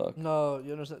dumb as fuck. No,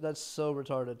 you understand? That's so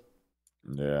retarded.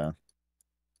 Yeah.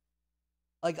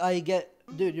 Like I get,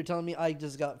 dude, you're telling me I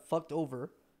just got fucked over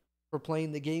for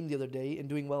playing the game the other day and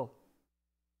doing well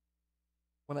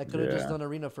when I could have just Yeah. done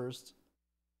arena first.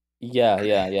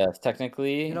 Yeah.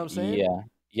 Technically, You know what I'm saying? Yeah.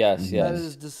 Yes. That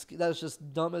is that's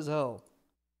just dumb as hell.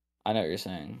 I know what you're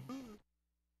saying.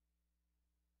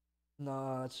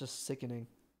 Nah, it's just sickening.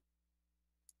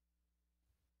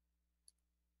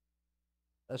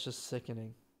 That's just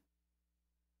sickening.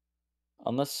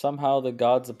 Unless somehow the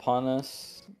gods upon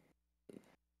us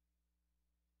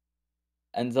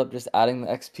ends up just adding the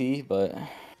XP, but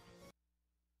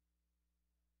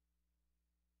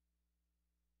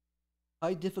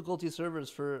High difficulty servers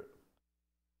for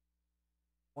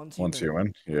One's One's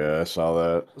human. human. Yeah, I saw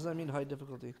that. What does that mean, high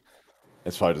difficulty?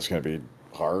 It's probably just gonna be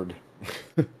hard.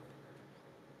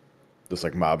 Just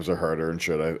like mobs are harder and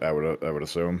shit. I would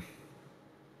assume.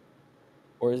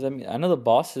 Or is that mean? I know the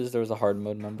bosses. There was a hard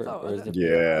mode number. No, Or is it?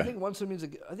 Yeah. I think One's Human's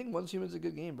I think One's Human's a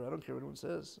good game, bro. I don't care what anyone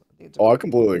says. I think it's a Oh, I good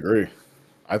game. completely agree.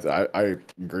 I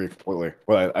agree completely.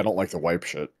 But I don't like the wipe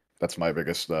shit. That's my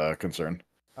biggest concern.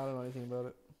 I don't know anything about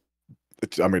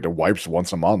it. I mean, it wipes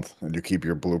once a month, and you keep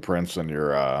your blueprints and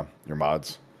your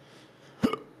mods.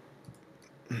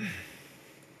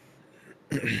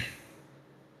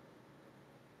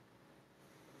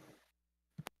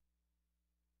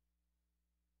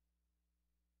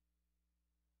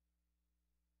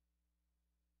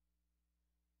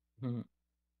 Mhm.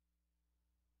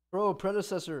 Bro,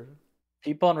 predecessor.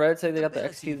 People on Reddit say they got the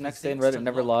XP the next day, and Reddit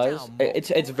never lies.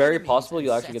 It's very possible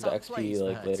you'll actually get the XP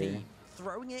like later.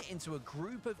 Throwing it into a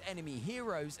group of enemy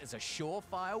heroes is a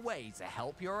surefire way to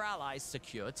help your allies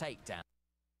secure takedown.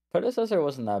 Predecessor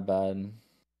wasn't that bad.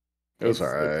 It was It's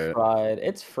alright. fried.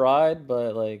 It's fried,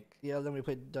 but like Yeah, then we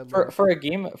played Deadlock. for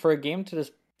a game to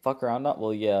just fuck around on.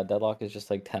 Well, yeah, Deadlock is just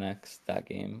like 10x that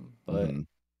game, but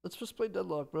Let's just play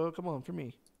Deadlock, bro. Come on, for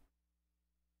me.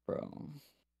 bro,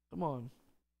 Come on.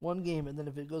 One game, and then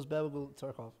if it goes bad, we'll go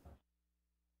Tarkov.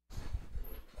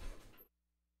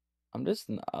 I'm just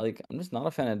not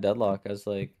a fan of Deadlock as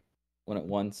like when it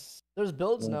once. There's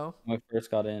builds when now. I first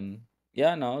got in.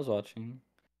 Yeah, no, I was watching.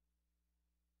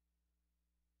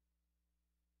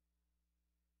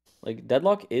 Like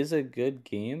Deadlock is a good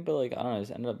game, but like I don't know, I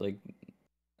just ended up like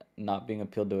not being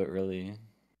appealed to it really.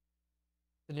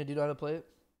 And you do know how to play it?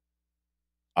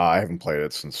 I haven't played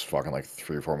it since fucking like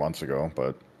 3 or 4 months ago,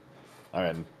 but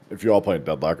I mean, if you all played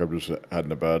Deadlock, I'm just heading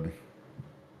to bed.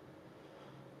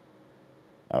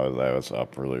 I was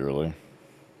up really early.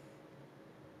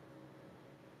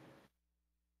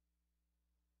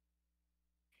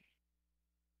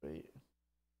 Wait.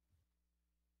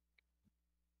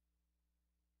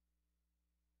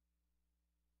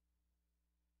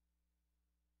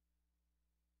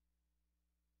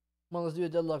 Come on, let's do a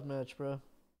Deadlock match, bro.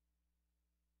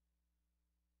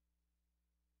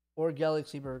 Or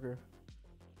Galaxy Burger.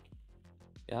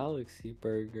 Galaxy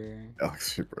Burger.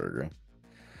 Galaxy Burger.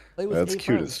 Play with That's 8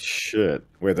 cute friends. as shit.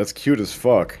 Wait, that's cute as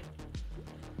fuck.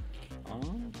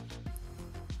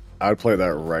 I'd play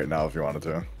that right now if you wanted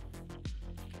to.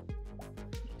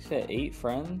 You said 8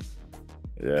 friends?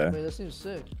 Yeah. Wait, that seems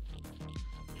sick.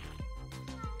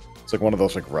 It's like one of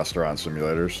those like restaurant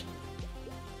simulators.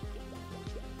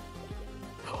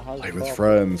 How's Play it with called?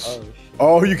 friends. Oh, shit.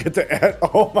 Oh, you get to add.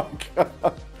 Oh my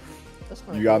god. That's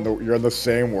not You're on the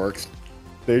same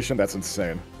workstation. That's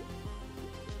insane.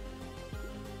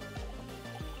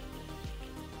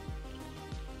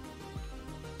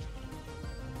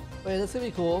 Wait, that's gonna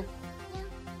be cool.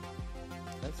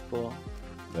 That's cool.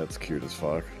 That's cute as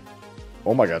fuck.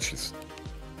 Oh my god, she's.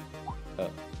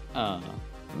 Uh.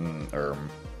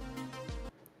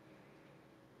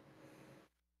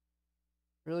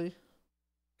 Really?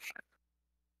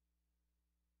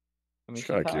 I mean, She's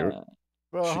kinda cute.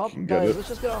 Bro, She hop, can get guys, it. let's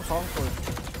just get on Concord.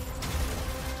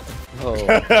 Oh.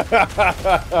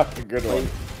 Good one.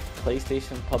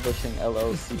 PlayStation Publishing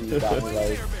LLC got me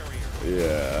like.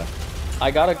 Yeah. I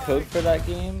got a code for that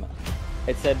game.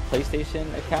 It said PlayStation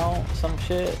account, some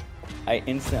shit. I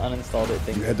instant uninstalled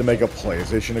it. You had to make a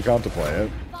PlayStation account to play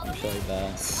it? Some shit like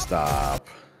that. Stop.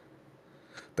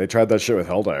 They tried that shit with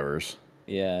Helldivers.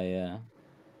 Yeah, yeah.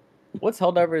 What's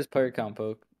Helldiver's player count,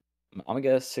 Poke? I'm gonna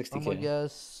guess 60k. I'm gonna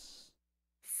guess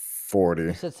 40.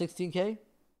 you said 16K?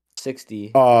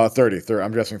 60. 30.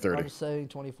 I'm guessing 30. I'm saying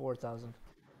 24,000.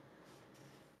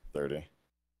 30.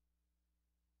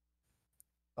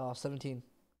 Oh, 17.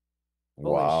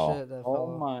 Wow. Holy shit, that fell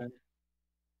Oh off. my.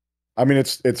 I mean,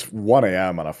 it's 1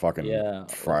 a.m. on a fucking Yeah.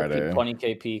 Friday.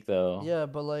 20k peak though. Yeah,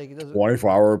 but like it doesn't.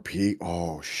 24-hour peak.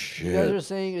 Oh You guys shit. are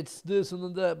saying it's this and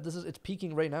then that. It's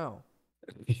peaking right now.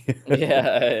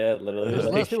 Yeah, literally. There's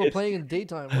like- less people playing in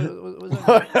daytime. What does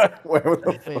that mean? Wait, what the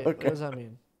Wait, fuck? what does that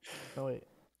mean? No, wait.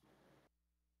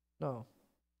 No.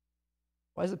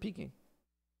 Why is it peaking?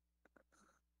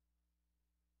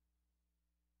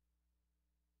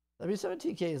 I mean,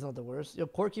 17K is not the worst. Yo,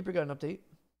 Core Keeper got an update.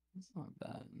 It's not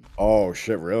bad. Oh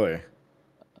shit, really?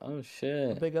 Oh A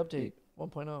shit. big update.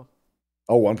 1.0.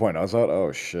 Oh, 1.0 is out?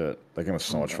 Oh shit. That game was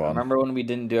so much fun. Remember when we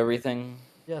didn't do everything?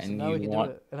 Yes, and now we you can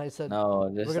want... do it. And I said, no,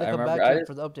 we're just gonna I come remember. back I to it just,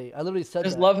 for the update. I literally said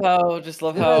just that. love how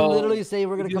Didn't how I literally say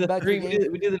we're gonna we come do the back three, to the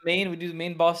game? we do the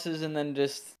main bosses and then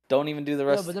just don't even do the Yeah,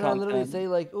 rest but of then the I content. literally say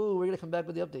like, "Ooh, we're gonna come back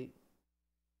with the update."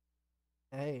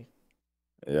 Hey,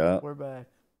 Yeah. we're back.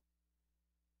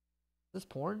 Is this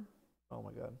porn? Oh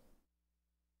my god.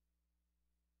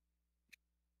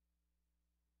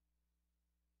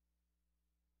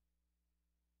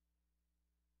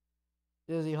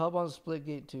 Dizzy, hop on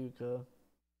Splitgate too, cuz.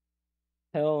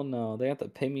 Hell no, they have to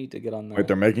pay me to get on that. Wait,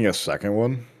 they're making a second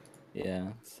one? Yeah,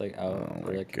 it's like out. Oh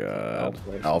or my like god. alpha,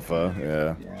 or Alpha, something.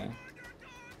 yeah. Yeah.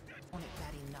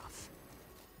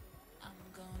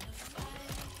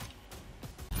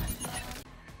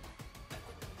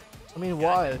 I mean,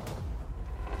 why?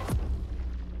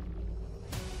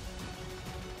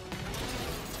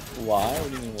 Why? What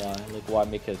do you mean why? Like why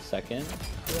make it a second?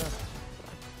 Yeah.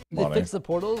 They fixed the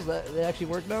portals? That they actually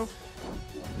work now?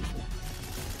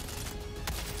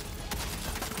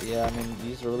 Yeah, I mean,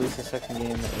 you just release a second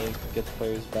game that like gets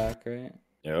players back, right?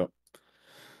 Yep.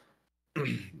 They The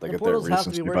get that portals have to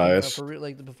be recency working now bias. for real.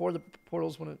 Like before the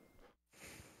portals wouldn't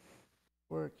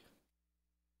work.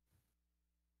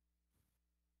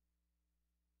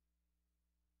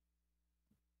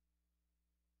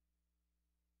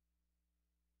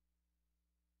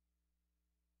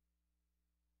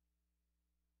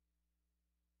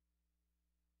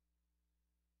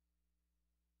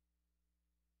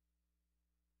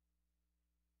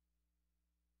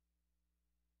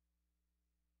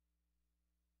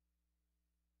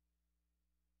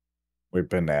 Wait,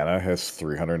 Banana has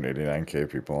 389k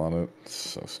people on it? It's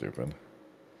so stupid.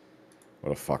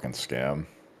 What a fucking scam.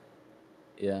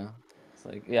 Yeah. It's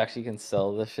like you actually can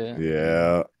sell this shit.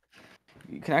 Yeah.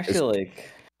 You can actually like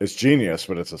It's genius,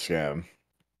 but it's a scam.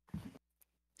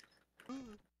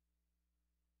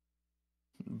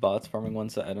 bots farming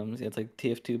one-set items. Yeah, it's like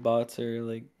TF2 bots or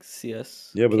like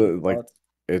CS. Yeah, but King like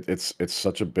bots. it's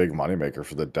such a big moneymaker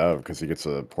for the dev because he gets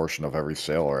a portion of every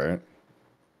sale, right?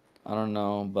 I don't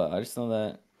know, but I just know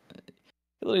that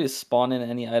you literally just spawn in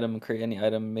any item, create any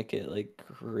item, make it like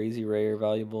crazy rare,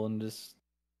 valuable, and just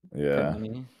print Yeah.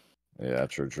 money. Yeah,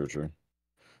 true.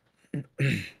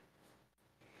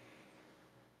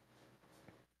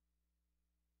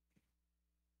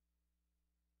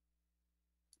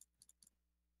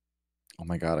 Oh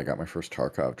my god, I got my first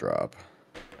Tarkov drop.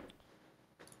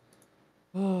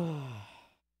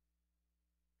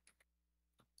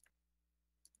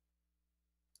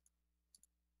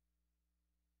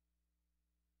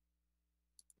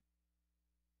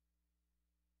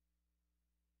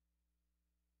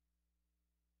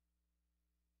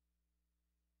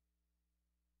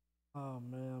 Oh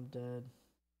man, I'm dead.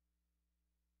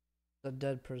 A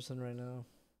dead person right now.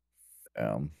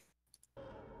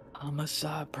 I'm a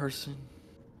sad person.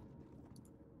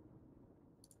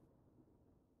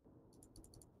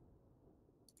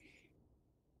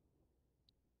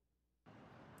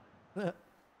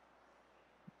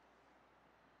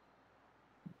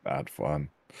 Not fun.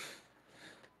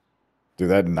 Dude,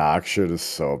 that knock shit is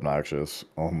so obnoxious.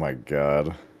 Oh my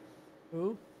god.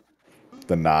 Who?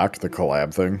 The knock, the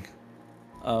collab thing.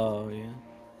 Oh yeah.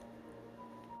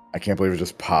 I can't believe it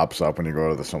just pops up when you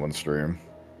go to someone's stream.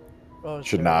 Oh, You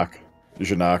should sure. knock. You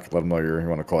should knock. Let them know you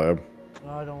want to collab.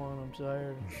 No, I don't want. I'm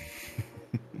tired.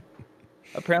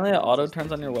 Apparently, it auto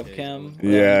turns on your webcam.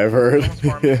 Yeah, I've heard.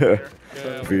 Yeah.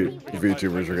 So-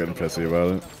 VTubers are getting pissy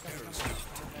about it.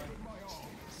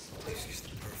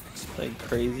 It's like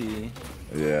crazy.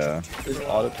 Yeah. Is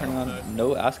auto turning on?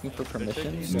 No asking for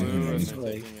permission.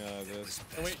 Like,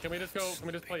 Can we just go? Can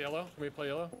we just play yellow? Can we play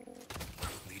yellow?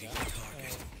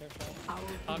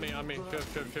 On me.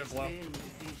 Shift, low.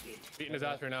 Beating his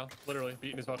ass right now. Literally,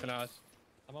 beating his fucking ass.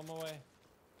 I'm on my way.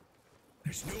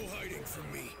 There's no hiding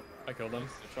from me. I killed him.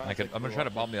 I'm gonna try to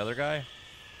bomb the other guy.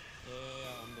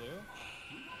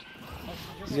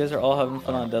 you guys are all having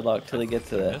fun on Deadlock till they get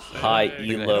to that high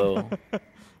elo.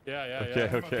 Yeah.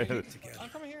 Okay.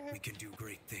 We can do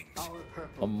great things.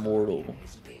 Immortal.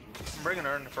 I'm bringing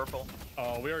her into purple.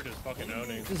 Oh, we are just fucking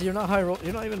owning. Because you're not high roll.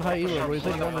 You're not even high elo, bro. You're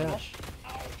playing one match.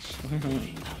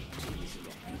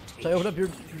 Should I open up your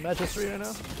match history right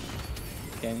now?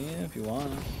 Can you if you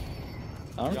want?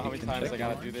 I don't know how many times I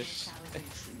gotta do this.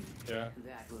 Yeah.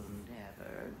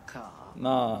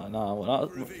 Nah.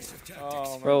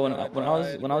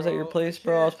 When I was at your place,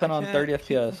 bro, I was playing on 30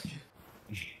 FPS.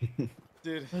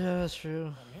 Dude. Yeah, that's true.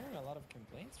 I'm hearing a lot of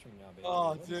complaints from y'all, baby.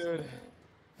 Oh, dude.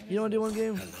 You don't want to do one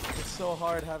game? It's so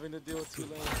hard having to deal with 2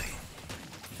 lanes.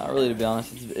 Not really, to be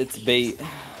honest. It's bait.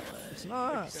 It's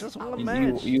not. It's just one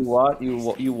match. You watch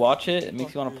it. It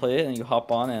makes you want to play it, and you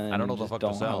hop on and I don't know you what the just fuck to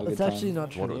don't have sell. a good It's time. actually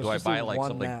not true. What, It's do I just buy a like one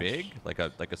something match. big, like a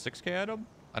 6K item?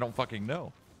 I don't fucking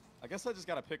know. I guess I just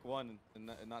gotta pick one and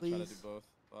not try to do both.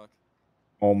 Fuck.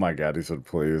 Oh my god, he said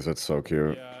please. That's so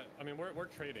cute. Yeah, I mean we're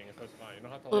trading, so it's fine. You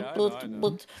don't have to.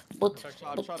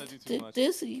 I'm trying to do too much.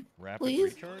 Dizzy, Rapid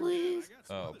please, recharge? please.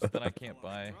 Oh, but then I can't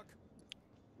buy.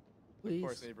 Of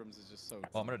course, Abrams is just so.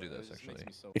 Oh, I'm gonna do this actually.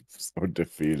 He's so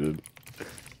defeated.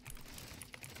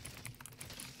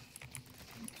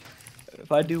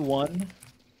 If I do one,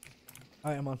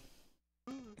 I am on.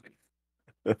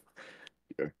 You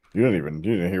didn't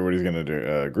hear what he's gonna do.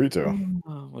 Agree to.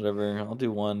 Whatever. I'll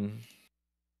do one.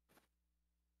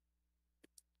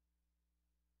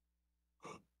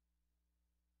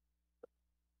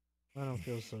 I don't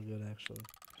feel so good actually.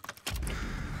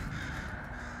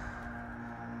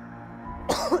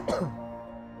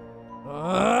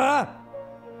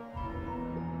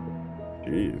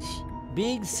 Jeez.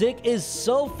 Being sick is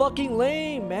so fucking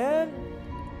lame, man.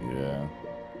 Yeah.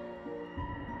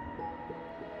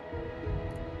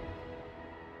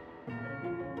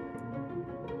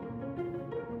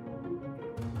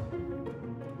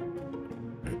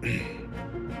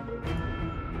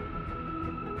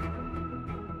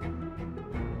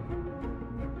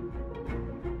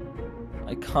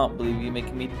 I can't believe you're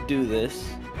making me do this.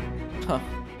 Huh.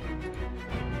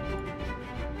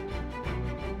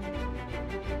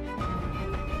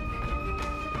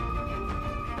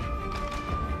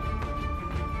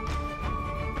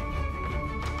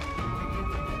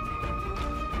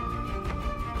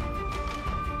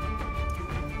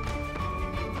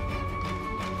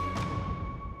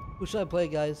 Who should I play,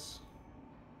 guys?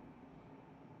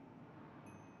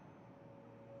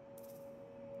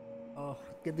 Oh,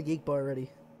 get the geek bar ready.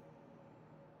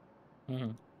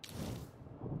 Mm-hmm.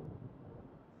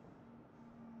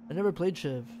 I never played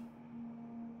Shiv.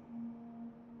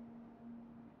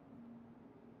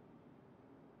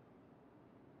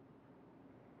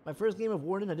 My first game of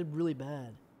Warden, I did really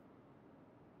bad.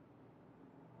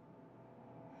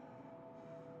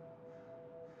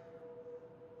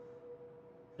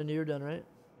 And you're done, right?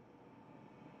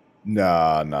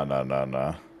 Nah. I'm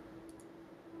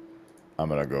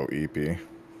gonna go EP.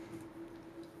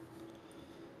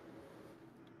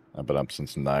 I've been up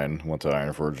since 9. Went to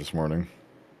Ironforge this morning.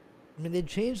 I mean, they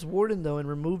changed Warden, though, and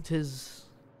removed his...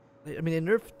 I mean,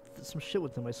 they nerfed some shit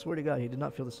with him. I swear to God, he did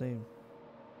not feel the same.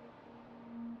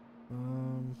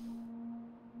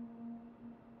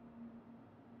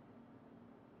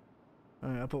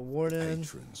 Alright, I'll put Warden.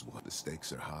 Patrons, what the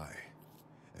stakes are high,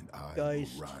 and I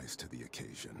Geist. will rise to the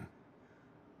occasion.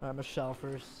 I'm a Shell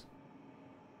first.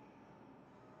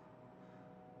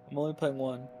 I'm only playing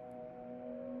one.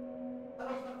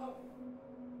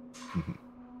 I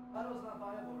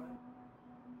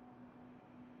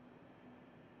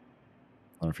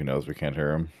don't know if he knows we can't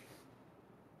hear him.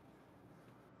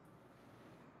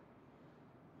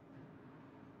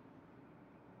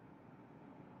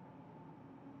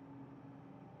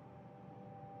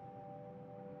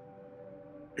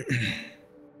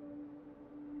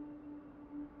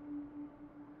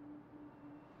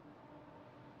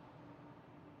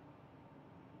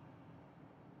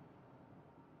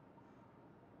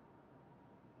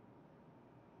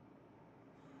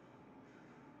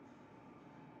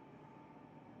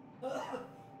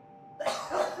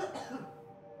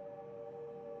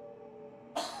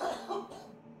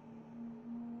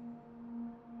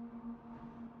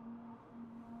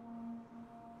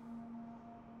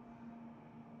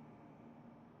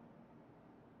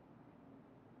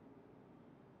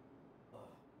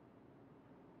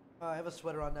 I have a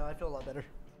sweater on now. I feel a lot better.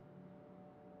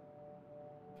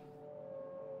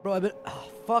 Bro, I've been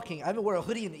I haven't worn a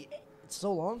hoodie in it's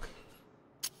so long.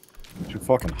 Too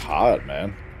fucking hot,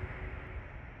 man.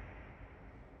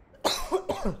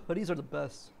 Hoodies are the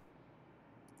best.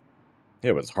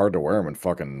 Yeah, but it's hard to wear them in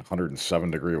fucking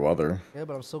 107-degree weather. Yeah,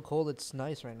 but I'm so cold. It's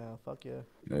nice right now. Fuck yeah.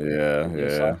 Yeah, Do you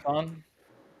have yeah. socks on?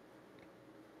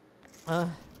 Do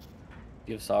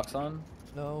you have socks on?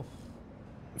 No.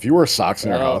 If you wear socks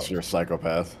in your house, you're a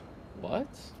psychopath. What?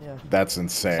 Yeah. That's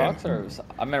insane. Socks are.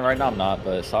 I mean, right now I'm not,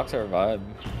 but socks are a vibe.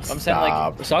 I'm saying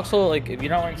like socks will like if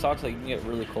you're not wearing socks, like you can get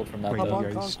really cold from that. Wait, though.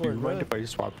 guys, do you mind if I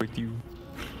swap with you?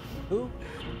 Who?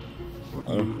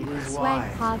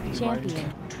 Swag Hog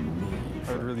Champion.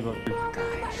 I really love you.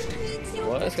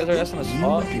 What? This guy's already asking to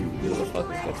swap? Who the fuck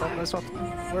is that? Let's swap.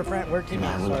 We're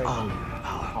teammates. Sorry.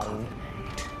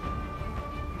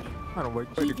 I don't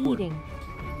like Keep eating.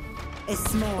 A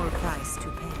small price to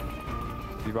pay.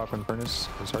 Bebop and Furnace.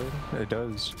 I'm sorry. It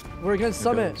does. We're against It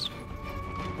Summit. does.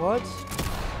 What?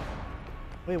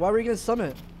 Wait, why were we against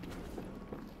Summit?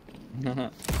 Great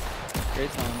time,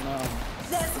 no.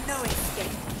 There's no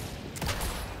escape.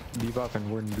 Bebop and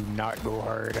Warden do not go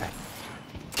hard.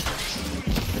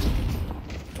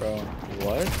 Bro,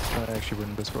 what? I actually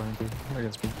wouldn't this going to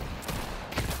against me.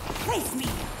 Face me.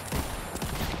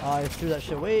 I threw that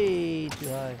shit way too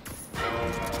high.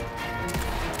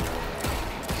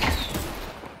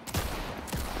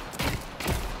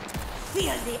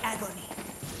 Feel the agony.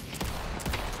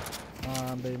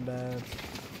 I'm being bad.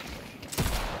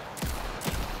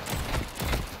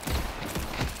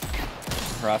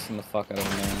 harassing the fuck out of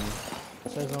me.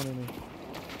 Says only me.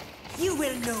 You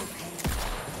will know pain.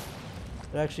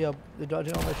 They're actually they're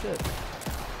dodging all my shit.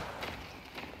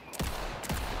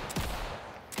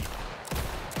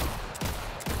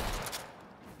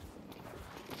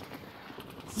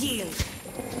 Yield.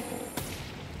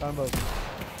 Down both.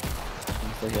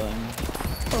 For healing.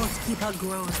 Oathkeeper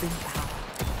grows in power.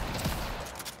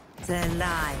 Their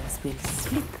lives will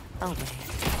slip away.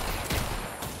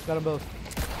 Got them both.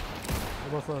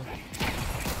 They're both low.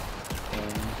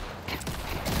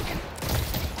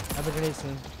 I have a grenade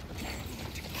soon.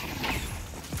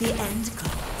 The end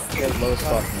comes. You guys low as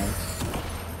fuck, man.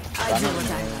 I do what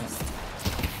I must.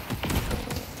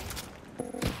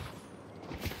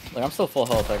 Like, I'm still full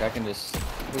health. Like, I can just...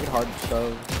 We can hard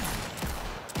shove.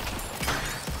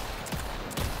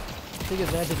 Take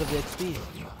advantage of the XP.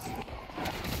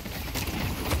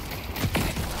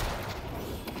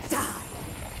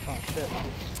 Oh shit.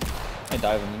 I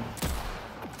dive him.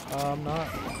 I'm not.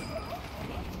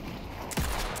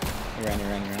 You ran.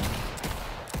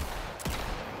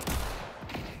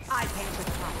 I paid the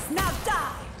price. Now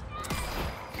die!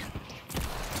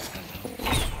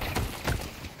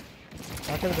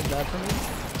 That could have been bad for me.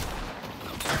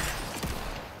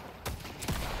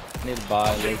 I need to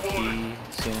buy low key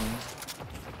soon.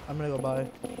 I'm gonna go buy.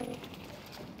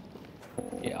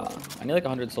 Yeah. I need like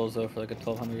 100 souls though for like a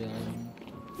 1200.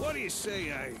 What do you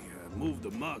say I move the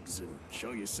mugs and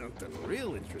show you something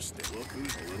real interesting? Looking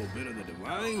a little bit of the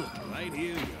divine right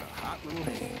here in your hot little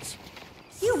hands.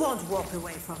 You won't walk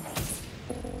away from me.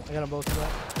 I got them both of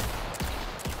that.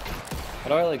 How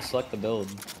do I like select the build?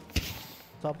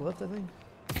 Top left, I think.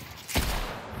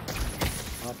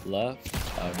 Top left?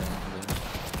 Oh, okay,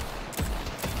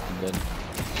 I'm good.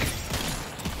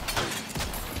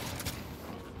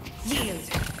 Yield.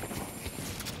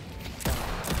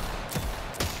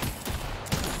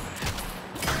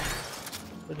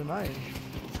 They're denying.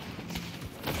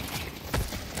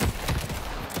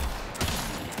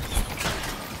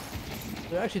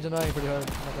 They're actually denying pretty hard,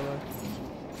 not gonna lie.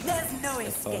 There's no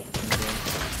escape.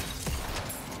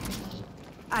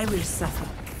 I will suffer,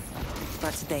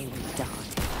 but they will die.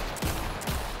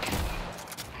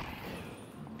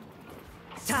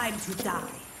 Time to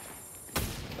die.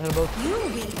 And both. You will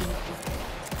be.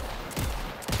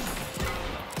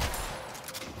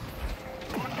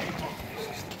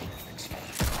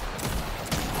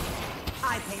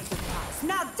 I paid the price.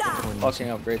 Now die! Fucking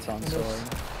up, great song, sorry.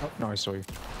 Oh, no, I saw you.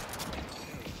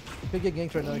 Could get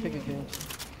ganked right now, could get ganked.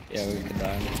 Yeah, we could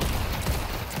die.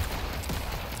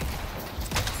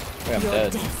 Wait, I'm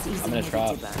dead. I'm in a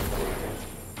trap.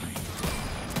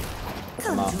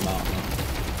 I'm out.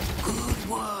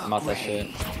 I'm out that shit.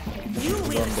 You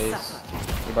will Go on base.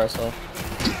 suffer. You by yourself.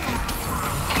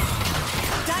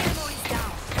 Dynamo is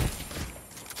down.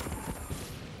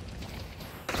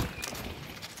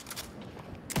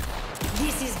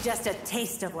 This is just a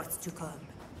taste of what's to come.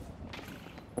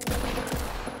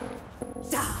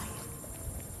 Die.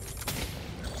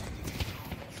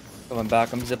 Coming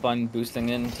back, I'm zip on boosting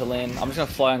into lane. I'm just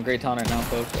gonna fly on Great Town right now,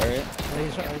 folks. Alright? Yeah,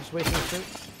 he's just wasting his shit.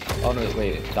 Oh no,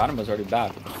 wait, Dynamo's already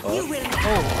back. Oh, You will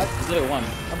I did it one.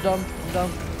 I'm dumb.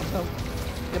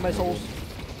 Get my souls.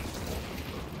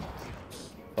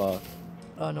 Fuck.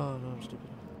 Oh no, I'm stupid.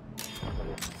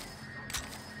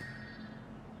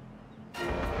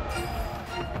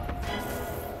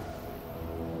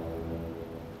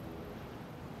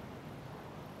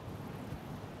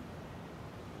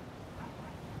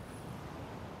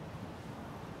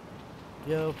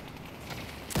 Yo.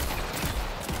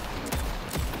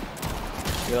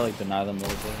 You gotta like deny them a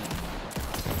little bit.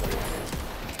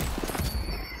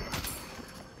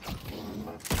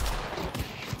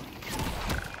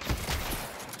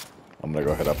 I'm gonna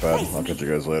go head up bad. I'll catch you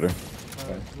guys later.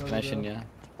 Mention, yeah.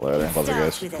 Later. Love you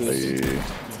guys. Start Bye.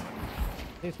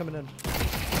 He's coming in.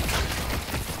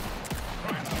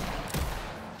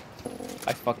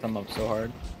 I fucked them up so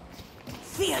hard.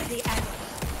 Feel the agony.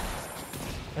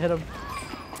 I hit him.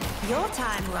 Your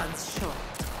time runs short.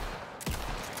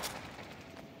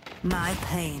 My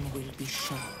pain will be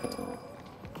shared.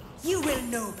 You will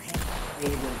know pain. They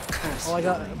will curse. Oh, I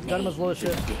got him as low as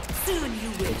shit. Soon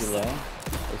you will. Is he low?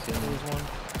 There's one.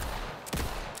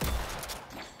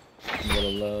 I'm a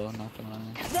little low, not gonna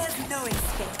lie. There's no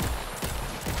escape.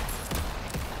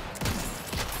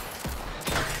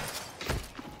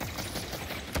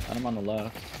 I'm on the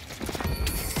left.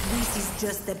 This is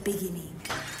just the beginning.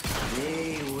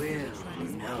 They will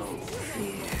know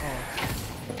fear.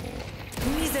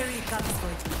 Misery comes for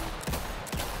you.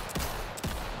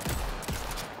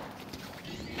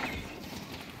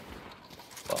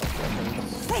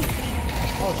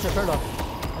 Oh shit, turn off.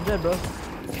 I'm dead, bro.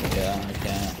 Yeah, I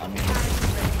can't. I mean.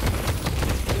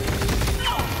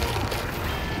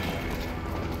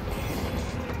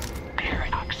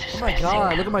 Oh my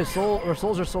god, look at my soul. Our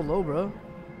souls are so low, bro.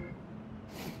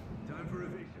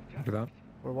 Look at that.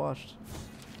 We're washed.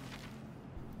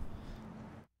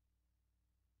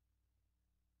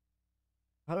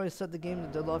 How do I set the game to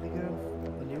deadlock again?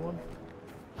 The new one?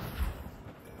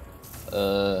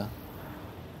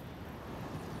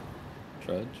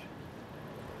 Trudge.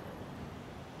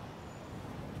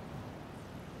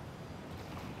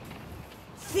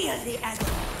 Feel the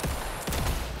agony.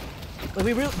 Like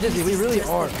we really, Dizzy, we really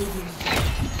are.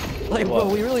 Like, bro,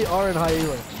 we really are in high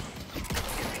elo.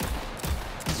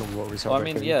 Well, I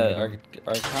mean, yeah,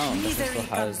 our account doesn't still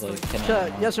has like.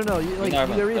 Chat, yes or no? You, like, you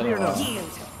agree with me or no?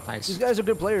 Nice. These guys are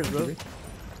good players, bro.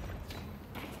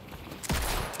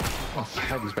 Oh,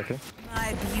 Heidi's back there.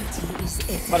 My beauty is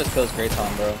it. Might just kill his Great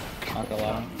Tom, bro. Not gonna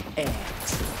lie.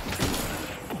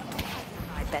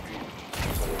 I bet.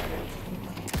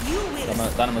 You will.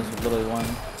 Dynamo's literally one.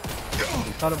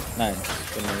 Got him. Nice.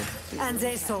 Good move. And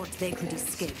they thought they could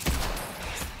escape.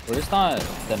 We're just not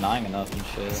denying enough and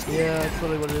shit. Yeah, that's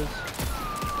really what it is.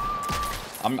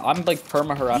 I'm like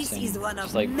perma harassing. This is one of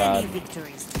it's like many bad.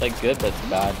 victories. It's like good, but it's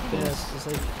bad. Yeah, it's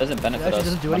like, it doesn't benefit it us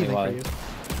doesn't do anything for you.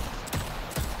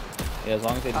 Yeah, as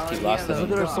long as they just keep lasting.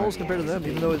 Look at our souls compared to them,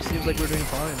 even though it seems like we're doing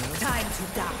fine. You know? Time to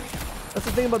die. That's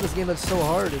the thing about this game that's so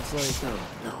hard. It's like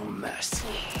no mercy.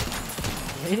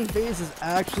 laning phase is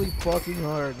actually fucking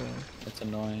hard, man. It's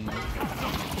annoying. I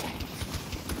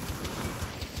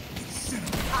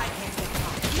can't get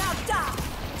caught. Now die.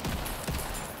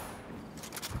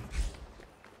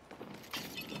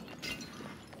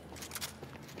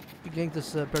 You gank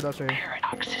this paradox right here.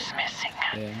 Paradox is missing.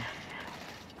 Yeah.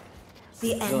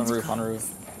 The Still on end roof, on comes.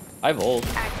 roof. I have ult.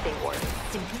 Acting word.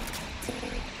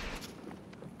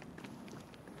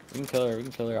 We can kill her, we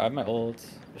can kill her. I have my ult.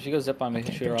 If she goes zip on me,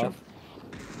 shoot her off.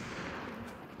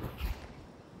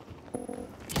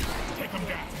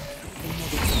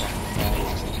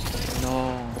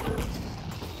 No.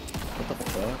 What the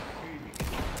fuck?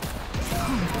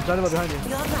 I'm talking about behind you.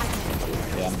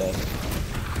 Yeah, I'm dead.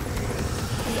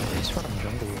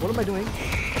 What am I doing?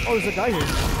 Oh, there's a guy here.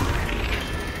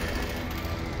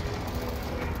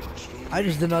 I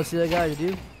just did not see that guy, did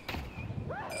you?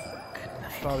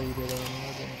 Probably you did. I don't know.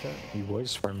 I didn't check. He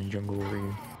was farming jungle over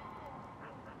here.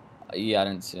 Yeah, I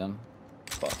didn't see him.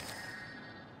 Fuck.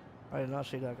 I did not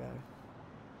see that guy.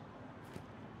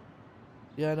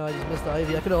 Yeah, no, I just missed the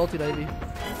Ivy. I could have ulted Ivy.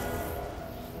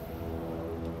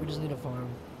 We just need a farm.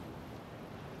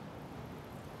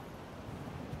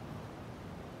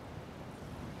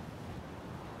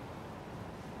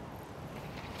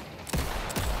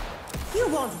 You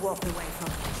won't walk away from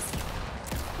this.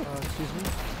 Excuse me?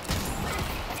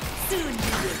 Soon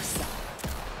you will stop.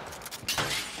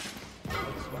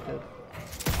 That's not good.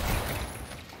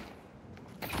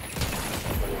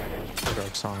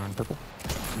 Dark song on purple.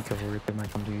 Be careful, Rip, they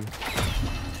might come to you.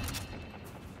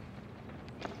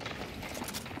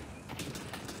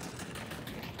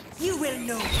 You will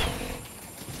know.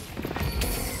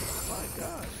 My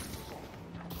God.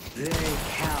 They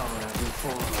cower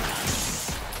before us.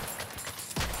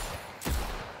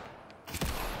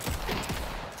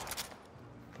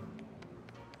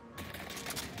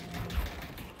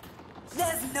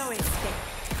 There's no escape.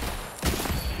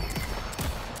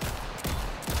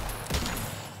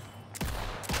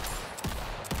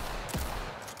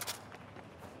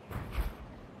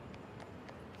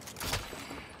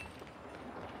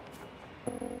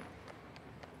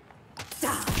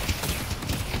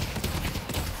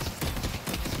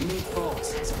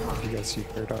 If you guys see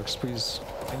Paradox, please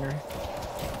finger.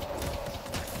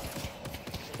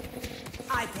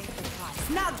 I paid the price.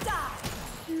 Now die!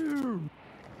 You!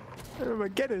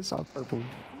 Everybody get us off purple.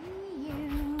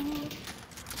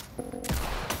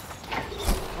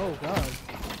 Oh, God.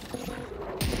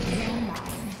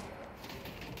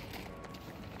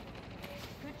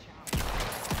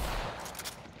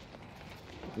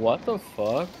 What the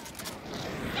fuck?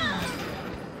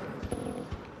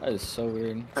 That is so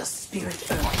weird. The spirit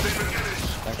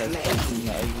That guy's punching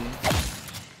the Ivy.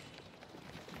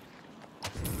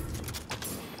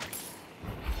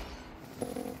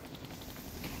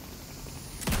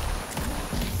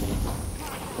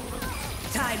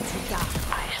 Time to die.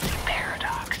 I see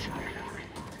paradox.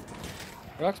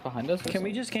 Paradox behind us? Can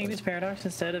we just gank this paradox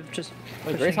instead of just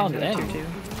Wait, pushing Graython's into in. the tier 2?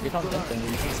 Graython's in.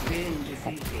 He's been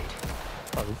defeated.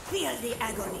 Feel the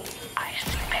agony. I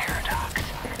see paradox.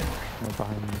 No,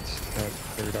 behind that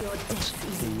Paradox.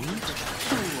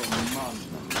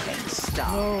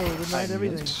 No, denied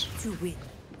everything. To win,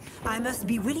 I must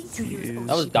be willing to use.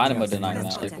 That was Dynamo denying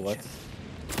that. Like what?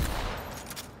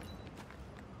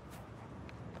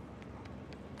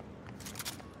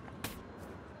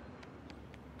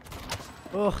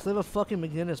 Ugh, they have a fucking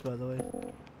McGinnis, by the way.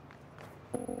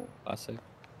 Classic.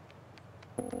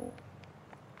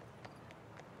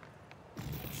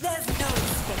 There's no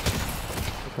escape.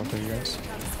 Look out there, you guys.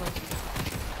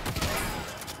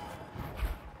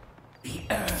 The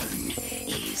urn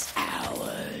is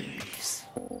ours.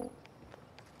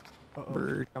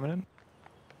 Bird coming in.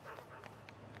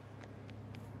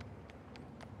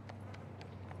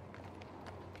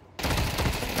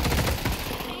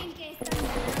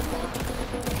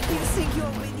 You think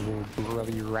you're winning? Little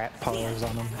bloody rat paws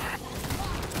on them. Here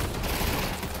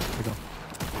we go.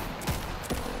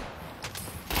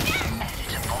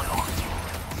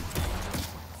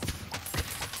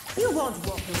 You won't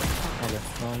walk away. Okay,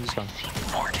 well, he's gone.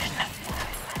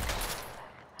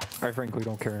 I frankly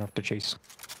don't care enough to chase.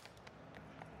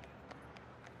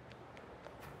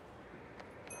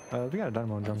 We got a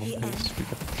dynamo in jungle.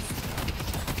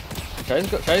 Try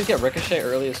to get Ricochet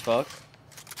early as fuck.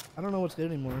 I don't know what's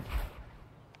good anymore.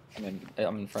 I mean,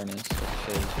 I'm in Furnace.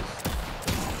 Ricochet is just...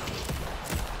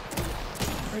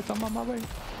 Right, I'm on my way.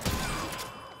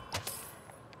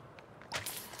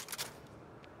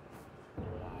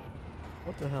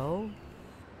 What the hell?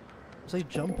 It's like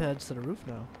jump pads to the roof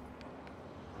now.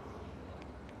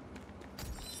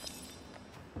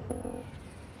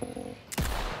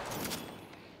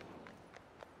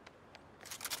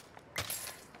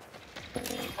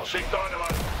 I'll see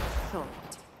Dynamite. Short.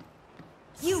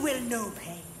 You will know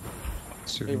pain.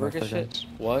 Hey, Ricochet.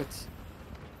 What?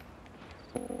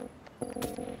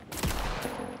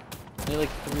 They're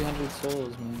like 300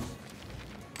 souls, man.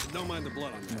 Don't mind the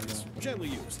blood on that. It's gently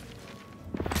used.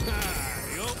 Ah,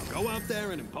 there you go. Go out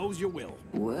there and impose your will.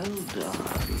 Well done.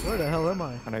 Where the hell am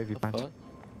I? I know if you plant.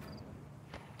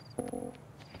 Oh,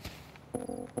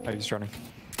 he's running.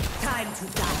 Time to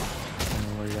die. I don't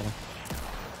know where you're going.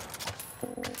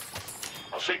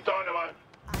 I'll see Dynamite.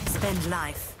 I spend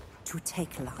life to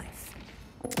take life.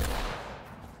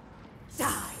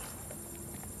 Die.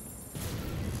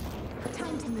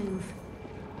 Time to move.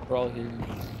 We're all here.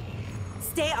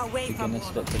 Stay away from Beginner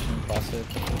split fishing classic.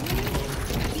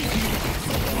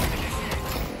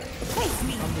 Face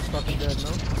me. I'm just fucking dead,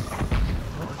 no?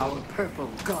 Our purple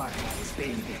guard has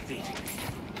been defeated.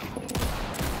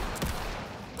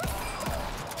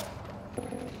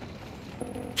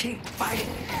 Keep fighting.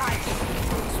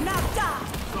 Now die.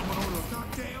 Someone order a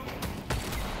cocktail?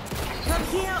 From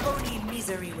here, only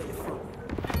misery will fall.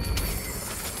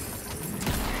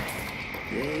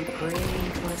 They pray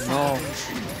for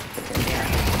salvation.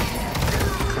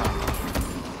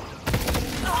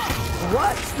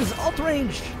 What? This alt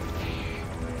range!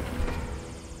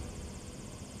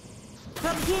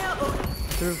 From here, only.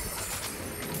 Through.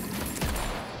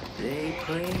 They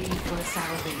pray for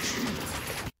salvation.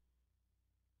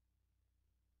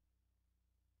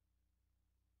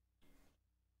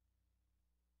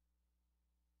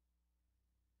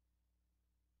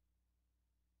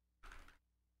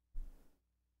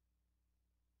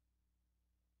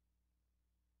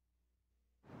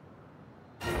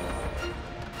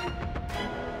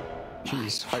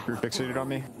 Jeez, hyper fixated on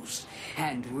me.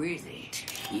 And with it,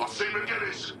 I'll see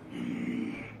McGinnis.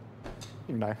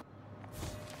 Even die.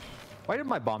 Why did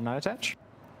my bomb not attach?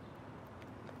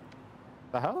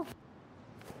 The hell?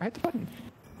 I hit the button.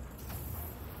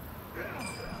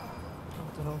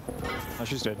 What the hell? Oh,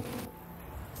 she's dead.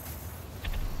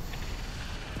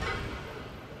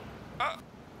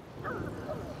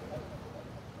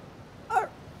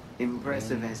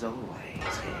 impressive as always.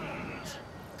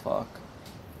 Fuck.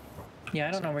 Yeah,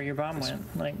 I don't know where your bomb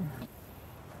went. Like,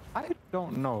 I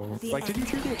don't know. Like, did you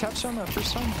hear the attach sound that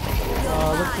first time?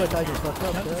 Looks like I just fucked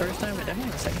up. not the first time, but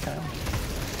definitely the second time.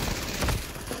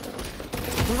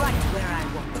 Right where I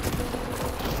want.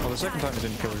 Well, the second time it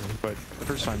didn't kill her, but the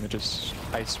first time it just...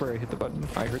 I swear I hit the button.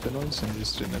 I heard the noise and it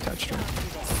just didn't attach to her.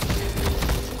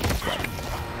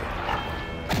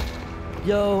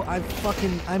 Yo, I'm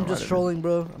just trolling,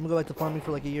 bro. I'm gonna go back to farming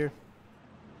for like a year.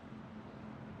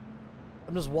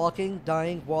 I'm just walking,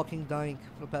 dying for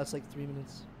the past like 3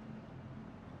 minutes.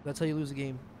 That's how you lose a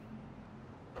game.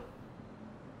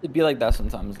 It'd be like that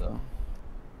sometimes, though.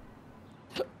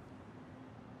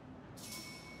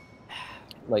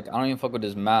 Like, I don't even fuck with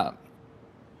this map.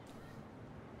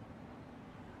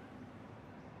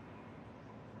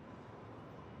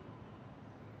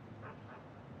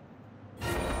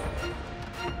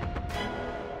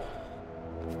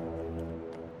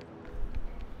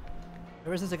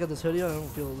 Ever since I got this hoodie on, I don't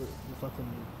feel the fucking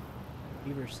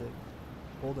fever sick.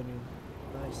 Cold, I mean.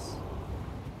 Nice.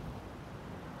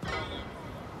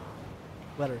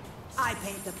 Better. I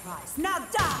paid the price. Now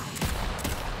die!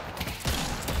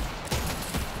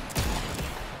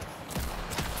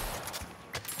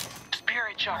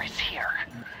 Spirit jar is here.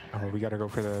 Oh, we gotta go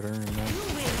for that urn, man.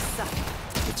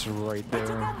 It's right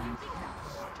there.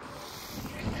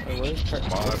 Wait, where's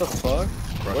what the fuck?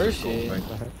 Where is she?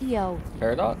 Yo.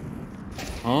 Paradox?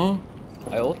 Huh?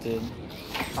 I ulted.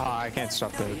 Ah, I can't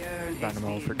stop the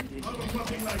dynamo for.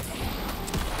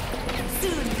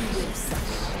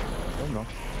 Oh no.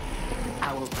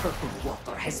 Our purple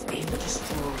walker has been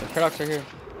destroyed. The Paradox are here.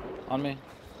 On me.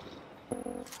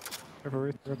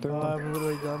 Right there. I'm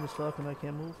literally dumb as fuck and I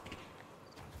can't move.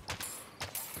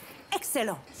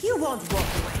 Excellent. You won't walk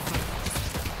away from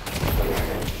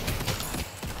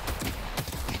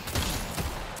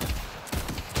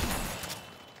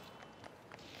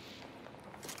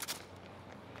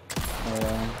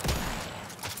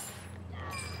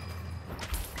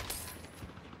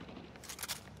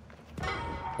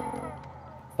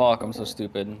Fuck, I'm so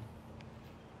stupid.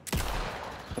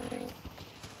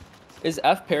 Is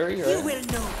F parry You right? will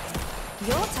know.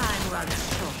 Your time runs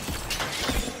short.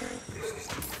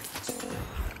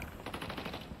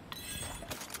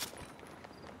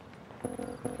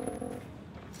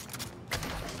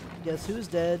 Guess who's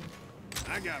dead?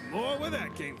 I got more where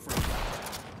that came from.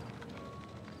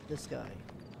 This guy.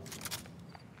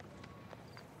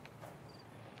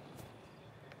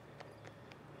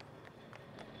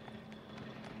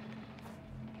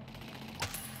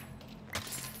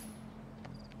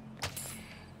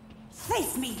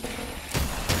 Face me.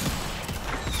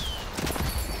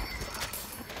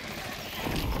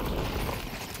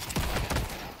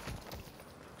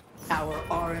 Our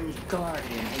orange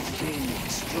guardian has been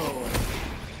destroyed.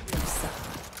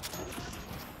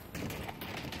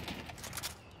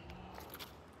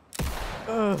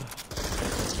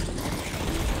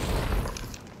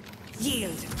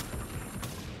 Yield.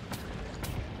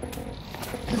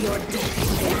 Your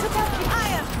death. I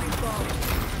am reborn.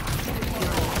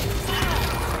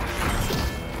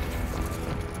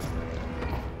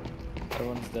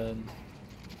 Everyone's dead.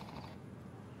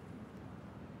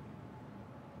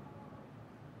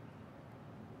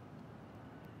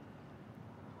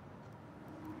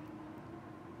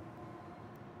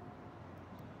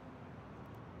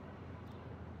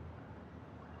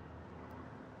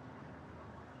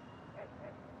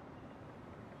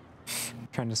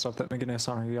 Trying to stop that McGinnis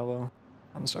on our yellow.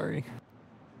 I'm sorry.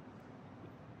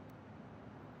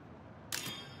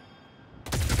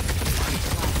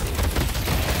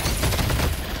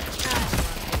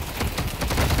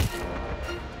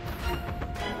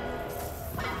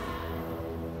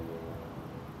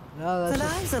 No, that's The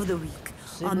just lives of the weak are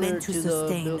similar meant to the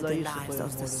sustain build I the used to lives play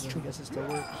of the on strong. I guess it still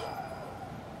works.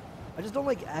 I just don't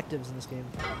like actives in this game.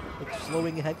 Like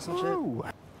slowing hex and shit. Ooh,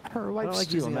 her I life's don't like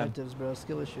steal, using man. actives, bro.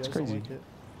 Skill issue. I It's just don't crazy. like it.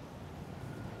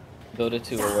 Dota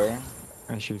 2 aware.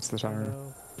 And shoots the tower.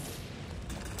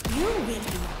 You will be.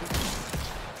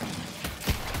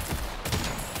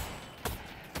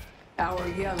 Our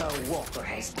yellow walker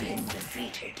has been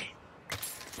defeated.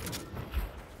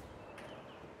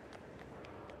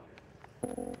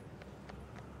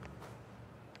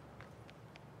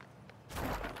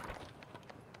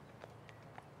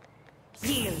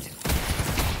 Yield.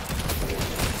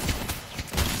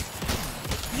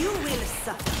 You will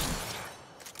suffer.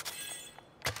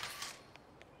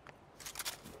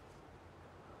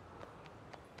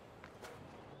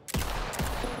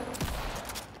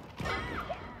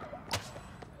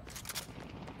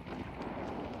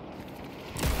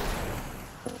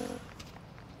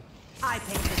 I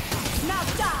paid the price. Now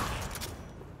die!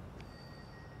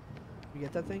 You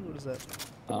get that thing? What is that?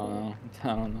 I don't know. I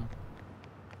don't know.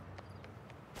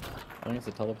 I think it's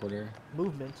a teleporter.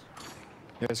 Movement.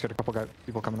 Yeah, it's got a couple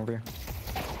people coming over here.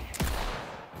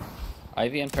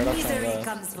 Ivy and Paradox on the Misery left.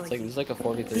 comes for It's like you. it's like a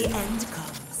 4v3. The end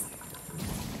comes.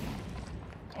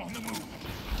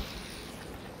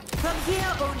 From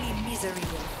here, only misery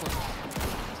will follow.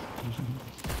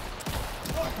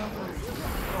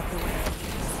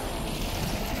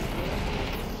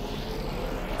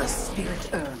 The spirit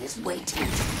urn is waiting to be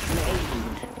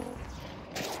claimed.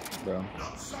 Bro.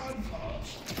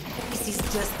 This is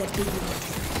just the beginning.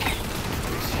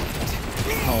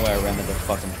 No way I ran into the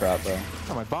fucking trap, bro.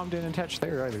 Oh, my bomb didn't attach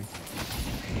there either.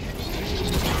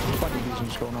 What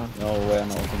is going on? No way I'm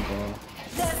not open, bro.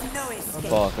 There's no escape.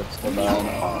 Fuck, that's so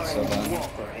bad. So bad.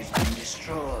 Walker has been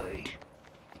destroyed.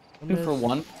 2 for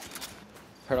 1.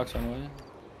 Paradox on way.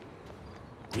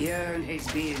 The urn has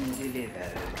been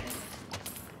delivered.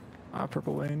 Ah,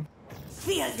 purple lane.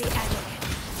 Feel the agony.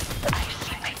 I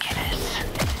see McGinnis.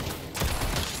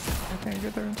 can't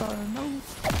get there in time. No.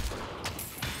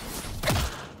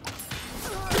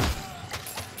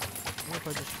 What if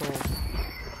I just troll?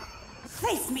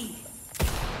 Face me.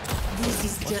 This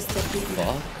is just a big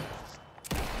Fuck.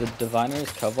 The Diviner's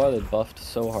Kevlar, they buffed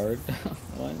so hard.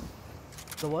 What?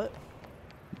 The what?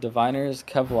 Diviner's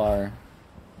Kevlar.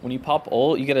 When you pop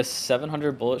ult, you get a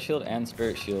 700 bullet shield and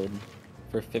spirit shield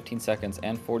for 15 seconds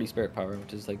and 40 spirit power,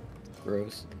 which is like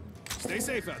gross. Stay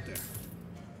safe out there.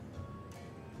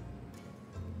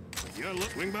 Yeah,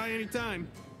 look, swing by anytime.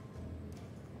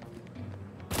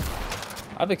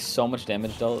 I have like so much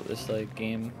damage dealt this like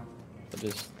game, but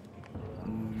just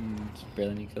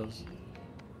barely any kills.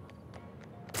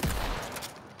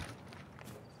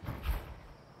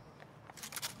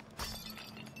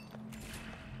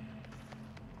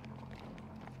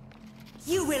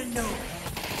 You will know.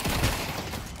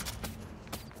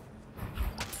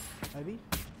 Maybe?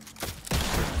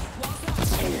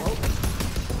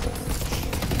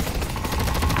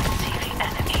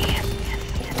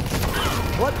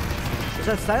 What? Is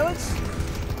that silence?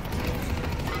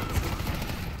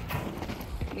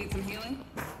 Need some healing?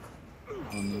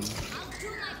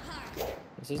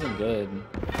 This isn't good.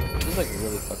 This is like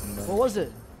really fucking bad. What was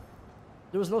it?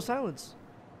 There was no silence.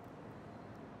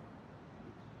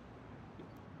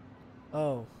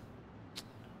 Oh.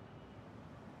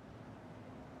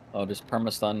 Oh, just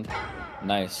perma-stunned.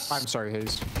 Nice. I'm sorry,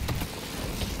 Hayes.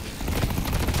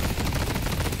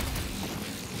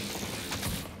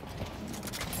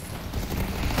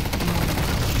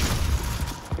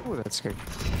 Oh, that's good.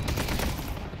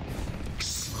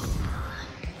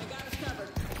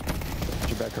 Get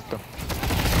you back up, though.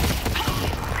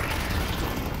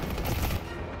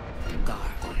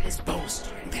 Guard is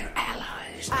bolstering their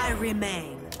allies. I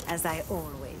remain as I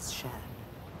always shall.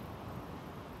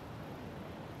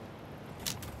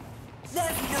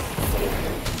 There's no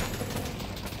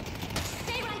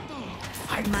stay right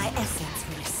there. My essence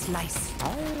will slice.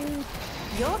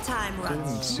 Your time I didn't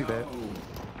runs. see that.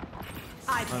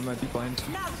 I might be blind.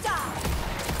 now die.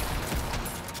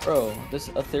 Bro, this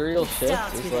ethereal shift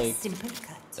Starts is with a like simple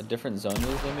cut. a different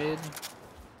Zonias they made.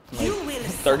 You Like will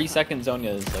 30-second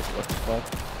Zonias, like what the fuck?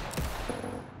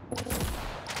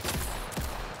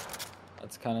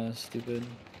 That's kind of stupid.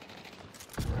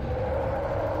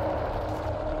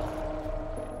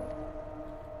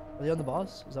 Are they on the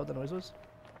boss? Is that what the noise was?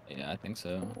 Yeah, I think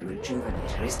so.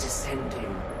 Rejuvenator is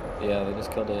descending. Yeah, they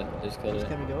just killed it. They just killed it.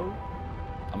 Can we go?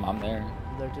 I'm there.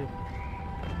 I'm there too.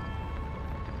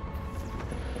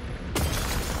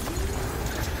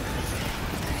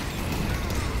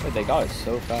 Wait, they got it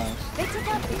so fast. They took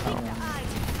out the Oh.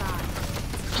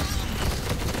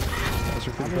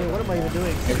 I mean, what am I even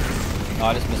doing? Oh,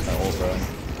 I just missed my ult, bro.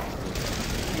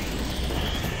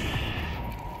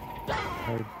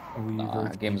 Nah,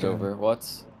 game's over.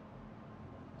 What?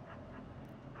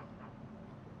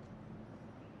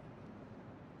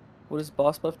 What does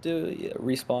boss buff do? Yeah,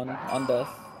 respawn on death.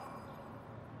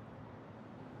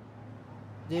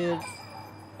 Dude.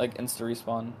 Like insta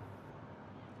respawn.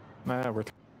 Nah, we're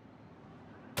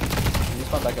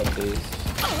Respawn back at base.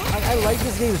 I like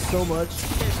this game so much.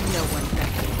 There's no one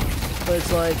better. But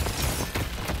it's like...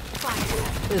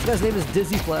 This guy's name is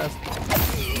Dizzy Blast.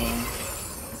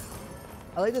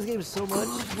 I like this game so much.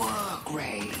 Good work,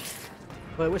 Ray.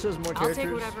 But I wish there was more characters. I'll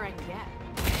take whatever I can get.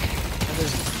 And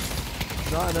there's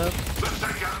not enough.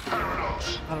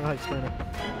 I don't know how to explain it.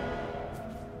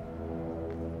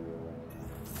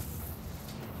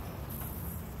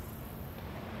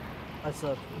 I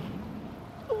suck.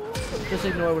 Just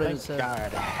ignore what I just said.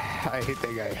 God, I hate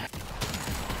that guy.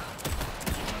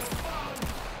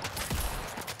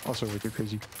 Also, with you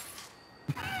crazy.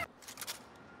 It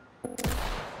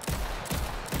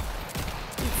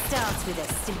starts with a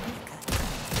simple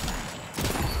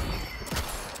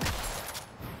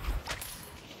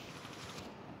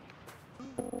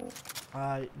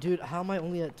cut. Dude, how am I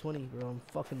only at 20, bro? I'm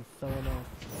fucking falling off.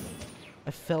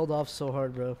 I fell off so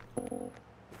hard, bro.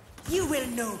 You will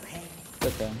know pain.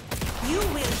 Okay. You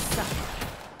will suffer.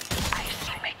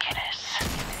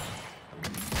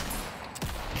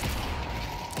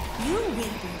 You will be.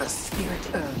 The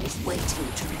spirit urn is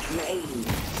waiting to reclaim.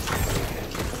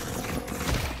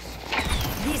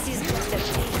 This is just a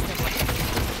taste of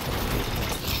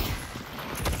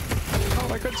Oh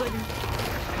my god, Satan!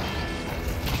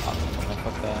 Oh,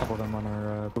 fuck that. Couple of them on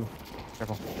our blue.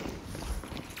 Careful.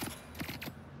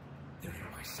 They're in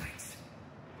my sights.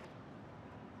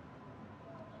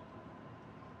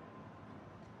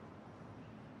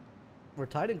 We're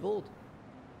tied in gold.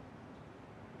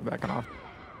 Backing off.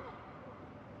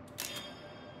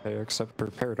 Okay, except for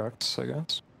Paradox, I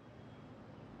guess.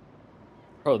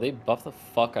 Bro, they buffed the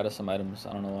fuck out of some items.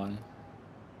 I don't know why.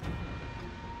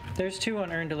 There's 2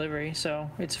 on earned delivery,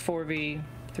 so it's 4v3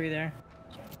 there.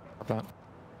 That.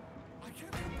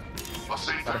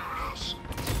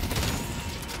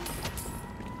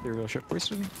 There we go, ship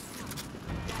wasted.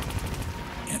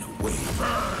 In a way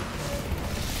burn.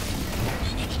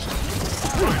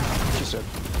 She's dead.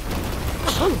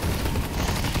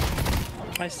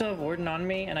 I still have Warden on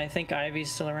me, and I think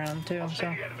Ivy's still around too,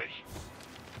 so.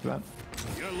 That.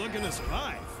 You're looking to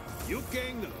survive. You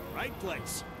came to the right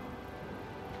place.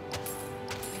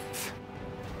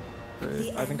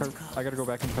 I think I gotta go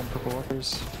back and find purple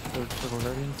walkers or purple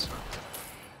guardians.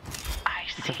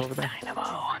 Be careful over there.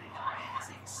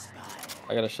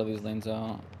 I gotta shut these lanes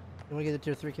out. You wanna get the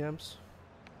tier 3 camps?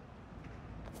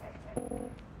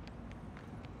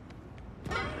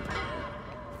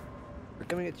 We're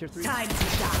coming at tier 3. Time to die.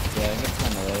 Yeah, I get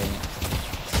kind of late.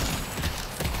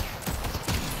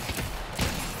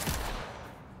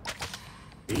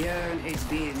 The urn is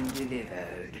being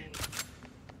delivered.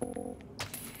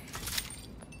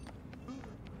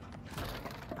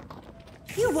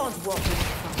 You won't walk in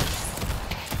front.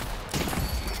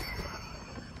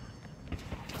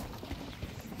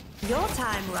 Your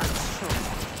time runs short.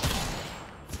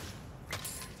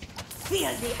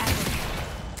 Feel the agony.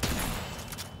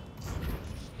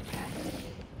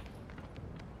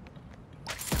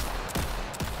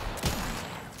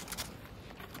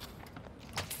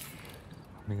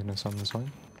 My goodness, on this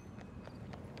line.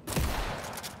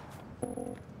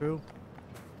 True.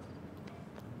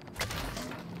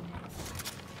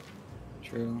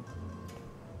 True.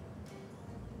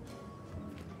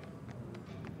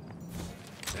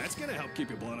 That's gonna help keep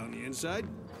your blood on the inside.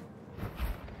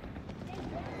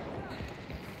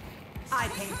 I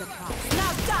paid the price.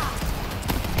 Now die!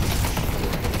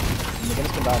 I'm gonna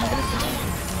come down, I'm gonna come down.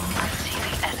 I see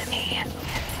the enemy.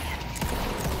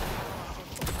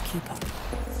 Keep up.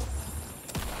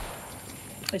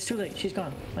 It's too late. She's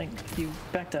gone. Like, you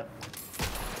backed up.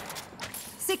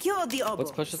 Secure the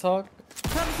obelisk. Let's push the talk.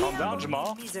 From here, down,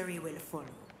 Jamal. misery will follow.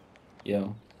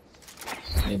 Yo.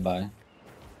 Hey, bye.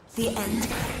 The end.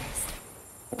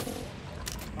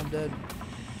 I'm dead.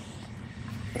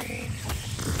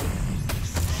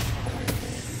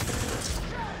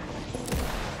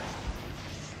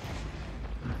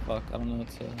 Fuck, I don't know what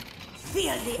to...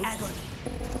 Feel the agony.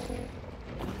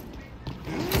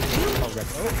 Oh, red.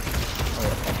 Oh,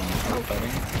 I'm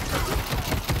fighting.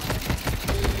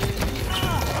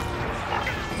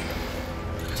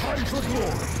 Time for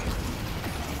glory.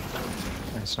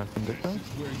 Nice, not been good though.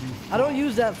 I don't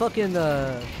use that fucking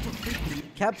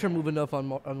capture move enough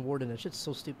on Warden. That shit's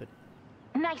so stupid.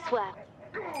 Nice work.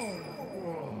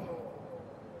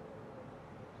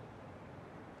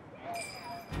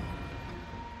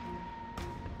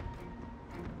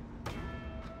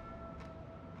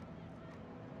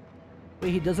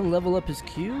 Wait, he doesn't level up his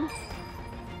Q?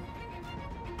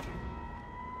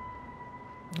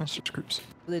 That's just groups.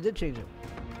 They did change it.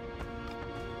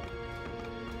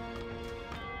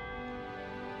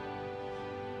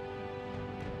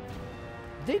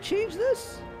 Did they change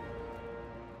this?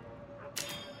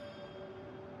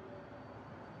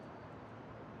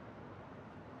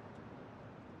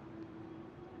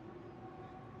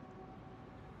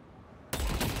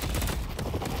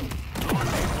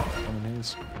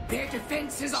 Their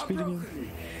defenses are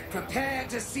broken. Prepare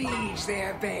to siege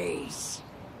their base.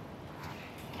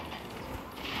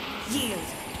 Yield.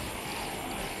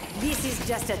 This is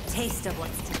just a taste of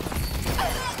what's to come.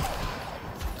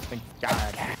 Thank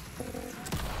God.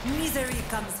 Misery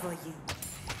comes for you.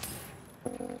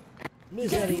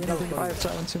 Misery comes for I have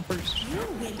silence him first. You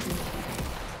will do.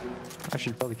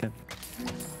 Actually, you probably can't.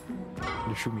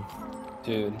 You shoot me.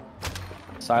 Dude.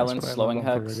 Silence, what I slowing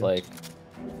love hex, already. like...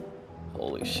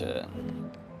 Holy shit.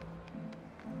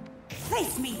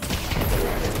 Face me.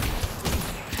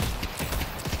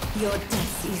 Your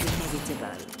death is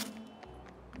inevitable.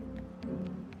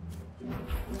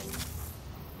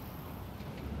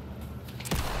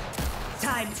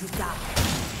 Time to die.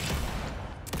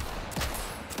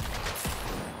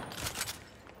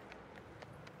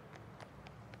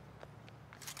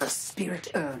 The spirit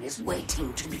urn is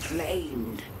waiting to be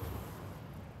claimed.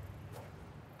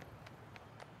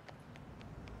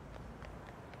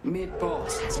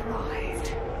 Mid-boss has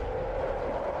arrived.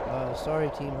 Sorry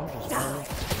team, I'm just fine.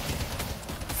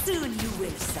 Soon you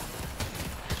will suffer.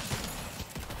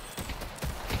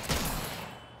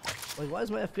 Like, why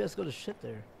does my FPS go to shit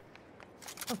there?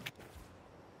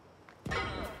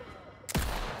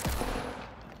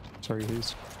 Sorry,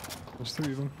 Hayes. There's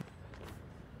 3 of them.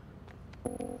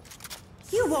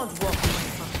 You won't walk in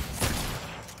front.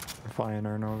 flying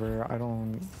or over. I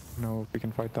don't know if we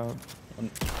can fight that.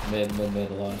 Mid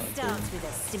a lot. Starts with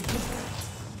a simple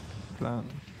That.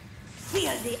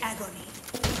 feel the agony.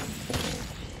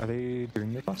 Are they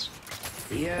doing the bus?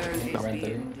 The urn is No.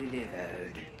 being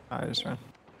delivered. I just ran.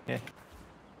 Yeah.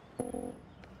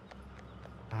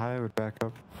 I would back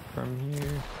up from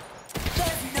here.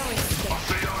 There's no escape.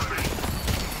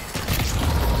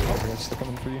 Oh, that's still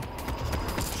coming for you.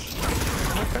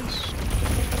 Okay.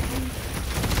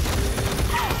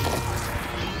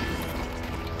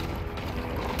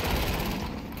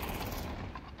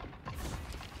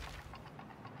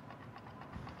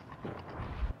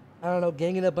 I don't know,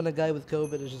 ganging up on a guy with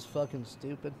COVID is just fucking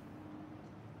stupid.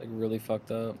 Like really fucked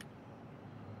up.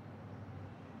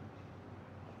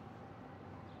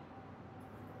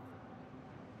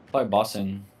 Probably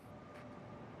bossing.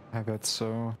 I bet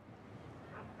so.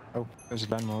 Oh, there's a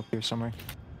Venmo up here somewhere.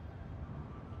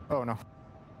 Oh no.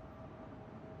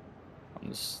 I'm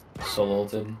just solo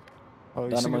ulted. Oh,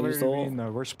 he's singularity me in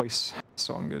the worst place,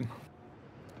 so I'm good.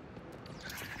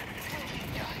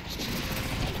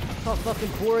 How fucking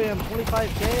poor I am,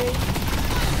 25k?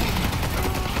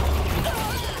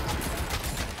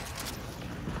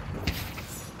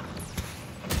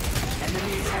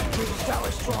 Enemies have reached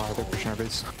our stronghold. Oh, they're pushing our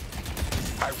base.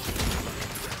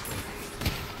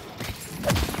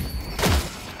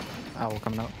 Owl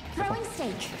coming out. Throwing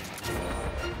stake.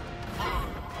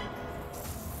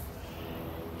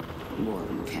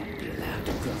 One can't be allowed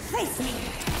to go. Face me.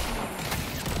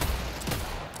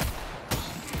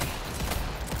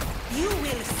 You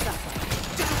will suffer.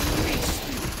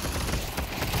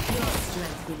 Your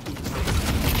strength will be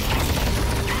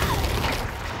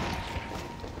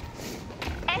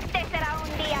Este será un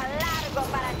día largo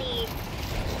para ti.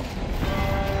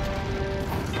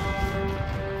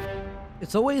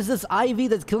 It's always this Ivy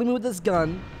that's killing me with this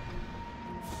gun.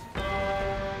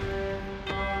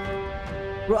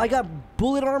 Bro, I got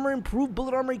bullet armor, improved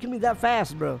bullet armor. You kill me that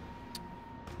fast, bro.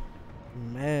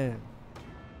 Man.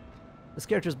 This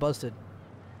character's busted.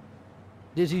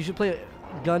 Dizzy, you should play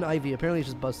gun Ivy. Apparently it's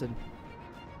just busted.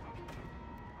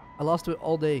 I lost to it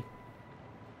all day.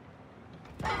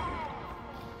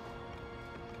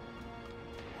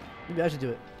 Maybe I should do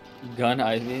it. Gun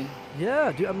Ivy?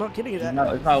 Yeah, dude, I'm not kidding.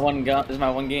 No, it's my one gun. It's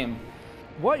my one game.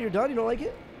 What? You're done? You don't like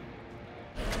it?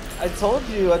 I told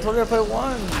you to play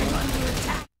one.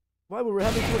 Why? We were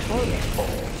having too much fun.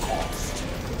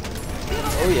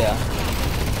 Oh yeah.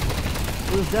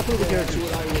 It was definitely the character.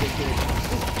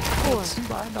 Let's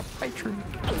behind the patron.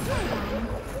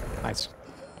 Nice.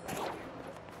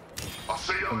 I'll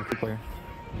see you. Good player.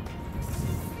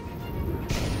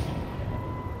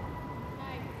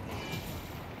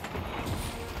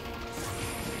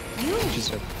 She's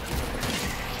dead.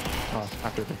 Oh,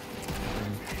 after the.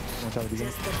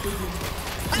 just the beginning.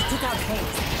 You took out hate.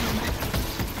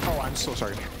 Oh, I'm so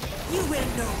sorry. You will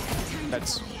know.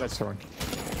 That's throwing.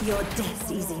 Your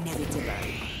death is inevitable.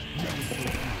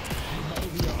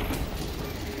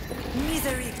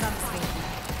 Misery comes with me.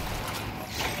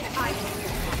 I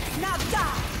will. Now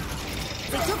die!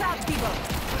 They took out people.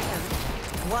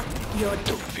 What? Your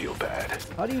Don't feel bad.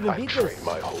 How do you even beat this? I've trained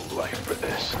my whole life for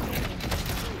this.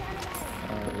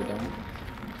 We're done.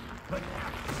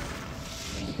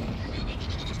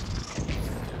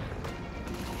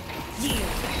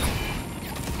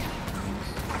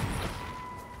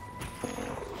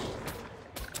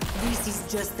 This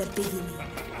is just the beginning.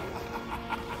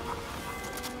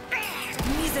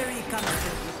 Misery comes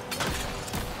with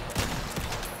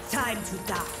you. Time to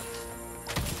die.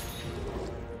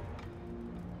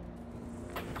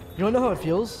 You wanna know how it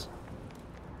feels?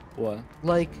 What?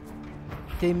 Like,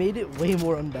 they made it way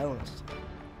more unbalanced.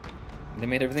 They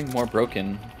made everything more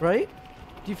broken. Right?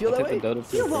 Do you feel that way?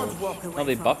 You won't walk away. No,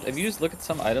 they from buffed. this. If you just look at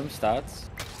some item stats,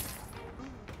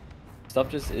 stuff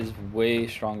just is way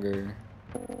stronger.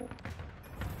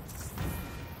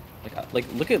 Like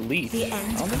look at Leech. The I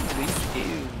end. don't think Leech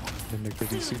gave. The nuke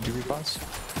DC Dewey boss.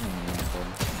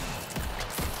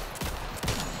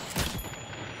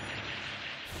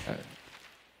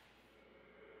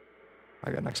 I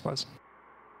got next boss.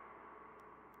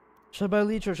 Should I buy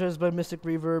Leech or should I just buy Mystic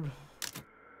Reverb?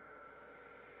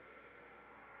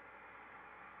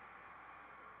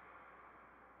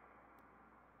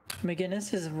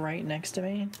 McGinnis is right next to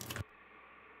me.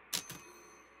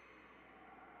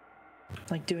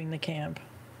 Like doing the camp.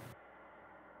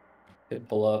 Hit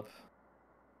pull up.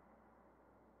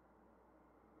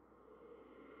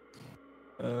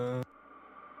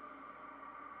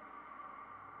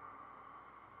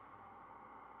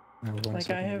 Like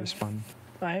I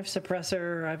have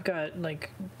suppressor. I've got like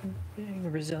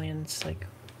resilience. Like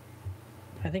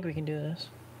I think we can do this.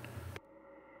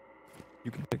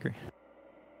 You can agree.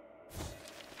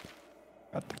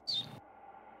 Got this.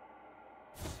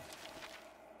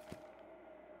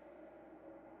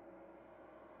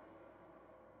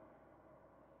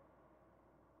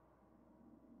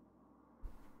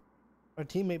 Our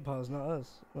teammate paused, not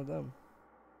us, not them.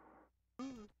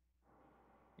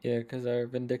 Yeah, because our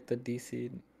Vindicta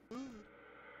DC'd.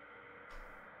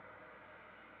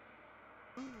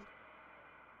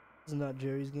 This is not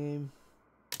Jerry's game.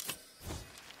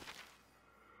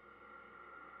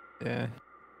 Yeah.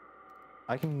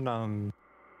 I can,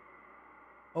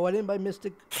 Oh, I didn't buy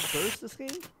Mystic Burst this game?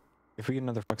 if we get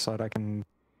another fuck slot, I can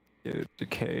get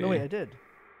Decay. No, wait, I did.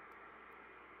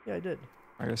 Yeah, I did.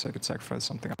 I guess I could sacrifice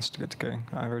something else to get Decay.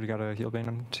 I've already got a heal bane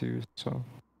on 2, so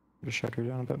just shut her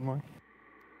down a bit more.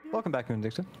 Welcome back,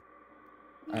 Vindicta.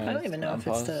 I don't even know if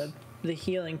it's the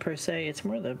healing per se. It's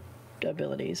more the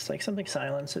abilities. Like something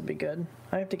silence would be good.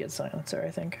 I have to get silencer,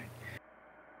 I think.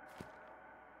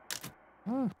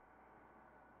 Oh.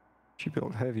 She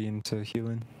built heavy into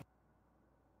healing.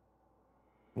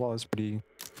 Wall is pretty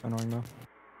annoying though.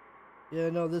 Yeah,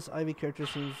 no, this Ivy character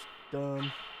seems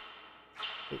dumb.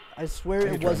 I swear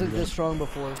it wasn't this strong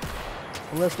before.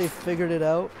 Unless they figured it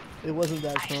out, it wasn't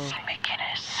that strong.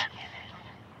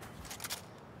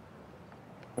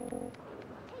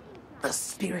 The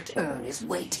spirit urn is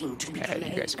waiting to be claimed.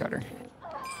 You guys got her.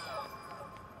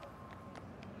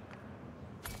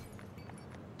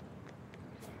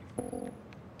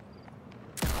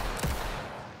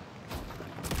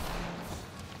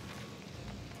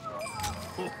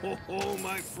 Oh,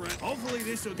 my friend. Hopefully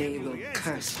this will give you the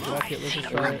answer.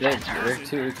 We're big. We're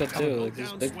two. We cut two. Like this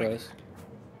is big for us.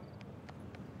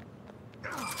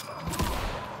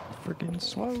 Freaking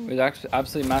slow. It's actually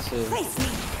absolutely massive. We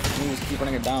just keep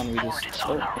running it down. We just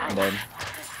I'm dead.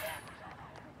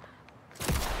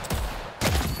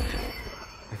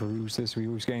 If we lose this, we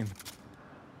lose game.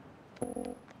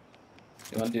 You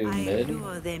want to do mid? I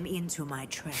lure them into my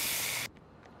trap.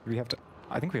 We have to.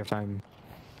 I think we have time.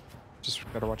 Just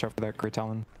gotta watch out for that Great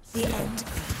Talon. The end.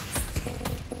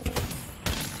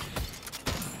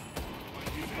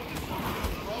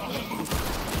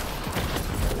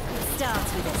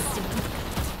 Starts with a simple.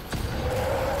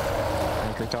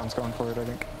 Great Talon's going for it, I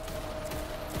think.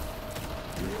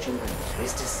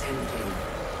 Is descending.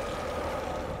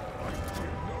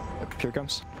 Here it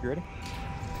comes. You ready?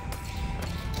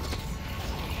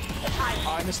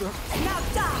 Oh, I missed it. Now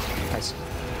die! Nice.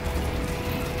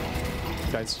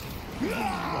 Guys.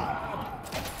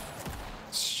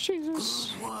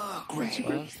 Jesus.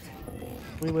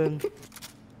 We win.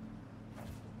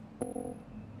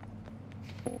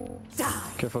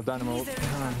 Careful, Dynamo.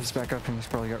 He's back up and he's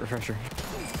probably got refresher.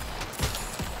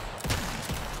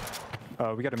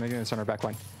 We got a Magnus on our back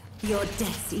line. Your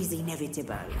death is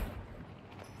inevitable.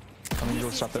 I'm gonna go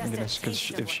stop that Magnus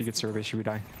because if she gets survey, she would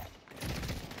die.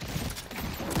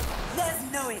 There's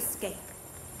no escape.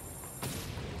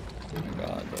 Oh my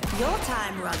god, bro. Your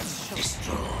time runs short.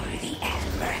 Destroy the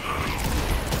Amber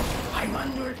Hat. I'm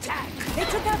under attack. They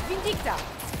took out Vindicta.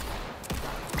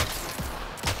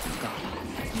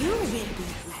 You will be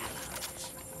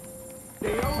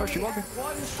They she walking?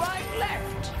 one fight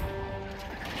left.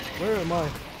 Where am I?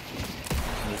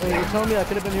 Wait, you're telling me I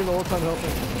could have been here the whole time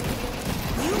helping?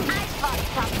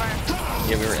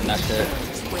 Yeah, we were in that shit.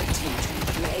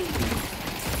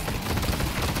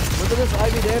 Look at this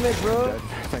Ivy damage, bro. Dead.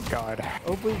 Thank God.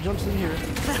 Hopefully he jumps in here.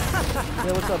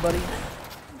 Yeah, what's up, buddy?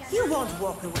 You won't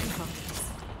walk away from this.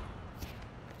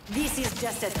 This is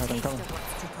just a taste of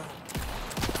what's to come.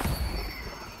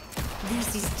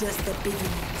 This is just the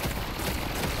beginning.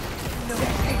 No.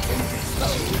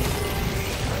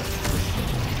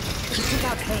 She took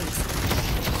out Hayes.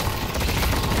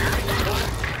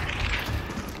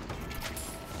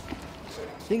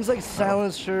 Things like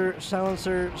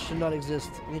silencer should not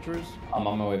exist. Nitrous. I'm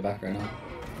on my way back right now.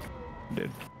 Dude.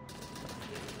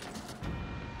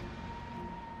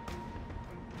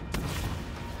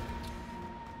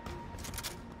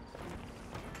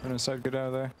 Run inside, get out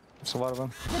of there. There's a lot of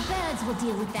them. The birds will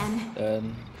deal with them. Dead.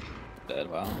 Dead,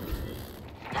 wow.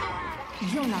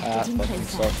 You're not That getting fucking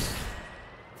closer. sucks.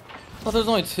 Oh, there's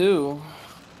only two.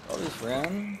 Oh, just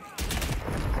ran.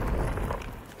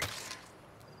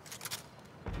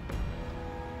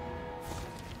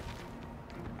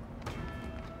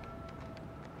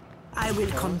 I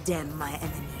will condemn my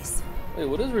enemies. Wait,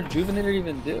 what does Rejuvenator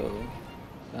even do?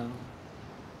 No.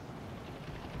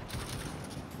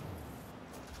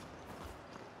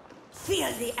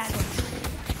 Feel the agony.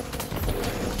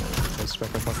 Let's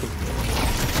back up, bucket.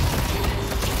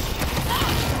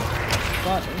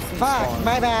 Fuck,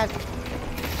 my bad.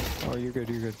 Oh, you're good,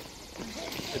 you're good.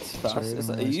 It's fast. Sorry, I It's,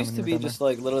 didn't it realize used to someone be was down just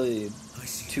like literally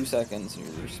 2 seconds and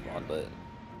you respawn, but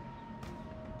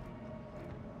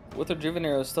with the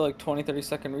Rejuvenator, it's still like 20-30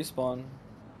 second respawn.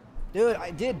 Dude,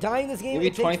 I did die in this game. Maybe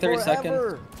It takes 20-30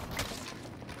 forever.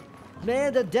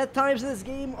 Man, the death times in this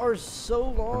game are so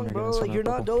long, bro. Like, you're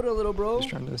not Dota, little bro. Just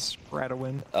trying to spread a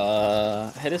win.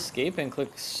 Hit escape and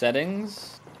click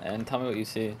settings and tell me what you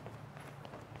see.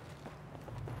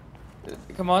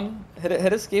 Come on,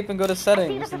 hit escape and go to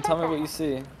settings and tell me what you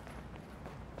see.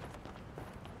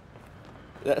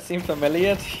 That seem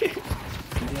familiar to you?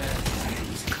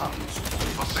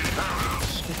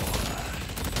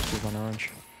 She's on orange.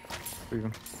 Leave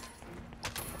him.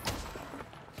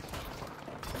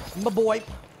 My boy.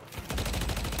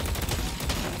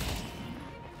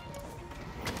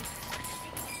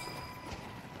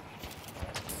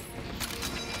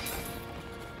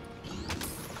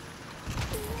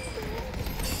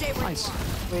 Nice.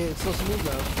 Wait, it's so smooth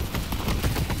though.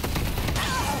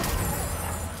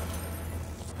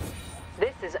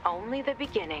 This is only the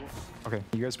beginning. Okay,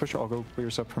 you guys push. I'll go clear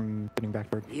us up from getting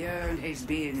backward. Yearn has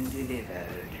been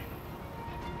delivered.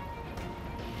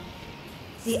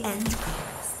 The end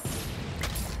comes.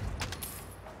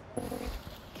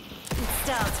 It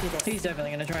starts with He's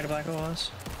definitely gonna try to black hole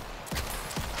us.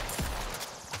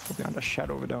 We'll be on the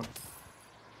shadow of a down.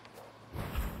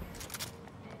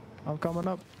 I'm coming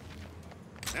up.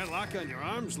 That lock on your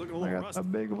arms looking a I little got rusty. a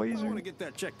big laser. I want to get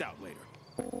that checked out later.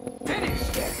 Finish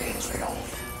their hatred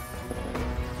off.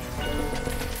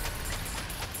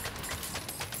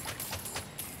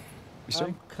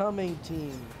 I'm coming,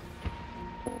 team.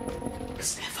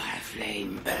 Sapphire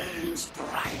flame burns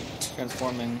bright.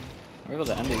 Transforming. We're able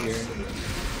to end it here.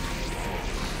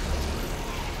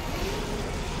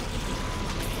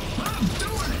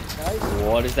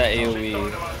 What is that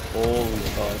AoE? Holy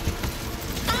fuck.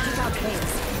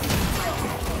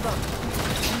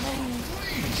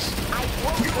 I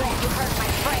won't let you hurt my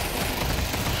friend.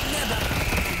 Never.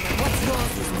 What's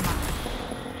yours is mine.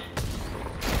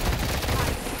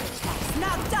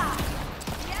 Now die.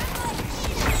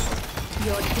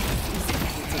 Your death is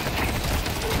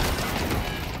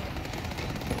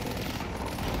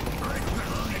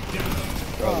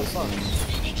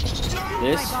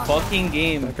This fucking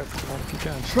game.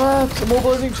 Traps! I'm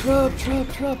mobilizing trap.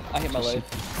 I hate my life.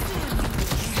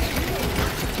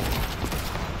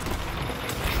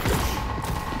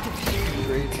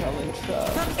 Great talent trap.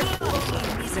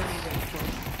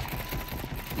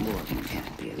 Warden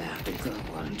can't be allowed to go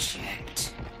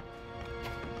unchecked.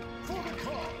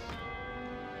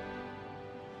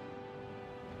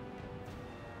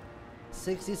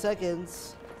 60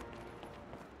 seconds.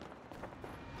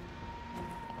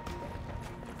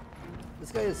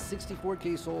 This guy has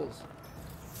 64k souls.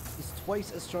 He's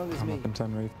twice as strong as I'm me. up in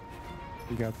 10, Wraith.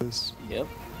 You got this. Yep.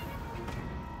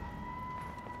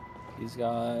 He's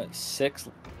got 6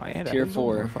 and tier Evan's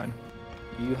 4. we're fine.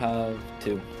 You have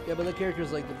 2. Yeah, but the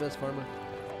character's like the best farmer.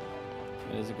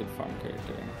 It is a good farm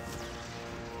character.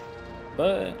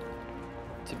 But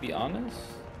to be honest,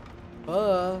 he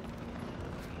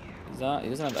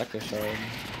doesn't have Echo Shard.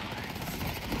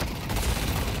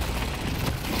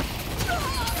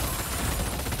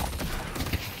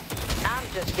 I'm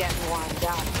just getting warmed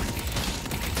up.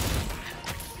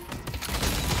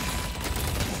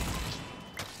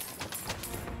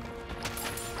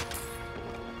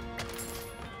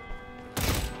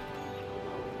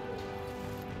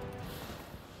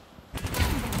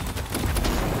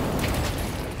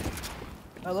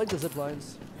 I like the zip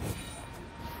lines.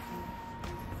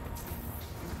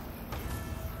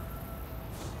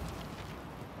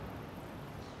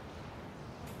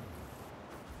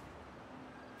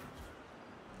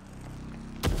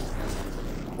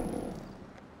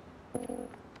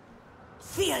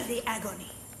 Feel the agony.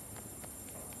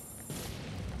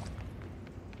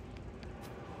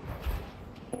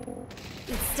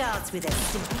 It starts with a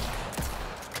simple.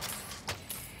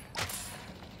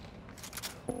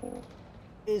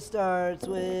 It starts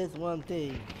with one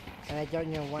thing, and I don't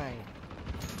know why.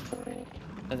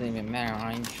 Doesn't even matter.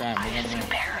 I ain't trying.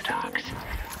 Paradox.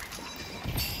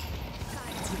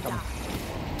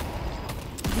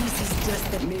 This is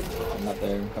just the mid. I'm not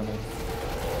there. I'm coming.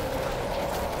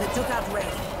 They took out Ray.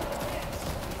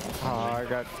 Oh, I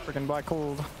got freaking black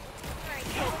cold.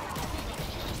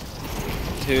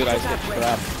 Dude, I just got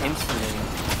trapped instantly.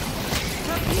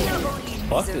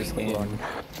 Fuck this game. No,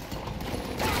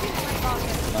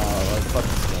 fuck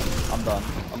this game. I'm done.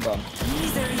 I'm done.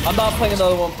 I'm not playing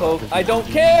another one, Poke. I don't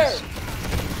care!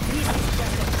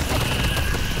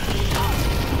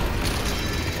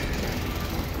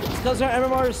 It's because our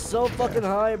MMR is so fucking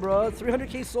high, bro.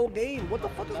 300k soul game. What the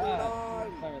fuck is going on?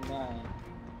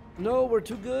 No, we're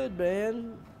too good,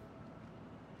 man.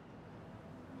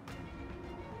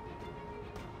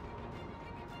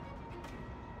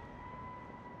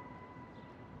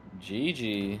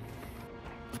 GG.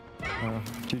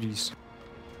 GG's.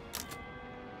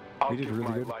 I'll We did give really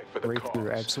my good. life for the Breakthrough,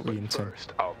 cause, absolutely but insane.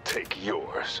 first, I'll take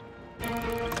yours.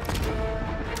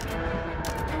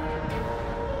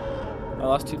 My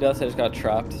last 2 deaths, I just got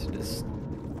trapped. Just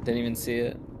didn't even see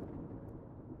it.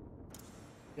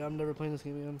 Yeah, I'm never playing this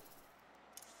game again.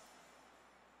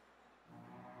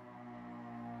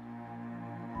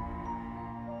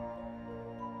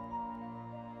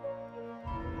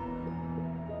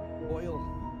 Oil.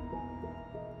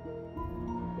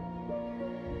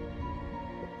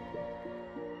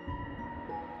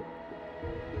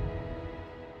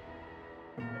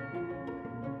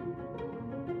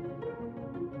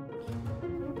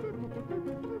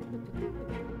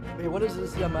 Wait, what does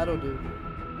this Yamato do?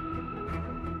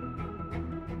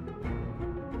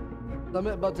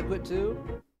 Summit about to quit too?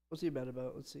 What's he mad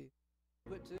about? Let's see.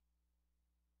 Quit too?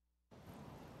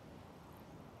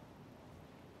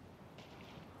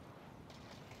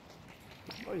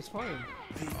 Oh, he's fine.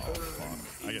 Oh,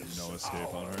 fuck. I get no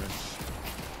escape on her.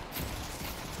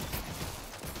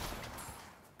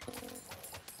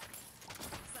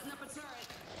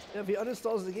 Yeah, if he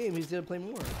uninstalls the game, he's gonna play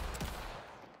more.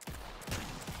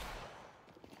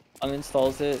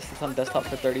 Uninstalls it, sits on desktop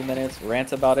for 30 minutes,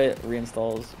 rants about it,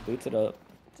 reinstalls, boots it up.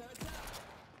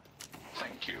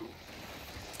 Thank you.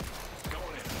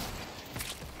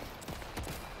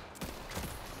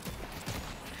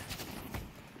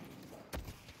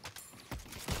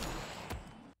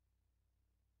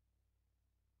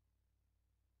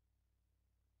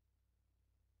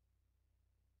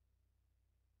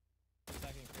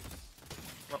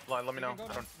 Let me know. Go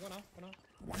now.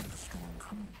 When the storm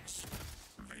comes,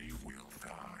 they will die.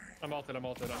 I'm ulted.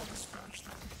 I'll dispatch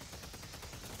them.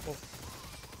 Oh.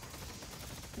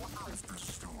 Wonder if the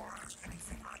store has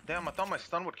anything I Damn, I thought my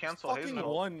stun would cancel Fucking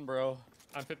Hazel. one, bro.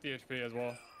 I'm 50 HP as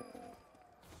well.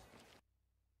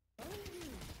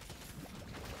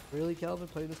 Really, Calvin,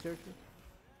 playing this character?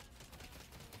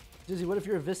 Dizzy, what if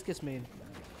you're a viscous main?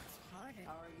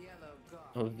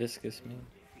 Oh, viscous man.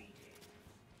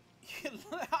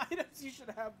 Items you should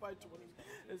have by 20.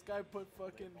 This guy put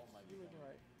fucking healing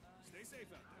right. Stay safe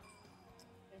out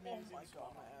there. Oh my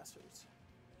god, my ass hurts.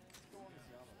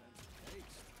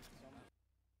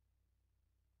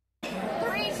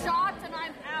 3 shots and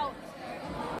I'm out.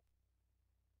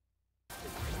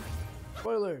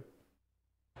 Spoiler.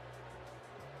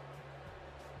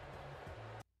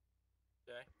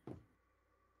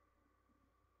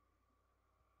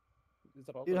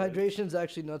 Dude, hydration's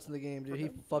actually nuts in the game, dude. He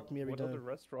fucked me every What time. other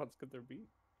restaurants could there be?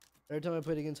 Every time I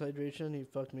played against hydration, he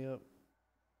fucked me up.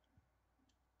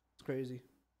 It's crazy.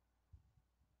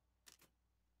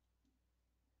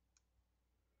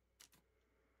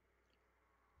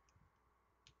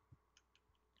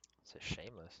 It's a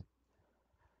shameless.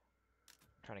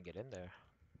 Trying to get in there.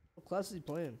 What class is he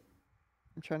playing?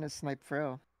 I'm trying to snipe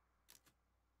Frail.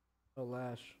 Oh,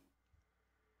 Lash.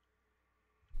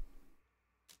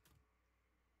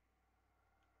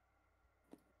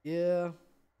 Yeah.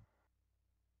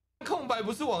 空白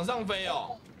不是往上飞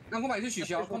哦，那空白是取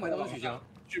消，空白都是取消。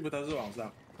去不它是往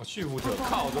上。我去不特，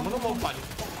靠，怎么那么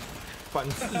反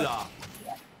制啊？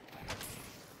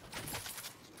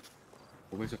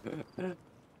我会说，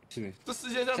是这世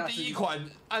界上第一款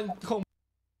按空。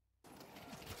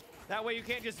 That way you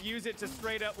can't just use it to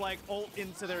straight up like ult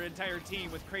into their entire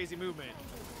team with crazy movement.